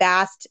have a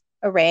vast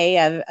array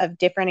of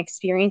different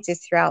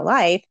experiences throughout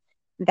life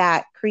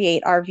that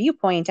create our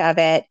viewpoint of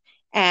it.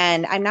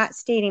 And I'm not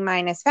stating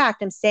mine as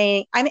fact.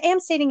 I am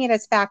stating it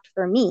as fact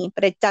for me,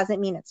 but it doesn't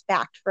mean it's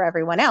fact for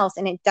everyone else.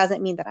 And it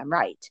doesn't mean that I'm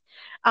right.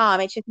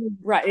 It just means,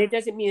 right. It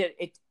doesn't mean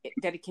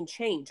that it can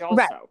change also.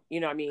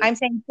 Right. I mean, I'm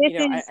saying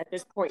at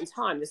this point in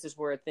time, this is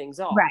where things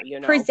are, right.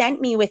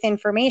 Present me with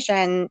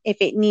information if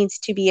it needs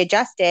to be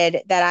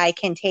adjusted that I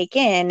can take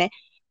in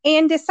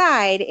and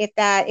decide if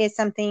that is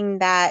something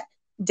that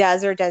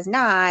does or does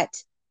not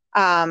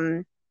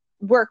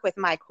work with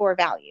my core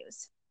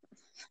values.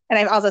 And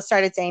I've also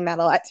started saying that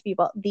a lot to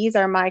people. These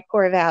are my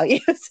core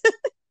values.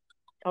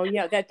 Oh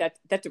yeah,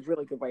 that's a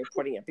really good way of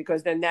putting it,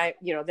 because then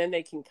then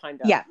they can kind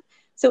of, yeah.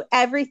 So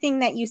everything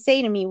that you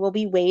say to me will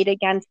be weighed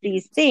against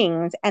these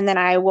things, and then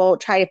I will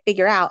try to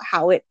figure out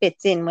how it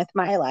fits in with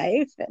my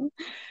life. And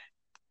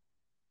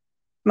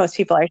most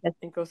people are just,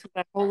 and go through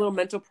that whole little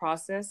mental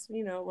process,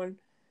 when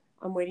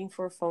I'm waiting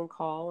for a phone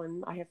call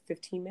and I have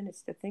 15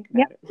 minutes to think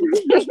about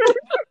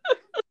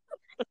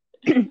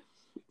it.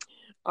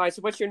 All right.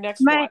 So what's your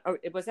next one? Oh,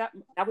 that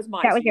was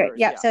mine. That was yours.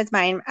 Yep. Yeah. So it's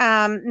mine.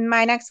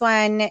 My next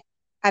one,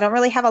 I don't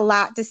really have a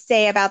lot to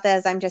say about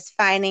this. I'm just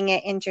finding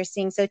it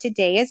interesting. So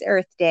today is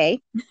Earth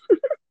Day.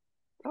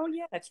 Oh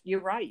yeah,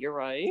 you're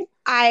right.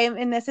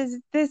 And this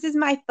is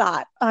my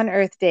thought on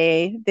Earth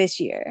Day this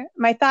year.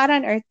 My thought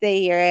on Earth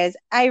Day here is,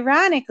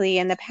 ironically,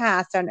 in the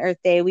past on Earth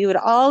Day, we would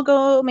all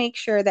go make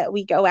sure that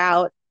we go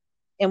out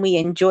and we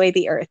enjoy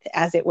the earth,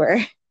 as it were.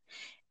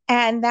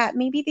 And that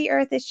maybe the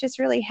earth is just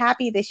really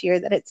happy this year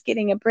that it's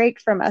getting a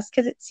break from us,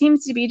 because it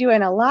seems to be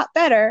doing a lot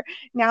better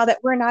now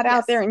that we're not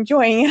out there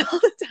enjoying it all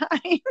the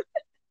time.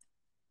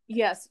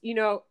 Yes.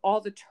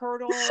 All the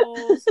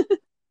turtles,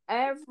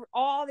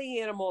 all the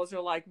animals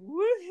are like,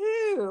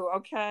 woohoo.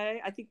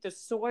 Okay. I think the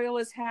soil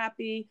is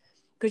happy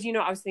because,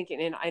 I was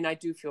thinking, and I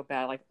do feel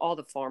bad, like all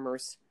the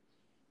farmers,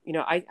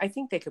 I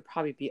think they could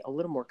probably be a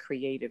little more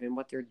creative in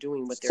what they're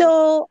doing with their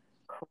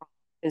crops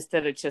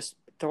instead of just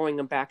throwing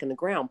them back in the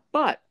ground.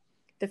 But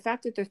the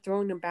fact that they're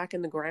throwing them back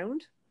in the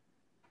ground,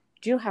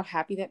 do you know how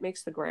happy that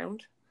makes the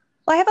ground?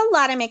 Well, I have a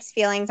lot of mixed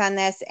feelings on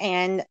this,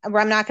 and I'm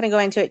not going to go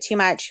into it too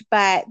much,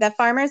 but the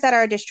farmers that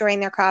are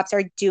destroying their crops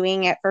are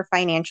doing it for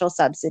financial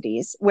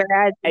subsidies,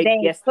 whereas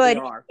they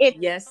are.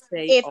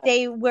 If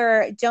they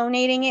were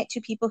donating it to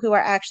people who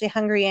are actually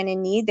hungry and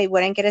in need, they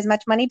wouldn't get as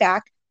much money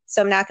back.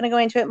 So I'm not going to go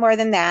into it more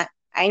than that.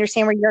 I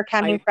understand where you're I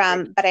coming agree.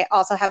 from, but I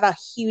also have a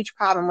huge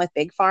problem with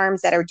big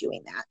farms that are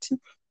doing that,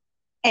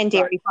 and Right.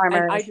 dairy And I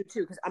farmers. do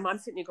too, because I'm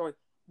sitting here going,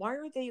 why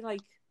are they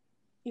like,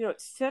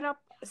 set up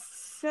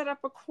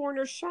a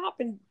corner shop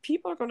and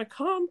people are going to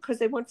come because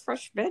they want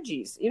fresh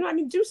veggies. I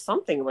mean, do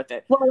something with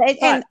it. Well,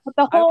 and But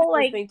the I whole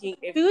was like thinking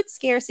if food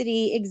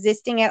scarcity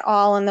existing at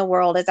all in the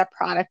world is a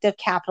product of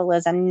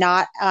capitalism,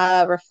 not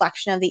a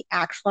reflection of the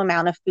actual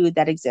amount of food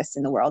that exists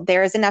in the world.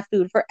 There is enough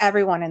food for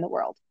everyone in the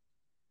world.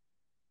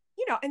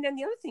 and then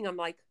the other thing I'm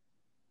like,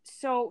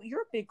 so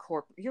you're a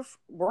you're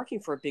working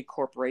for a big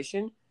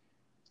corporation,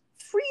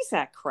 freeze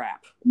that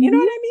crap. You know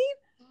Mhm. what I mean?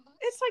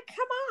 It's like,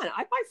 come on,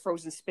 I buy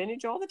frozen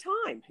spinach all the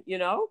time.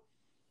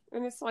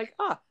 And it's like,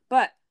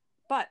 but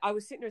I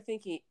was sitting there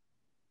thinking,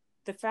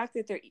 the fact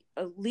that they're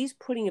at least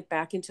putting it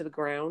back into the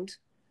ground,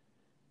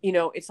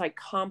 it's like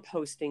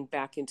composting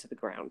back into the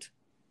ground.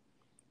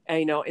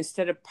 And,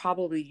 instead of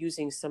probably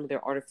using some of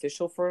their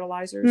artificial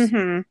fertilizers,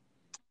 Mhm.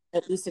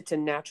 at least it's a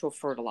natural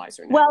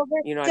fertilizer now. Well,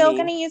 they're You know what I still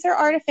going mean? to use their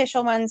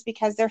artificial ones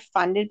because they're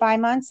funded by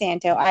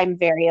Monsanto. I'm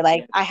very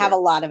like Yeah, I have a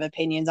true. lot of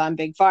opinions on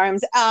big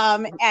farms.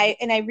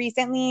 I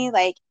recently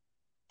like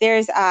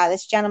there's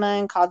this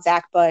gentleman called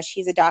Zach Bush.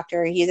 He's a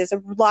doctor. He does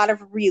a lot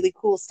of really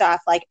cool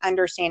stuff, like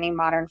understanding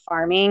modern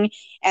farming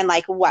and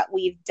like what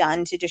we've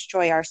done to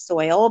destroy our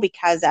soil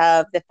because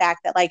of the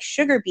fact that like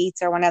sugar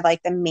beets are one of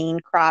like the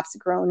main crops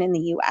grown in the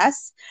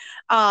U.S.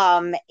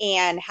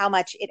 And how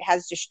much it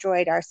has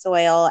destroyed our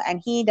soil.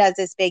 And he does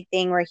this big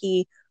thing where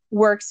he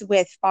works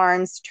with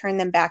farms to turn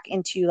them back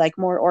into like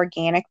more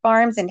organic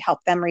farms and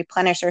help them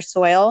replenish their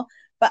soil,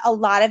 but a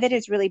lot of it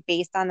is really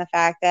based on the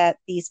fact that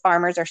these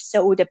farmers are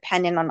so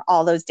dependent on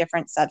all those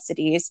different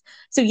subsidies.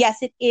 So yes,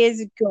 it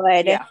is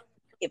good. Yeah.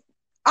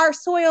 Our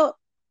soil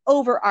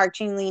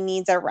overarchingly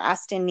needs a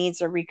rest and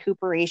needs a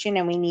recuperation,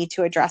 and we need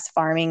to address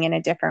farming in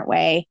a different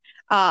way.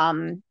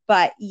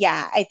 But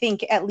yeah, I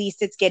think at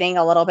least it's getting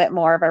a little bit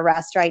more of a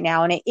rest right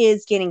now, and it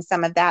is getting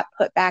some of that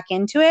put back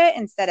into it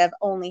instead of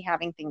only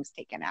having things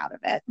taken out of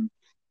it.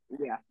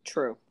 Yeah,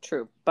 true,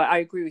 true. But I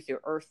agree with you.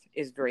 Earth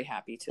is very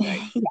happy today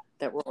Yeah.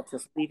 that we're all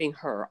just leaving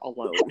her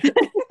alone.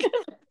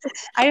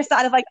 I just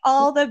thought of like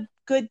all the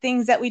good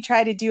things that we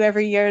try to do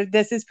every year.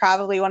 This is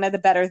probably one of the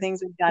better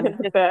things we've done.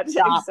 Just But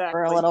stop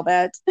for a exactly. little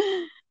bit.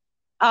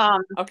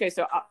 Um, Okay,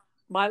 so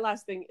my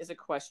last thing is a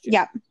question.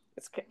 yeah.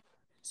 It's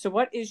So,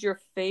 what is your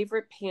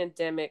favorite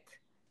pandemic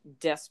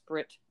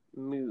desperate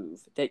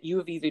move that you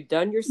have either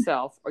done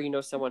yourself or you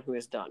know someone who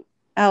has done?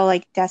 Oh,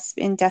 like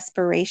in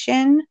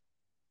desperation.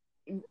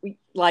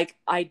 Like,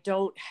 I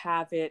don't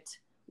have it.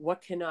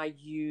 What can I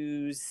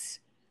use?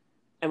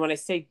 And when I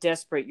say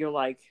desperate, you're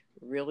like,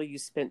 really? You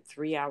spent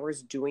 3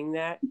 hours doing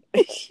that?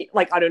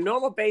 Like, on a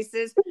normal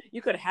basis,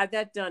 you could have had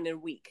that done in a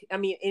week. I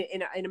mean,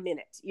 in a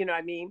minute. You know what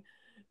I mean?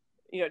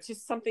 It's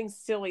just something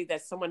silly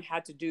that someone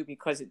had to do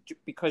because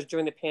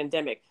during the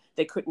pandemic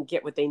they couldn't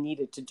get what they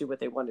needed to do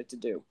what they wanted to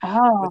do,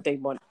 Oh, what they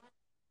want.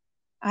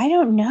 I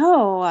don't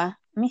know.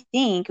 Let me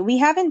think. We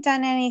haven't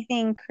done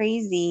anything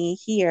crazy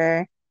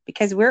here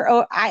because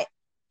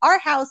our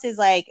house is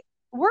like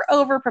we're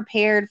over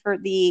prepared for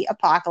the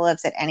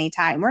apocalypse at any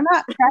time. We're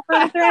not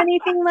preppers or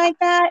anything like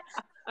that.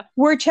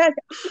 We're just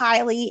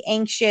highly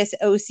anxious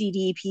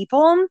OCD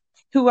people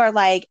who are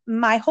like,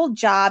 my whole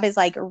job is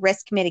like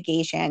risk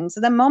mitigation. So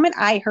the moment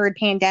I heard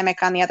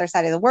pandemic on the other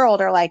side of the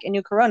world or like a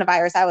new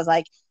coronavirus, I was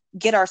like,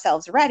 get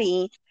ourselves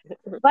ready.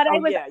 But I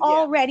Oh was yeah, yeah.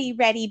 already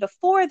ready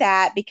before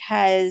that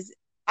because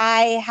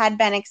I had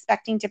been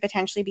expecting to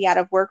potentially be out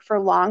of work for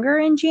longer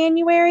in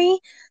January.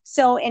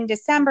 So in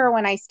December,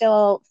 when I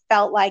still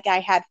felt like I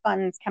had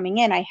funds coming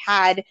in, I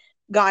had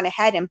gone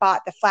ahead and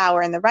bought the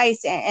flour and the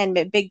rice and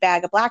a big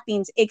bag of black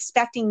beans,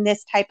 expecting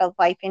this type of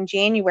life in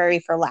January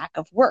for lack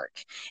of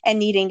work and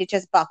needing to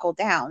just buckle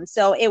down.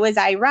 So it was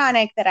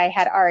ironic that I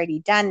had already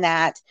done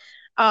that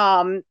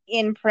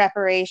in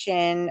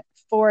preparation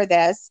for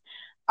this.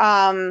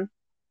 Um,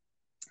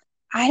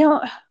 I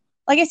don't,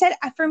 like I said,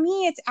 for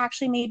me, it's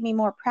actually made me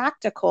more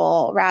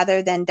practical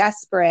rather than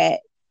desperate.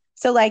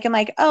 So, like, I'm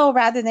like, oh,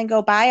 rather than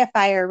go buy a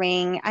fire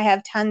ring, I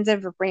have tons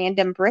of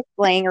random bricks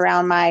laying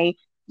around my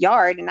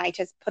yard and I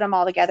just put them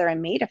all together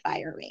and made a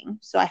fire ring.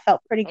 So I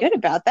felt pretty Oh, good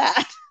about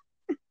that.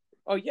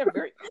 oh yeah,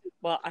 very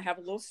well. I have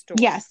a little story,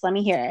 Yes, let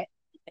me hear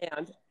it.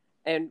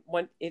 and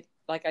when it,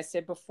 like I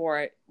said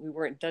before, we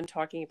weren't done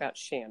talking about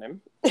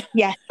Shannon,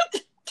 Yes.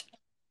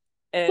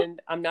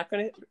 and I'm not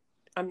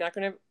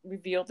gonna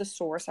reveal the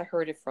source I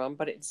heard it from,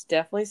 but it's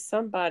definitely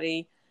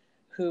somebody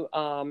who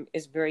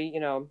is very,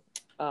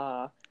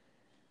 uh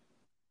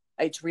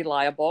it's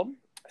reliable,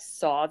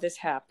 saw this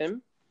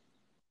happen.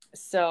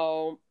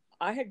 So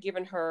I had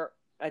given her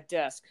a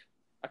desk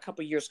a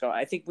couple years ago.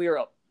 I think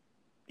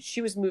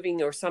she was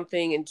moving or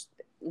something, and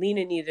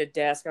Lena needed a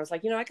desk. I was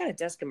like, I got a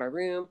desk in my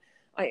room.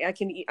 I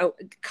can eat. Oh,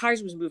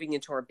 Kaiser was moving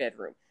into our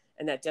bedroom,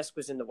 and that desk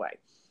was in the way.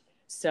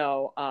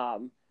 So I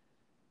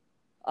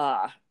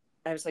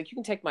was like, you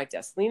can take my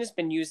desk. Lena's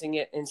been using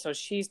it, and so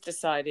she's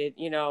decided,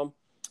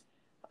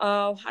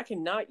 oh, I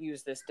cannot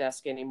use this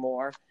desk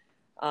anymore.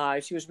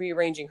 She was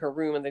rearranging her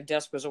room, and the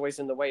desk was always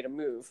in the way to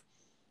move.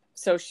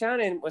 So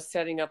Shannon was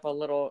setting up a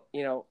little,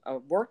 a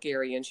work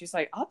area, and she's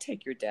like, I'll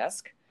take your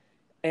desk.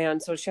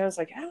 And so Shannon's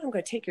like, oh, I'm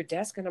going to take your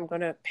desk and I'm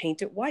going to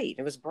paint it white.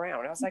 It was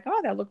brown. I was like,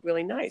 oh, that looked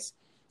really nice.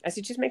 I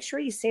said, just make sure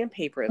you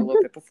sandpaper it a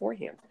little bit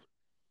beforehand.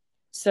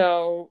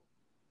 So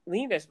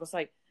Lena was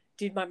like,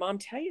 did my mom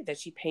tell you that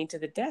she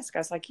painted the desk? I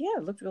was like, yeah,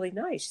 it looked really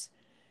nice.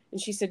 And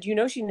she said, she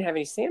didn't have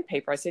any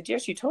sandpaper. I said,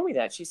 yes, you told me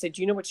that. She said,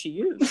 do you know what she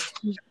used?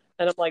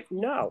 And I'm like,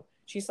 no.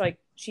 She's like,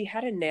 she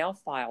had a nail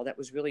file that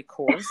was really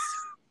coarse.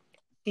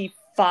 She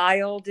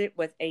filed it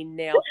with a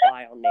nail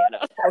file,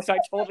 Nana. So I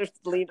told her,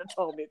 Lena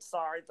told me,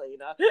 sorry,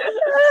 Lena.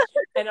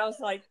 And I was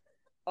like,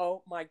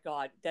 oh my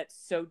God, that's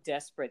so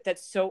desperate.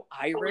 That's so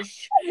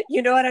Irish.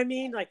 You know what I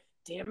mean? Like,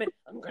 damn it,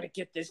 I'm going to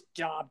get this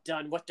job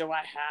done. What do I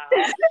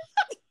have?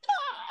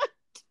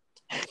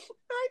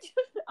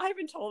 I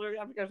haven't told her.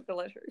 I'm going to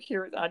let her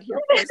hear it on here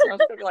first. I was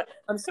going to be like,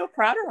 I'm so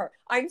proud of her.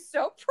 I'm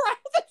so proud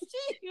that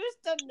she used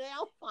a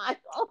nail file.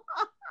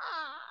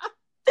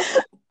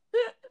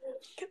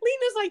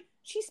 Lena's like,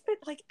 she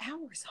spent like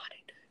hours on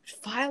it,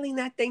 filing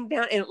that thing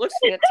down, and it looks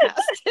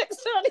fantastic.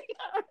 So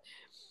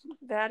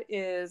that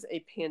is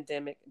a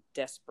pandemic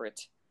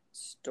desperate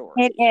story.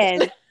 It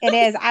is. It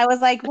is. I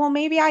was like, well,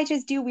 maybe I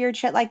just do weird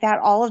shit like that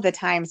all of the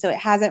time, so it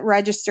hasn't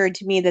registered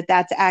to me that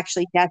that's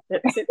actually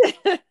desperate.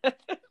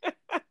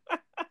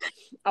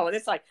 Oh, and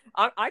it's like,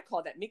 I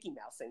call that Mickey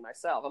Mousing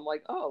myself. I'm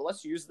like, oh,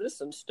 let's use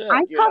this instead.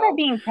 I call that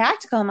being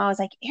practical. And I was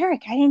like,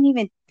 Eric, I didn't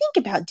even think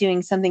about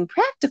doing something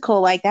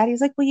practical like that. He's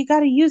like, well, you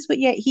got to use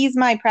he's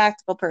my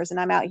practical person.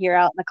 I'm out here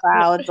out in the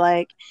clouds.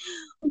 Like,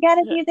 we got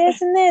to do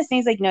this and this. And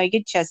he's like, no, you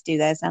could just do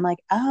this. And I'm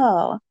like,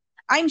 oh,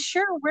 I'm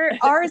sure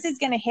ours is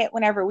going to hit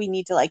whenever we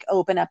need to like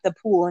open up the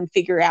pool and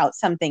figure out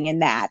something in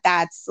that.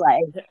 That's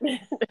like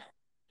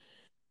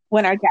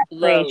when our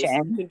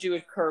desperation. You can do a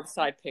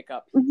curbside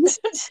pickup.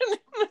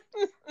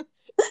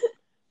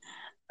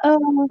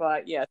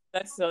 But yeah,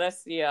 that's my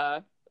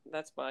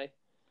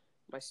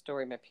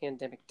story, my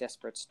pandemic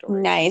desperate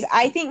story. Nice.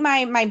 I think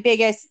my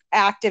biggest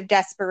act of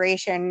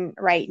desperation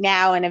right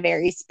now in a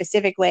very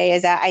specific way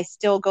is that I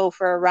still go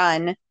for a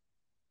run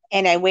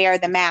and I wear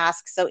the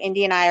mask. So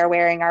Indy and I are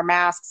wearing our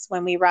masks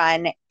when we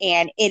run,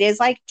 and it is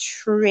like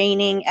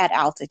training at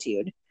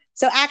altitude.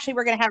 So actually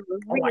we're going to have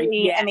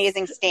really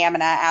amazing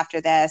stamina after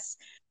this.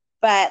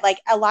 But like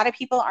a lot of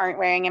people aren't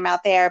wearing them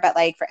out there, but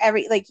like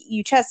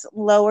you just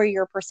lower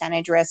your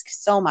percentage risk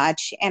so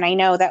much. And I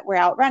know that we're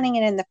out running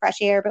it in the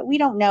fresh air, but we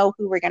don't know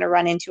who we're going to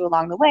run into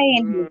along the way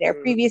and who was there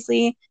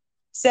previously.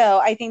 So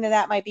I think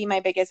that might be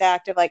my biggest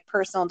act of like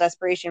personal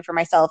desperation for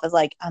myself, is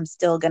like, I'm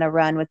still going to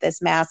run with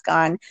this mask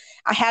on.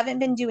 I haven't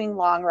been doing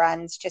long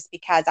runs just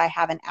because I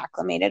haven't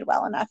acclimated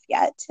well enough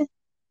yet.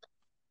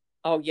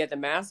 Oh yeah. The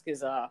mask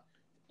is,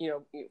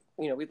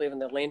 we live in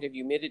the land of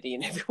humidity,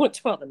 and every once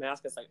in a while the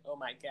mask is like, oh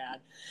my God.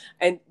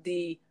 And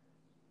the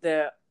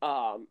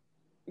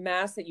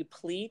mask that you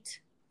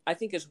pleat, I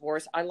think is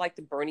worse. I like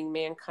the Burning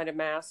Man kind of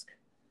mask,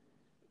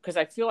 because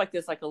I feel like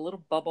there's like a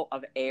little bubble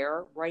of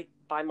air right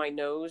by my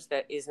nose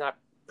that is not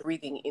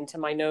breathing into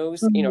my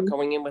nose,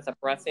 going in with a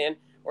breath in.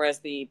 Whereas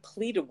the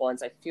pleated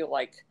ones, I feel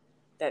like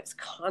that's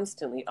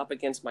constantly up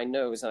against my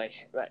nose, and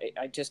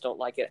I just don't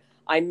like it.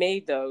 I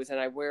made those and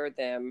I wear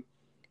them.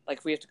 Like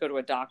if we have to go to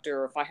a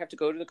doctor, or if I have to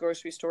go to the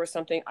grocery store or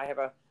something, I have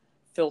a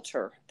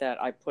filter that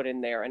I put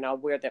in there, and I'll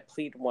wear that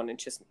pleat one and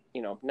just,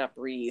 not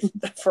breathe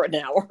for an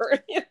hour.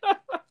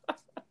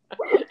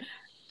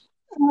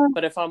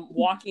 But if I'm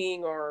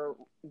walking or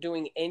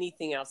doing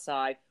anything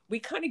outside, we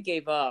kind of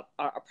gave up.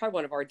 Probably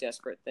one of our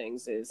desperate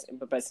things is,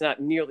 but it's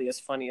not nearly as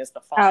funny as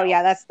the file. Oh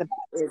yeah, that's the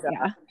best.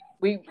 Yeah.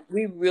 We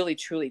really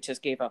truly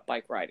just gave up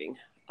bike riding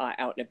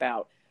out and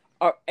about.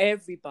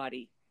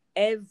 Everybody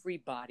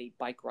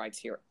bike rides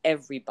here.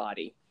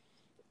 Everybody.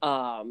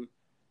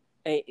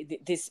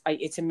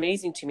 It's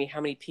amazing to me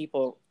how many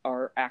people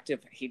are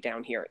active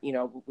down here.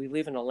 We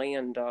live in a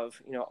land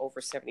of,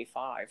 over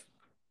 75,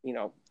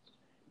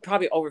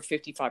 probably over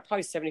 55,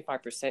 probably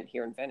 75%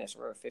 here in Venice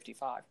are over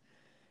 55.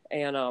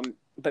 And,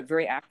 but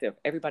very active.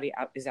 Everybody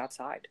is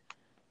outside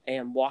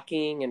and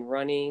walking and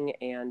running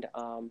and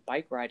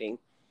bike riding.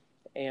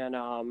 And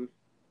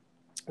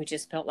we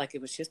just felt like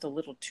it was just a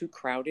little too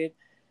crowded.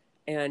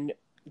 And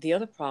the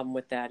other problem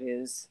with that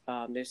is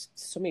there's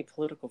so many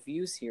political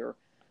views here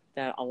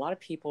that a lot of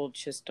people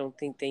just don't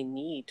think they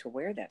need to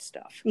wear that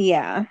stuff.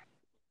 Yeah.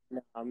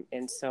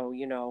 And so,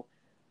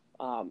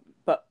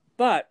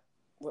 but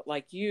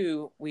like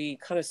you, we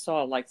kind of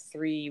saw like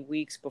 3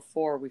 weeks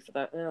before, we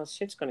thought, oh,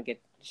 shit's going to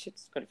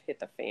hit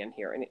the fan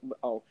here. And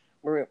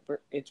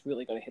it's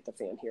really going to hit the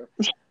fan here.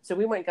 So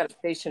we went and got a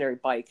stationary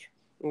bike,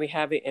 and we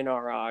have it in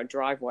our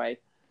driveway.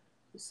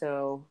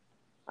 So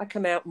I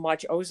come out and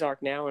watch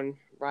Ozark now and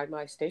ride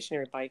my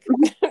stationary bike.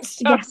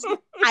 Yes,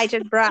 I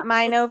just brought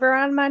mine over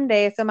on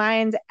Monday, so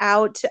mine's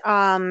out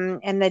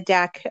in the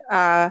deck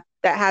that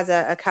has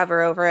a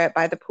cover over it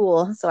by the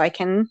pool, so I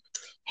can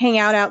hang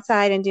out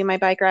outside and do my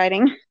bike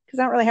riding, because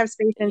I don't really have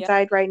space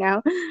inside right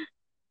now.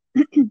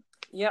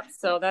 Yep.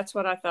 So that's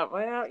what I thought.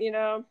 Well,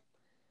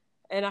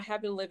 and I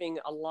have been living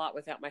a lot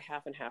without my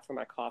half and half for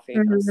my coffee.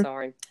 I'm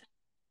sorry.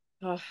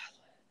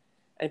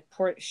 And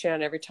poor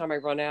Shannon, every time I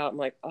run out, I'm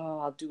like, oh,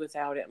 I'll do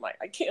without it. I'm like,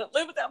 I can't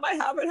live without my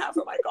half and half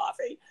of my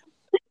coffee.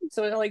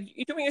 So they're like,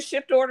 you doing a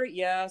shipped order?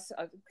 Yes.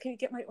 Can you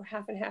get my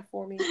half and half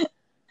for me?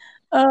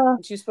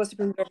 And she was supposed to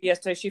bring it over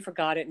yesterday. She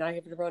forgot it, and I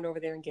have to run over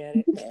there and get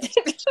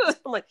it.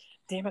 I'm like,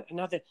 damn it,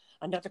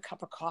 another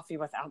cup of coffee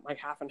without my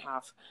half and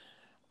half.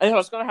 I thought I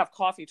was going to have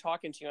coffee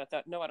talking to you. I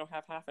thought, no, I don't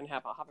have half and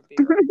half. I'll have a beer.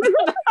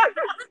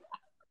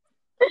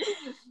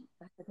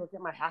 I have to go get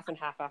my half and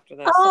half after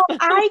this. Oh,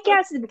 I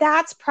guess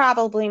that's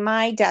probably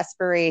my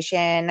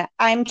desperation.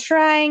 I'm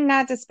trying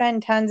not to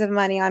spend tons of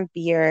money on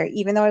beer,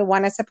 even though I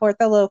want to support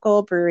the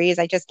local breweries.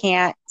 I just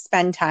can't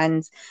spend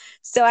tons.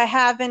 So I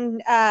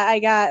haven't, I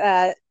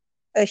got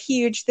a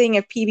huge thing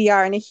of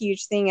PBR and a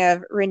huge thing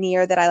of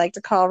Rainier that I like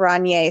to call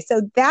Rainier.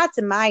 So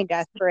that's my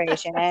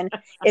desperation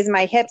is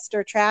my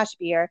hipster trash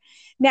beer.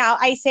 Now,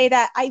 I say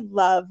that I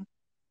love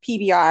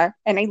PBR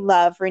and I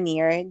love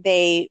Rainier.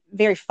 They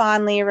very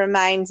fondly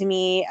remind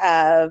me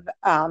of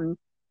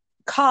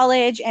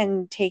college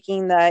and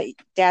taking the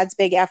dad's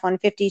big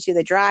F-150 to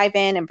the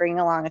drive-in and bringing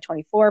along a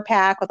 24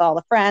 pack with all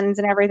the friends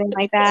and everything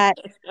like that.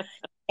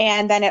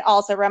 And then it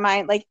also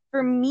reminds, like,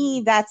 for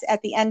me, that's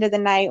at the end of the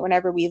night,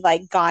 whenever we've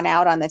like gone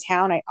out on the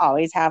town, I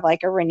always have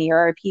like a Rainier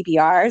or a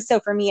PBR. So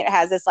for me, it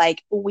has this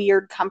like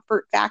weird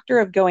comfort factor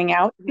of going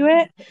out to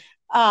it.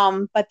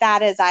 But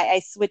that is, I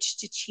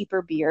switched to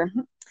cheaper beer.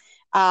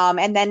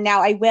 And then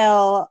now I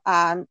will,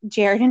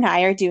 Jared and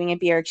I are doing a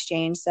beer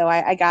exchange. So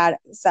I got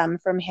some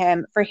for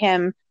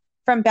him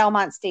from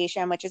Belmont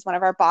Station, which is one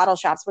of our bottle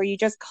shops where you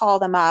just call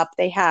them up.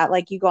 They have,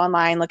 like, you go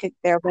online, look at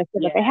their list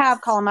of what they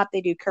have, call them up. They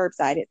do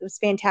curbside. It was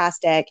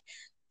fantastic.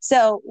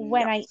 So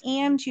when I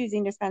am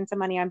choosing to spend some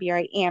money on beer,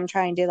 I am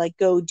trying to like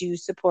go do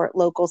support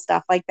local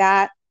stuff like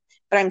that,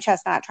 but I'm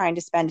just not trying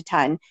to spend a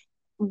ton.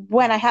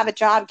 When I have a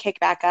job kick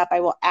back up,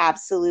 I will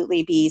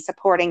absolutely be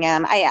supporting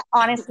them. I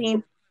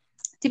honestly,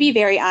 to be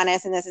very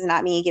honest, and this is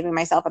not me giving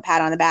myself a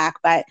pat on the back,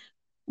 but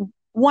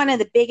one of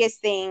the biggest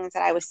things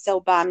that I was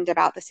so bummed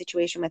about the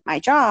situation with my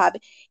job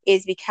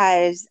is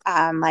because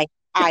like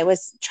I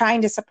was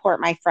trying to support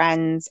my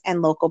friends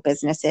and local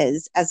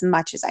businesses as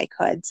much as I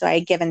could. So I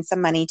had given some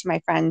money to my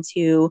friends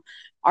who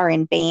are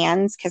in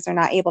bands because they're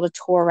not able to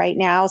tour right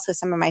now. So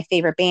some of my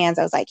favorite bands,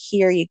 I was like,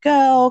 here you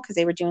go, because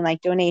they were doing like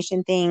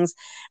donation things.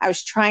 I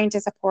was trying to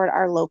support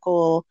our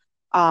local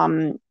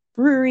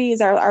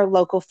breweries, our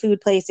local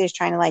food places,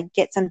 trying to like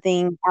get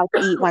something out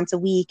to eat once a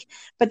week.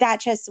 But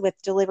that just with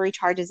delivery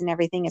charges and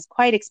everything is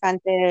quite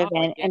expensive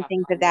and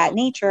things of that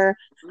nature.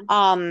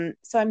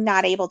 So I'm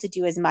not able to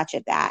do as much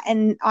of that.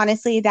 And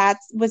honestly, that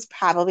was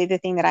probably the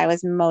thing that I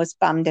was most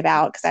bummed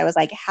about, because I was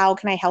like, how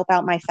can I help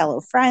out my fellow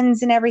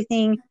friends and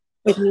everything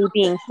with me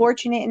being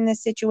fortunate in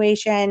this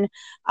situation?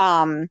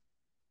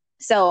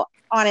 So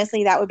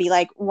honestly, that would be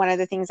like one of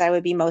the things I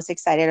would be most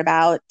excited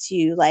about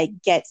to like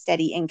get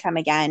steady income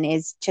again,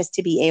 is just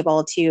to be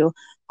able to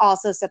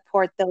also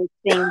support those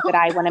things that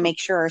I want to make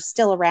sure are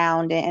still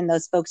around, and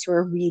those folks who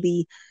are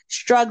really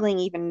struggling,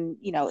 even,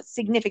 you know,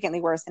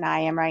 significantly worse than I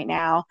am right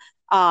now.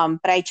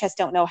 But I just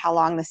don't know how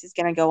long this is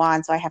going to go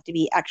on. So I have to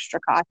be extra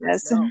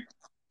cautious. No.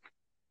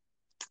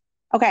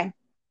 Okay.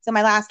 So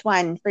my last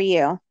one for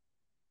you.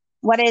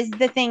 What is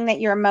the thing that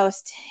you're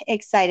most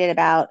excited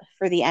about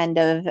for the end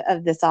of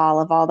this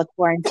all the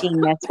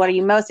quarantine-ness? What are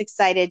you most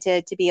excited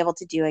to be able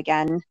to do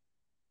again?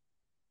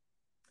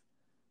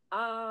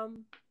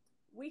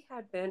 We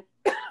had been,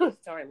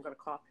 sorry, I'm going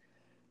to cough.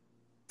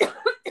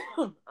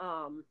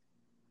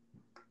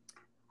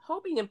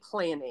 Hoping and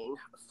planning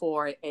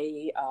for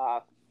a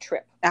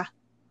trip. Yeah.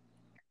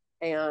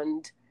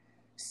 And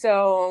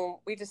so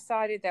we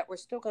decided that we're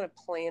still going to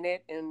plan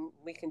it, and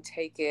we can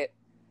take it,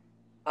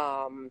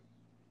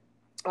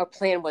 our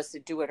plan was to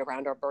do it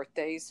around our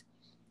birthdays,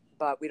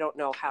 but we don't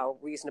know how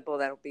reasonable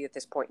that'll be at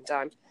this point in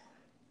time.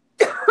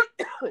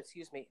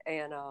 Excuse me.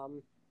 And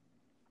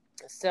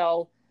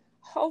so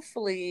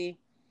hopefully,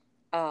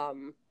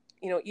 you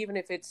know, even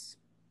if it's,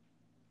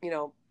 you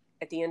know,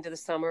 at the end of the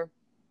summer,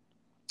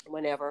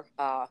 whenever,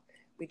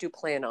 we do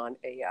plan on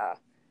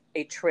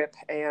a trip,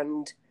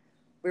 and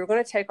we were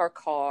going to take our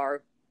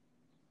car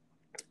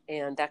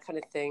and that kind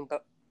of thing,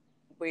 but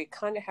we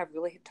kind of have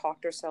really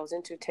talked ourselves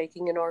into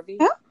taking an RV.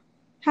 Oh,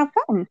 how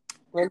fun.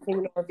 Renting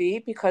an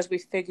RV, because we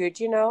figured,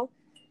 you know,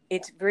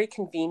 it's very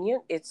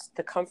convenient. It's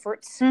the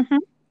comforts. Mm-hmm.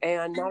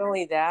 And not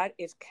only that,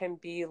 it can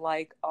be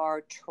like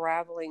our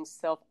traveling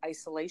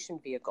self-isolation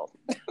vehicle.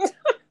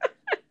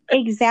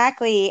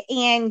 Exactly.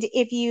 And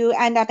if you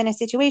end up in a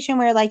situation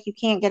where like you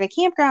can't get a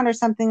campground or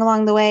something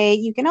along the way,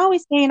 you can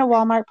always stay in a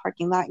Walmart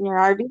parking lot in your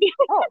RV.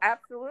 Oh,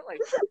 absolutely.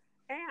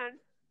 And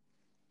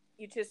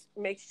you just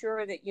make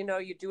sure that, you know,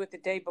 you do it the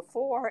day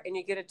before and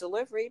you get a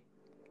delivery.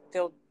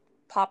 They'll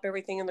pop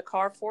everything in the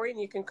car for you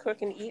and you can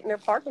cook and eat in their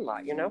parking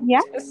lot, you know?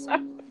 Yeah.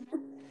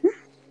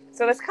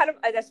 So that's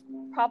that's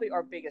probably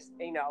our biggest,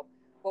 you know,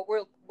 what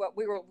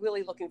we were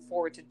really looking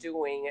forward to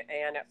doing.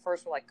 And at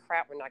first we're like,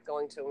 crap, we're not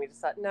going to. And we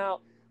decided, no,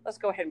 let's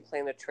go ahead and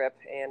plan the trip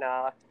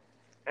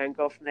and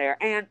go from there.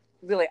 And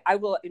really, I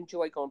will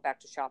enjoy going back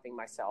to shopping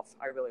myself.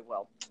 I really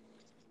will.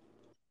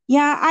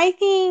 Yeah, I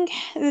think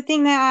the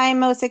thing that I'm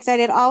most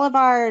excited, all of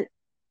our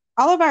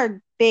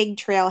big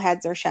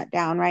trailheads are shut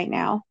down right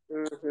now.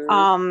 Mm-hmm.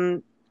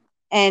 Um,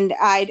 and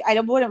I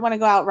wouldn't want to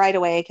go out right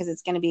away because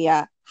it's going to be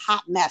a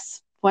hot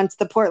mess once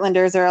the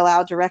Portlanders are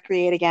allowed to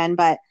recreate again.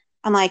 But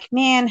I'm like,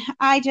 man,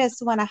 I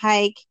just want to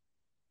hike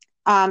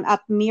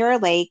up Mirror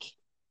Lake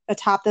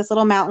atop this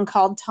little mountain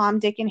called Tom,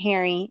 Dick, and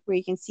Harry, where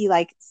you can see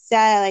like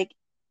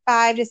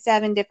 5 to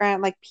 7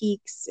 different like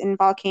peaks and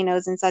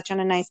volcanoes and such on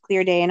a nice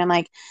clear day. And I'm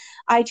like,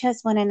 I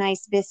just want a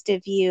nice vista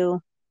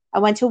view. I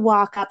want to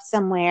walk up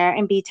somewhere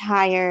and be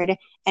tired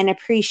and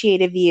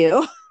appreciate a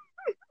view.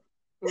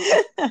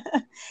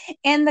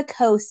 And the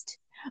coast.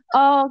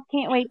 Oh,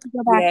 can't wait to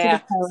go back to the Yeah.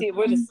 coast. See,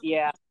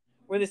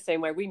 we're the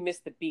same way. We miss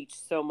the beach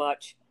so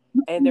much,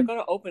 and they're going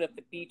to open up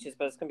the beaches,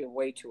 but it's going to be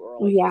way too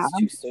early. Yeah, It's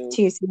too soon.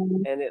 too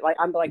soon. And like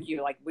I'm like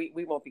you, like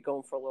we won't be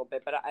going for a little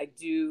bit, but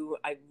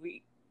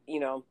you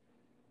know,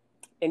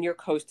 and your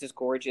coast is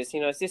gorgeous. You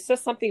know, it's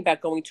just something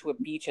about going to a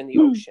beach in the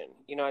ocean.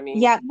 You know what I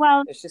mean? Yeah,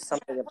 well, It's just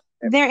something about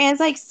it.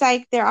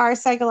 there are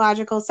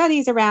psychological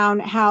studies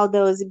around how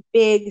those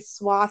big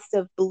swaths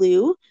of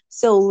blue,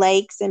 so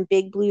lakes and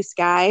big blue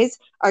skies,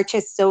 are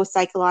just so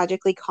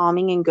psychologically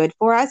calming and good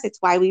for us. It's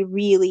why we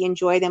really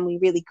enjoy them, we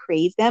really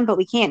crave them, but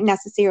we can't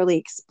necessarily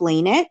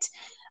explain it.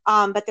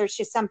 But there's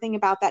just something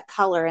about that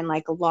color and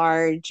like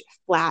large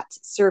flat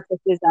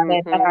surfaces of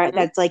it Mm-hmm.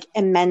 that's like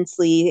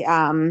immensely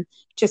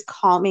just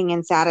calming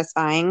and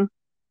satisfying.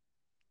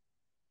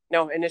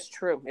 No, and it's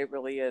true. It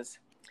really is.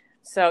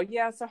 So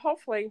yeah, so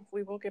hopefully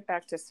we will get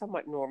back to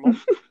somewhat normal.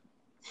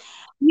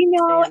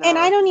 And And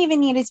I don't even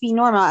need it to be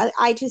normal.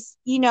 I just,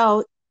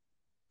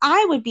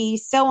 I would be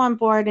so on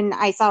board. And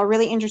I saw a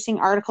really interesting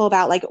article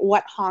about like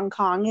what Hong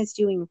Kong is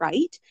doing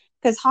right,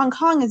 because Hong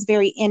Kong is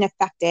very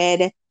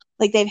unaffected.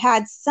 Like they've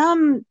had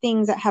some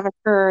things that have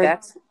occurred,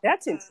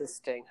 that's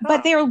interesting, but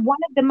huh? they're one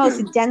of the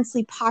most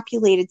densely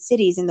populated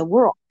cities in the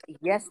world.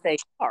 Yes, they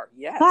are.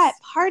 But Yes.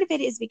 part of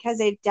it is because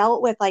they've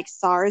dealt with like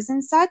SARS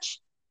and such,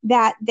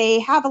 that they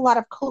have a lot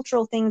of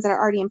cultural things that are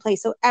already in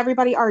place. So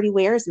everybody already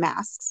wears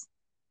masks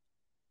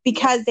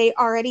because Yep. they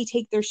already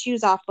take their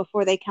shoes off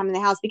before they come in the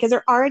house because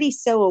they're already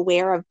so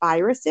aware of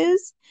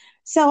viruses.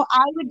 So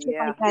I would just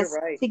Yeah, like you're us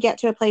right. to get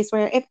to a place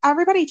where if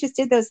everybody just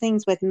did those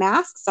things with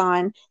masks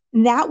on,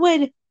 that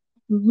would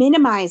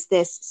minimize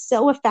this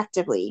so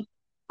effectively.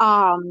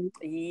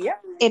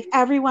 Yep. If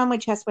everyone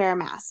would just wear a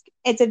mask,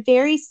 it's a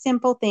very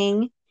simple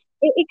thing.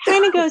 It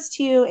kind of goes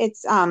to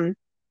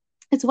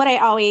it's what I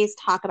always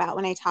talk about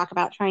when I talk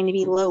about trying to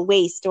be low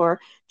waste or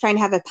trying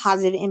to have a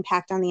positive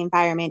impact on the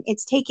environment.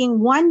 It's taking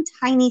one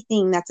tiny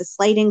thing that's a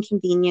slight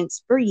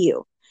inconvenience for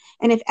you.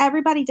 And if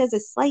everybody does a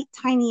slight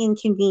tiny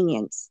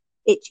inconvenience,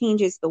 it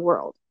changes the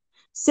world.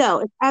 So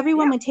if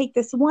everyone Yep. would take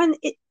this one,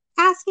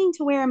 asking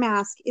to wear a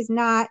mask is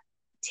not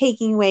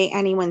taking away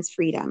anyone's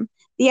freedom.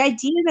 The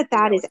idea that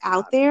that No, is it's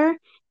out not. there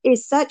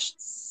is such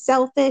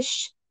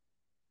selfish,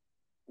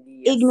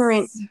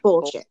 ignorant Yes.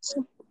 bullshit.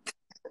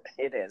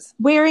 It is.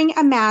 Wearing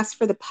a mask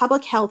for the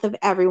public health of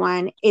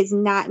everyone is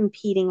not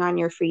impeding on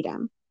your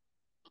freedom.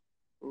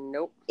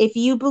 Nope. If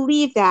you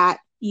believe that,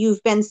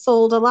 you've been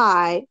sold a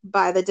lie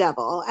by the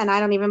devil. And I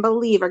don't even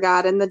believe a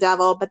God in the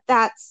devil, but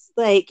that's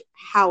like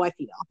how I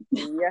feel.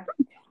 Yeah.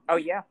 Oh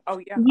yeah. Oh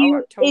yeah. Oh, I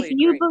If totally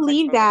you agree. I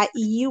believe totally. that,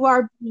 you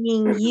are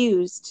being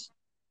used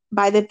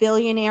by the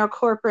billionaire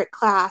corporate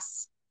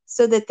class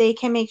so that they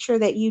can make sure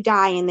that you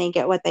die and they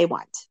get what they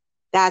want.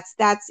 That's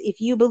if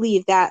you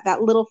believe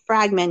that little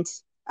fragment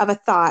of a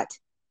thought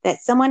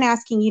that someone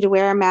asking you to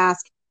wear a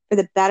mask for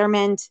the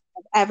betterment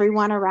of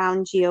everyone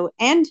around you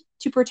and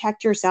to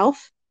protect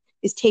yourself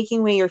is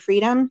taking away your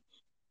freedom,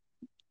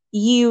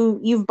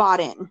 you've bought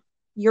in.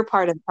 You're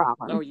part of the Oh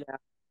problem. yeah.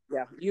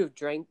 Yeah. You've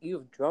drunk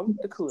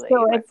the So Kool-Aid,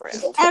 my if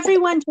friend.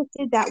 everyone just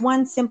did that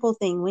one simple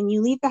thing, when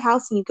you leave the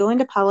house and you go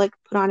into public,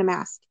 put on a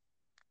mask.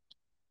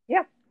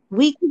 Yeah.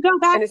 We could go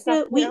back And it's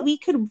not, to we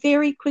could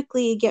very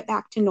quickly get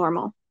back to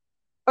normal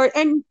or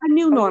and a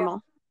new oh yeah.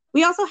 normal.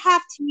 We also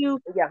have to Yeah.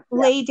 Yeah.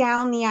 lay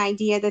down the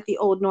idea that the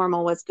old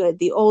normal was good.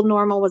 The old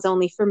normal was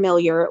only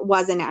familiar, it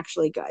wasn't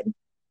actually good.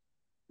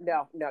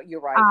 No, no,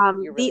 you're right.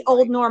 You're The really old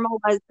right. normal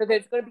was, So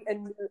there's going to be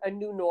a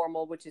new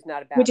normal, which is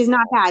not a which bad is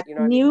not normal. bad. You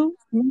know what I mean?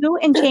 New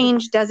and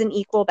change doesn't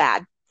equal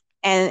bad.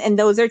 And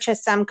those are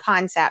just some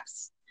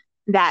concepts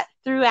that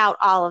throughout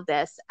all of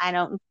this, I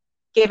don't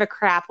give a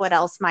crap what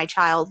else my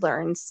child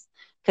learns.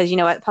 Because you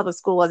know what, public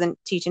school wasn't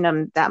teaching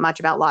them that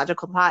much about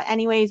logical thought.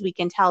 Anyways, we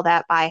can tell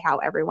that by how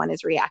everyone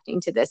is reacting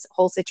to this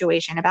whole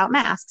situation about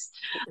masks.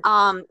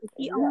 If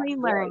he Yeah, only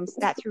right. learns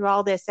that through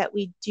all this that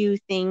we do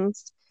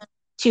things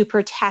to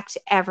protect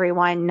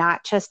everyone,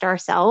 not just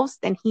ourselves,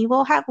 then he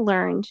will have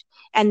learned,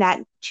 and that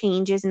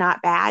change is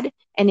not bad.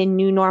 And a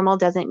new normal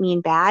doesn't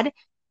mean bad.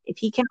 If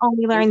he can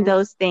only learn Mm-hmm.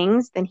 those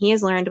things, then he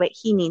has learned what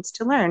he needs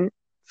to learn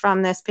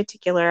from this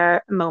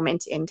particular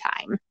moment in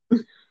time.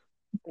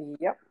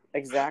 Yep,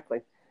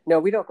 exactly. No,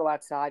 we don't go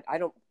outside. I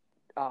don't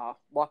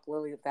walk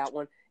Lily with that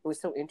one. It was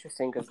so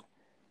interesting because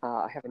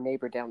I have a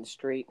neighbor down the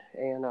street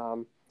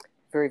and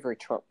very, very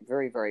Trump,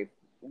 very, very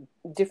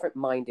different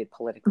minded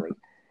politically.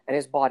 and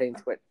has bought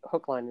into it,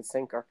 hook, line, and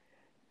sinker.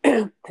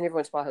 And every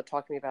once in a while he'll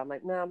talk to me about it. I'm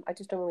like, no, I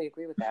just don't really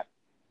agree with that.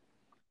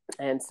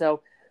 And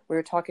so we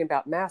were talking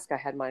about masks. I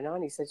had mine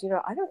on. He says,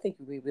 I don't think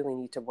we really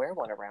need to wear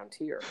one around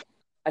here.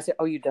 I said,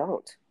 oh, you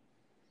don't?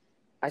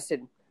 I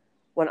said,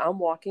 when I'm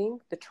walking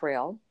the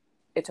trail,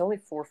 it's only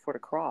 4 foot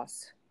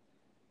across.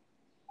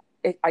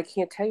 I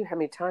can't tell you how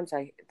many times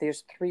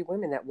there's 3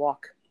 women that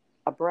walk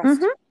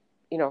abreast,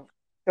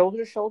 shoulder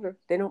to shoulder.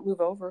 They don't move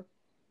over.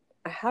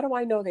 How do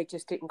I know they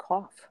just didn't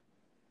cough?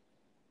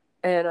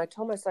 And I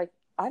told him, I was like,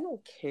 I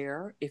don't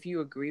care if you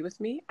agree with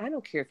me. I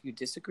don't care if you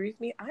disagree with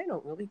me. I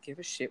don't really give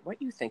a shit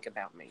what you think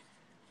about me.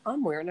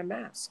 I'm wearing a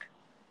mask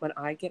when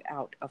I get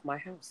out of my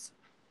house.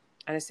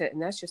 And I said,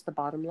 and that's just the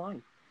bottom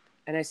line.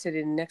 And I said,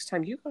 and next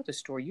time you go to the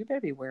store, you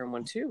better be wearing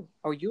one too,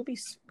 or you'll be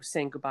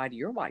saying goodbye to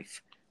your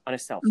wife on a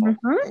cell phone.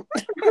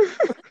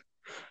 Mm-hmm.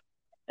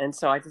 And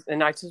so I just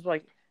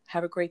like,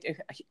 have a great day.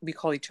 We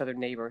call each other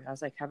neighbor. I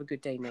was like, have a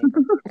good day, neighbor.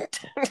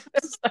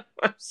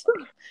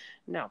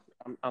 No,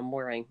 I'm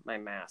wearing my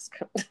mask.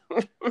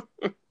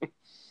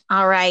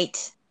 All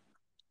right.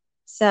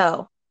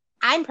 So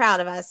I'm proud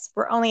of us.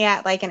 We're only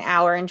at like an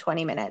hour and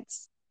 20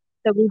 minutes.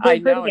 So we I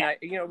know,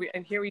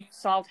 and here we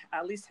solved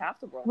at least half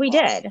the world. We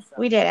did,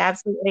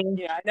 absolutely.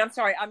 Yeah, and I'm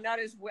sorry, I'm not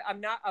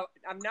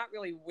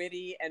really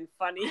witty and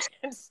funny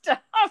and stuff.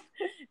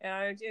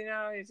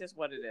 It's just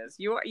what it is.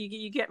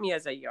 You get me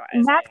as I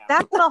am.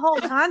 That's the whole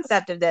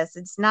concept of this.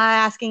 It's not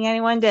asking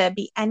anyone to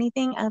be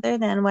anything other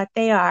than what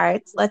they are.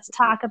 It's let's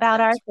talk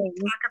about our things.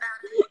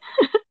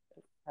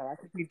 I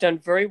think we've done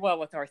very well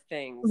with our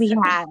things. We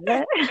have.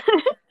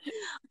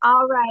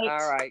 All right.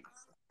 All right.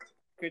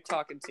 Good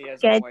talking to you.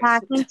 Good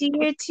talking to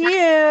you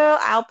too.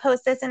 I'll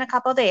post this in a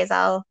couple of days.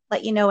 I'll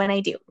let you know when I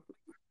do.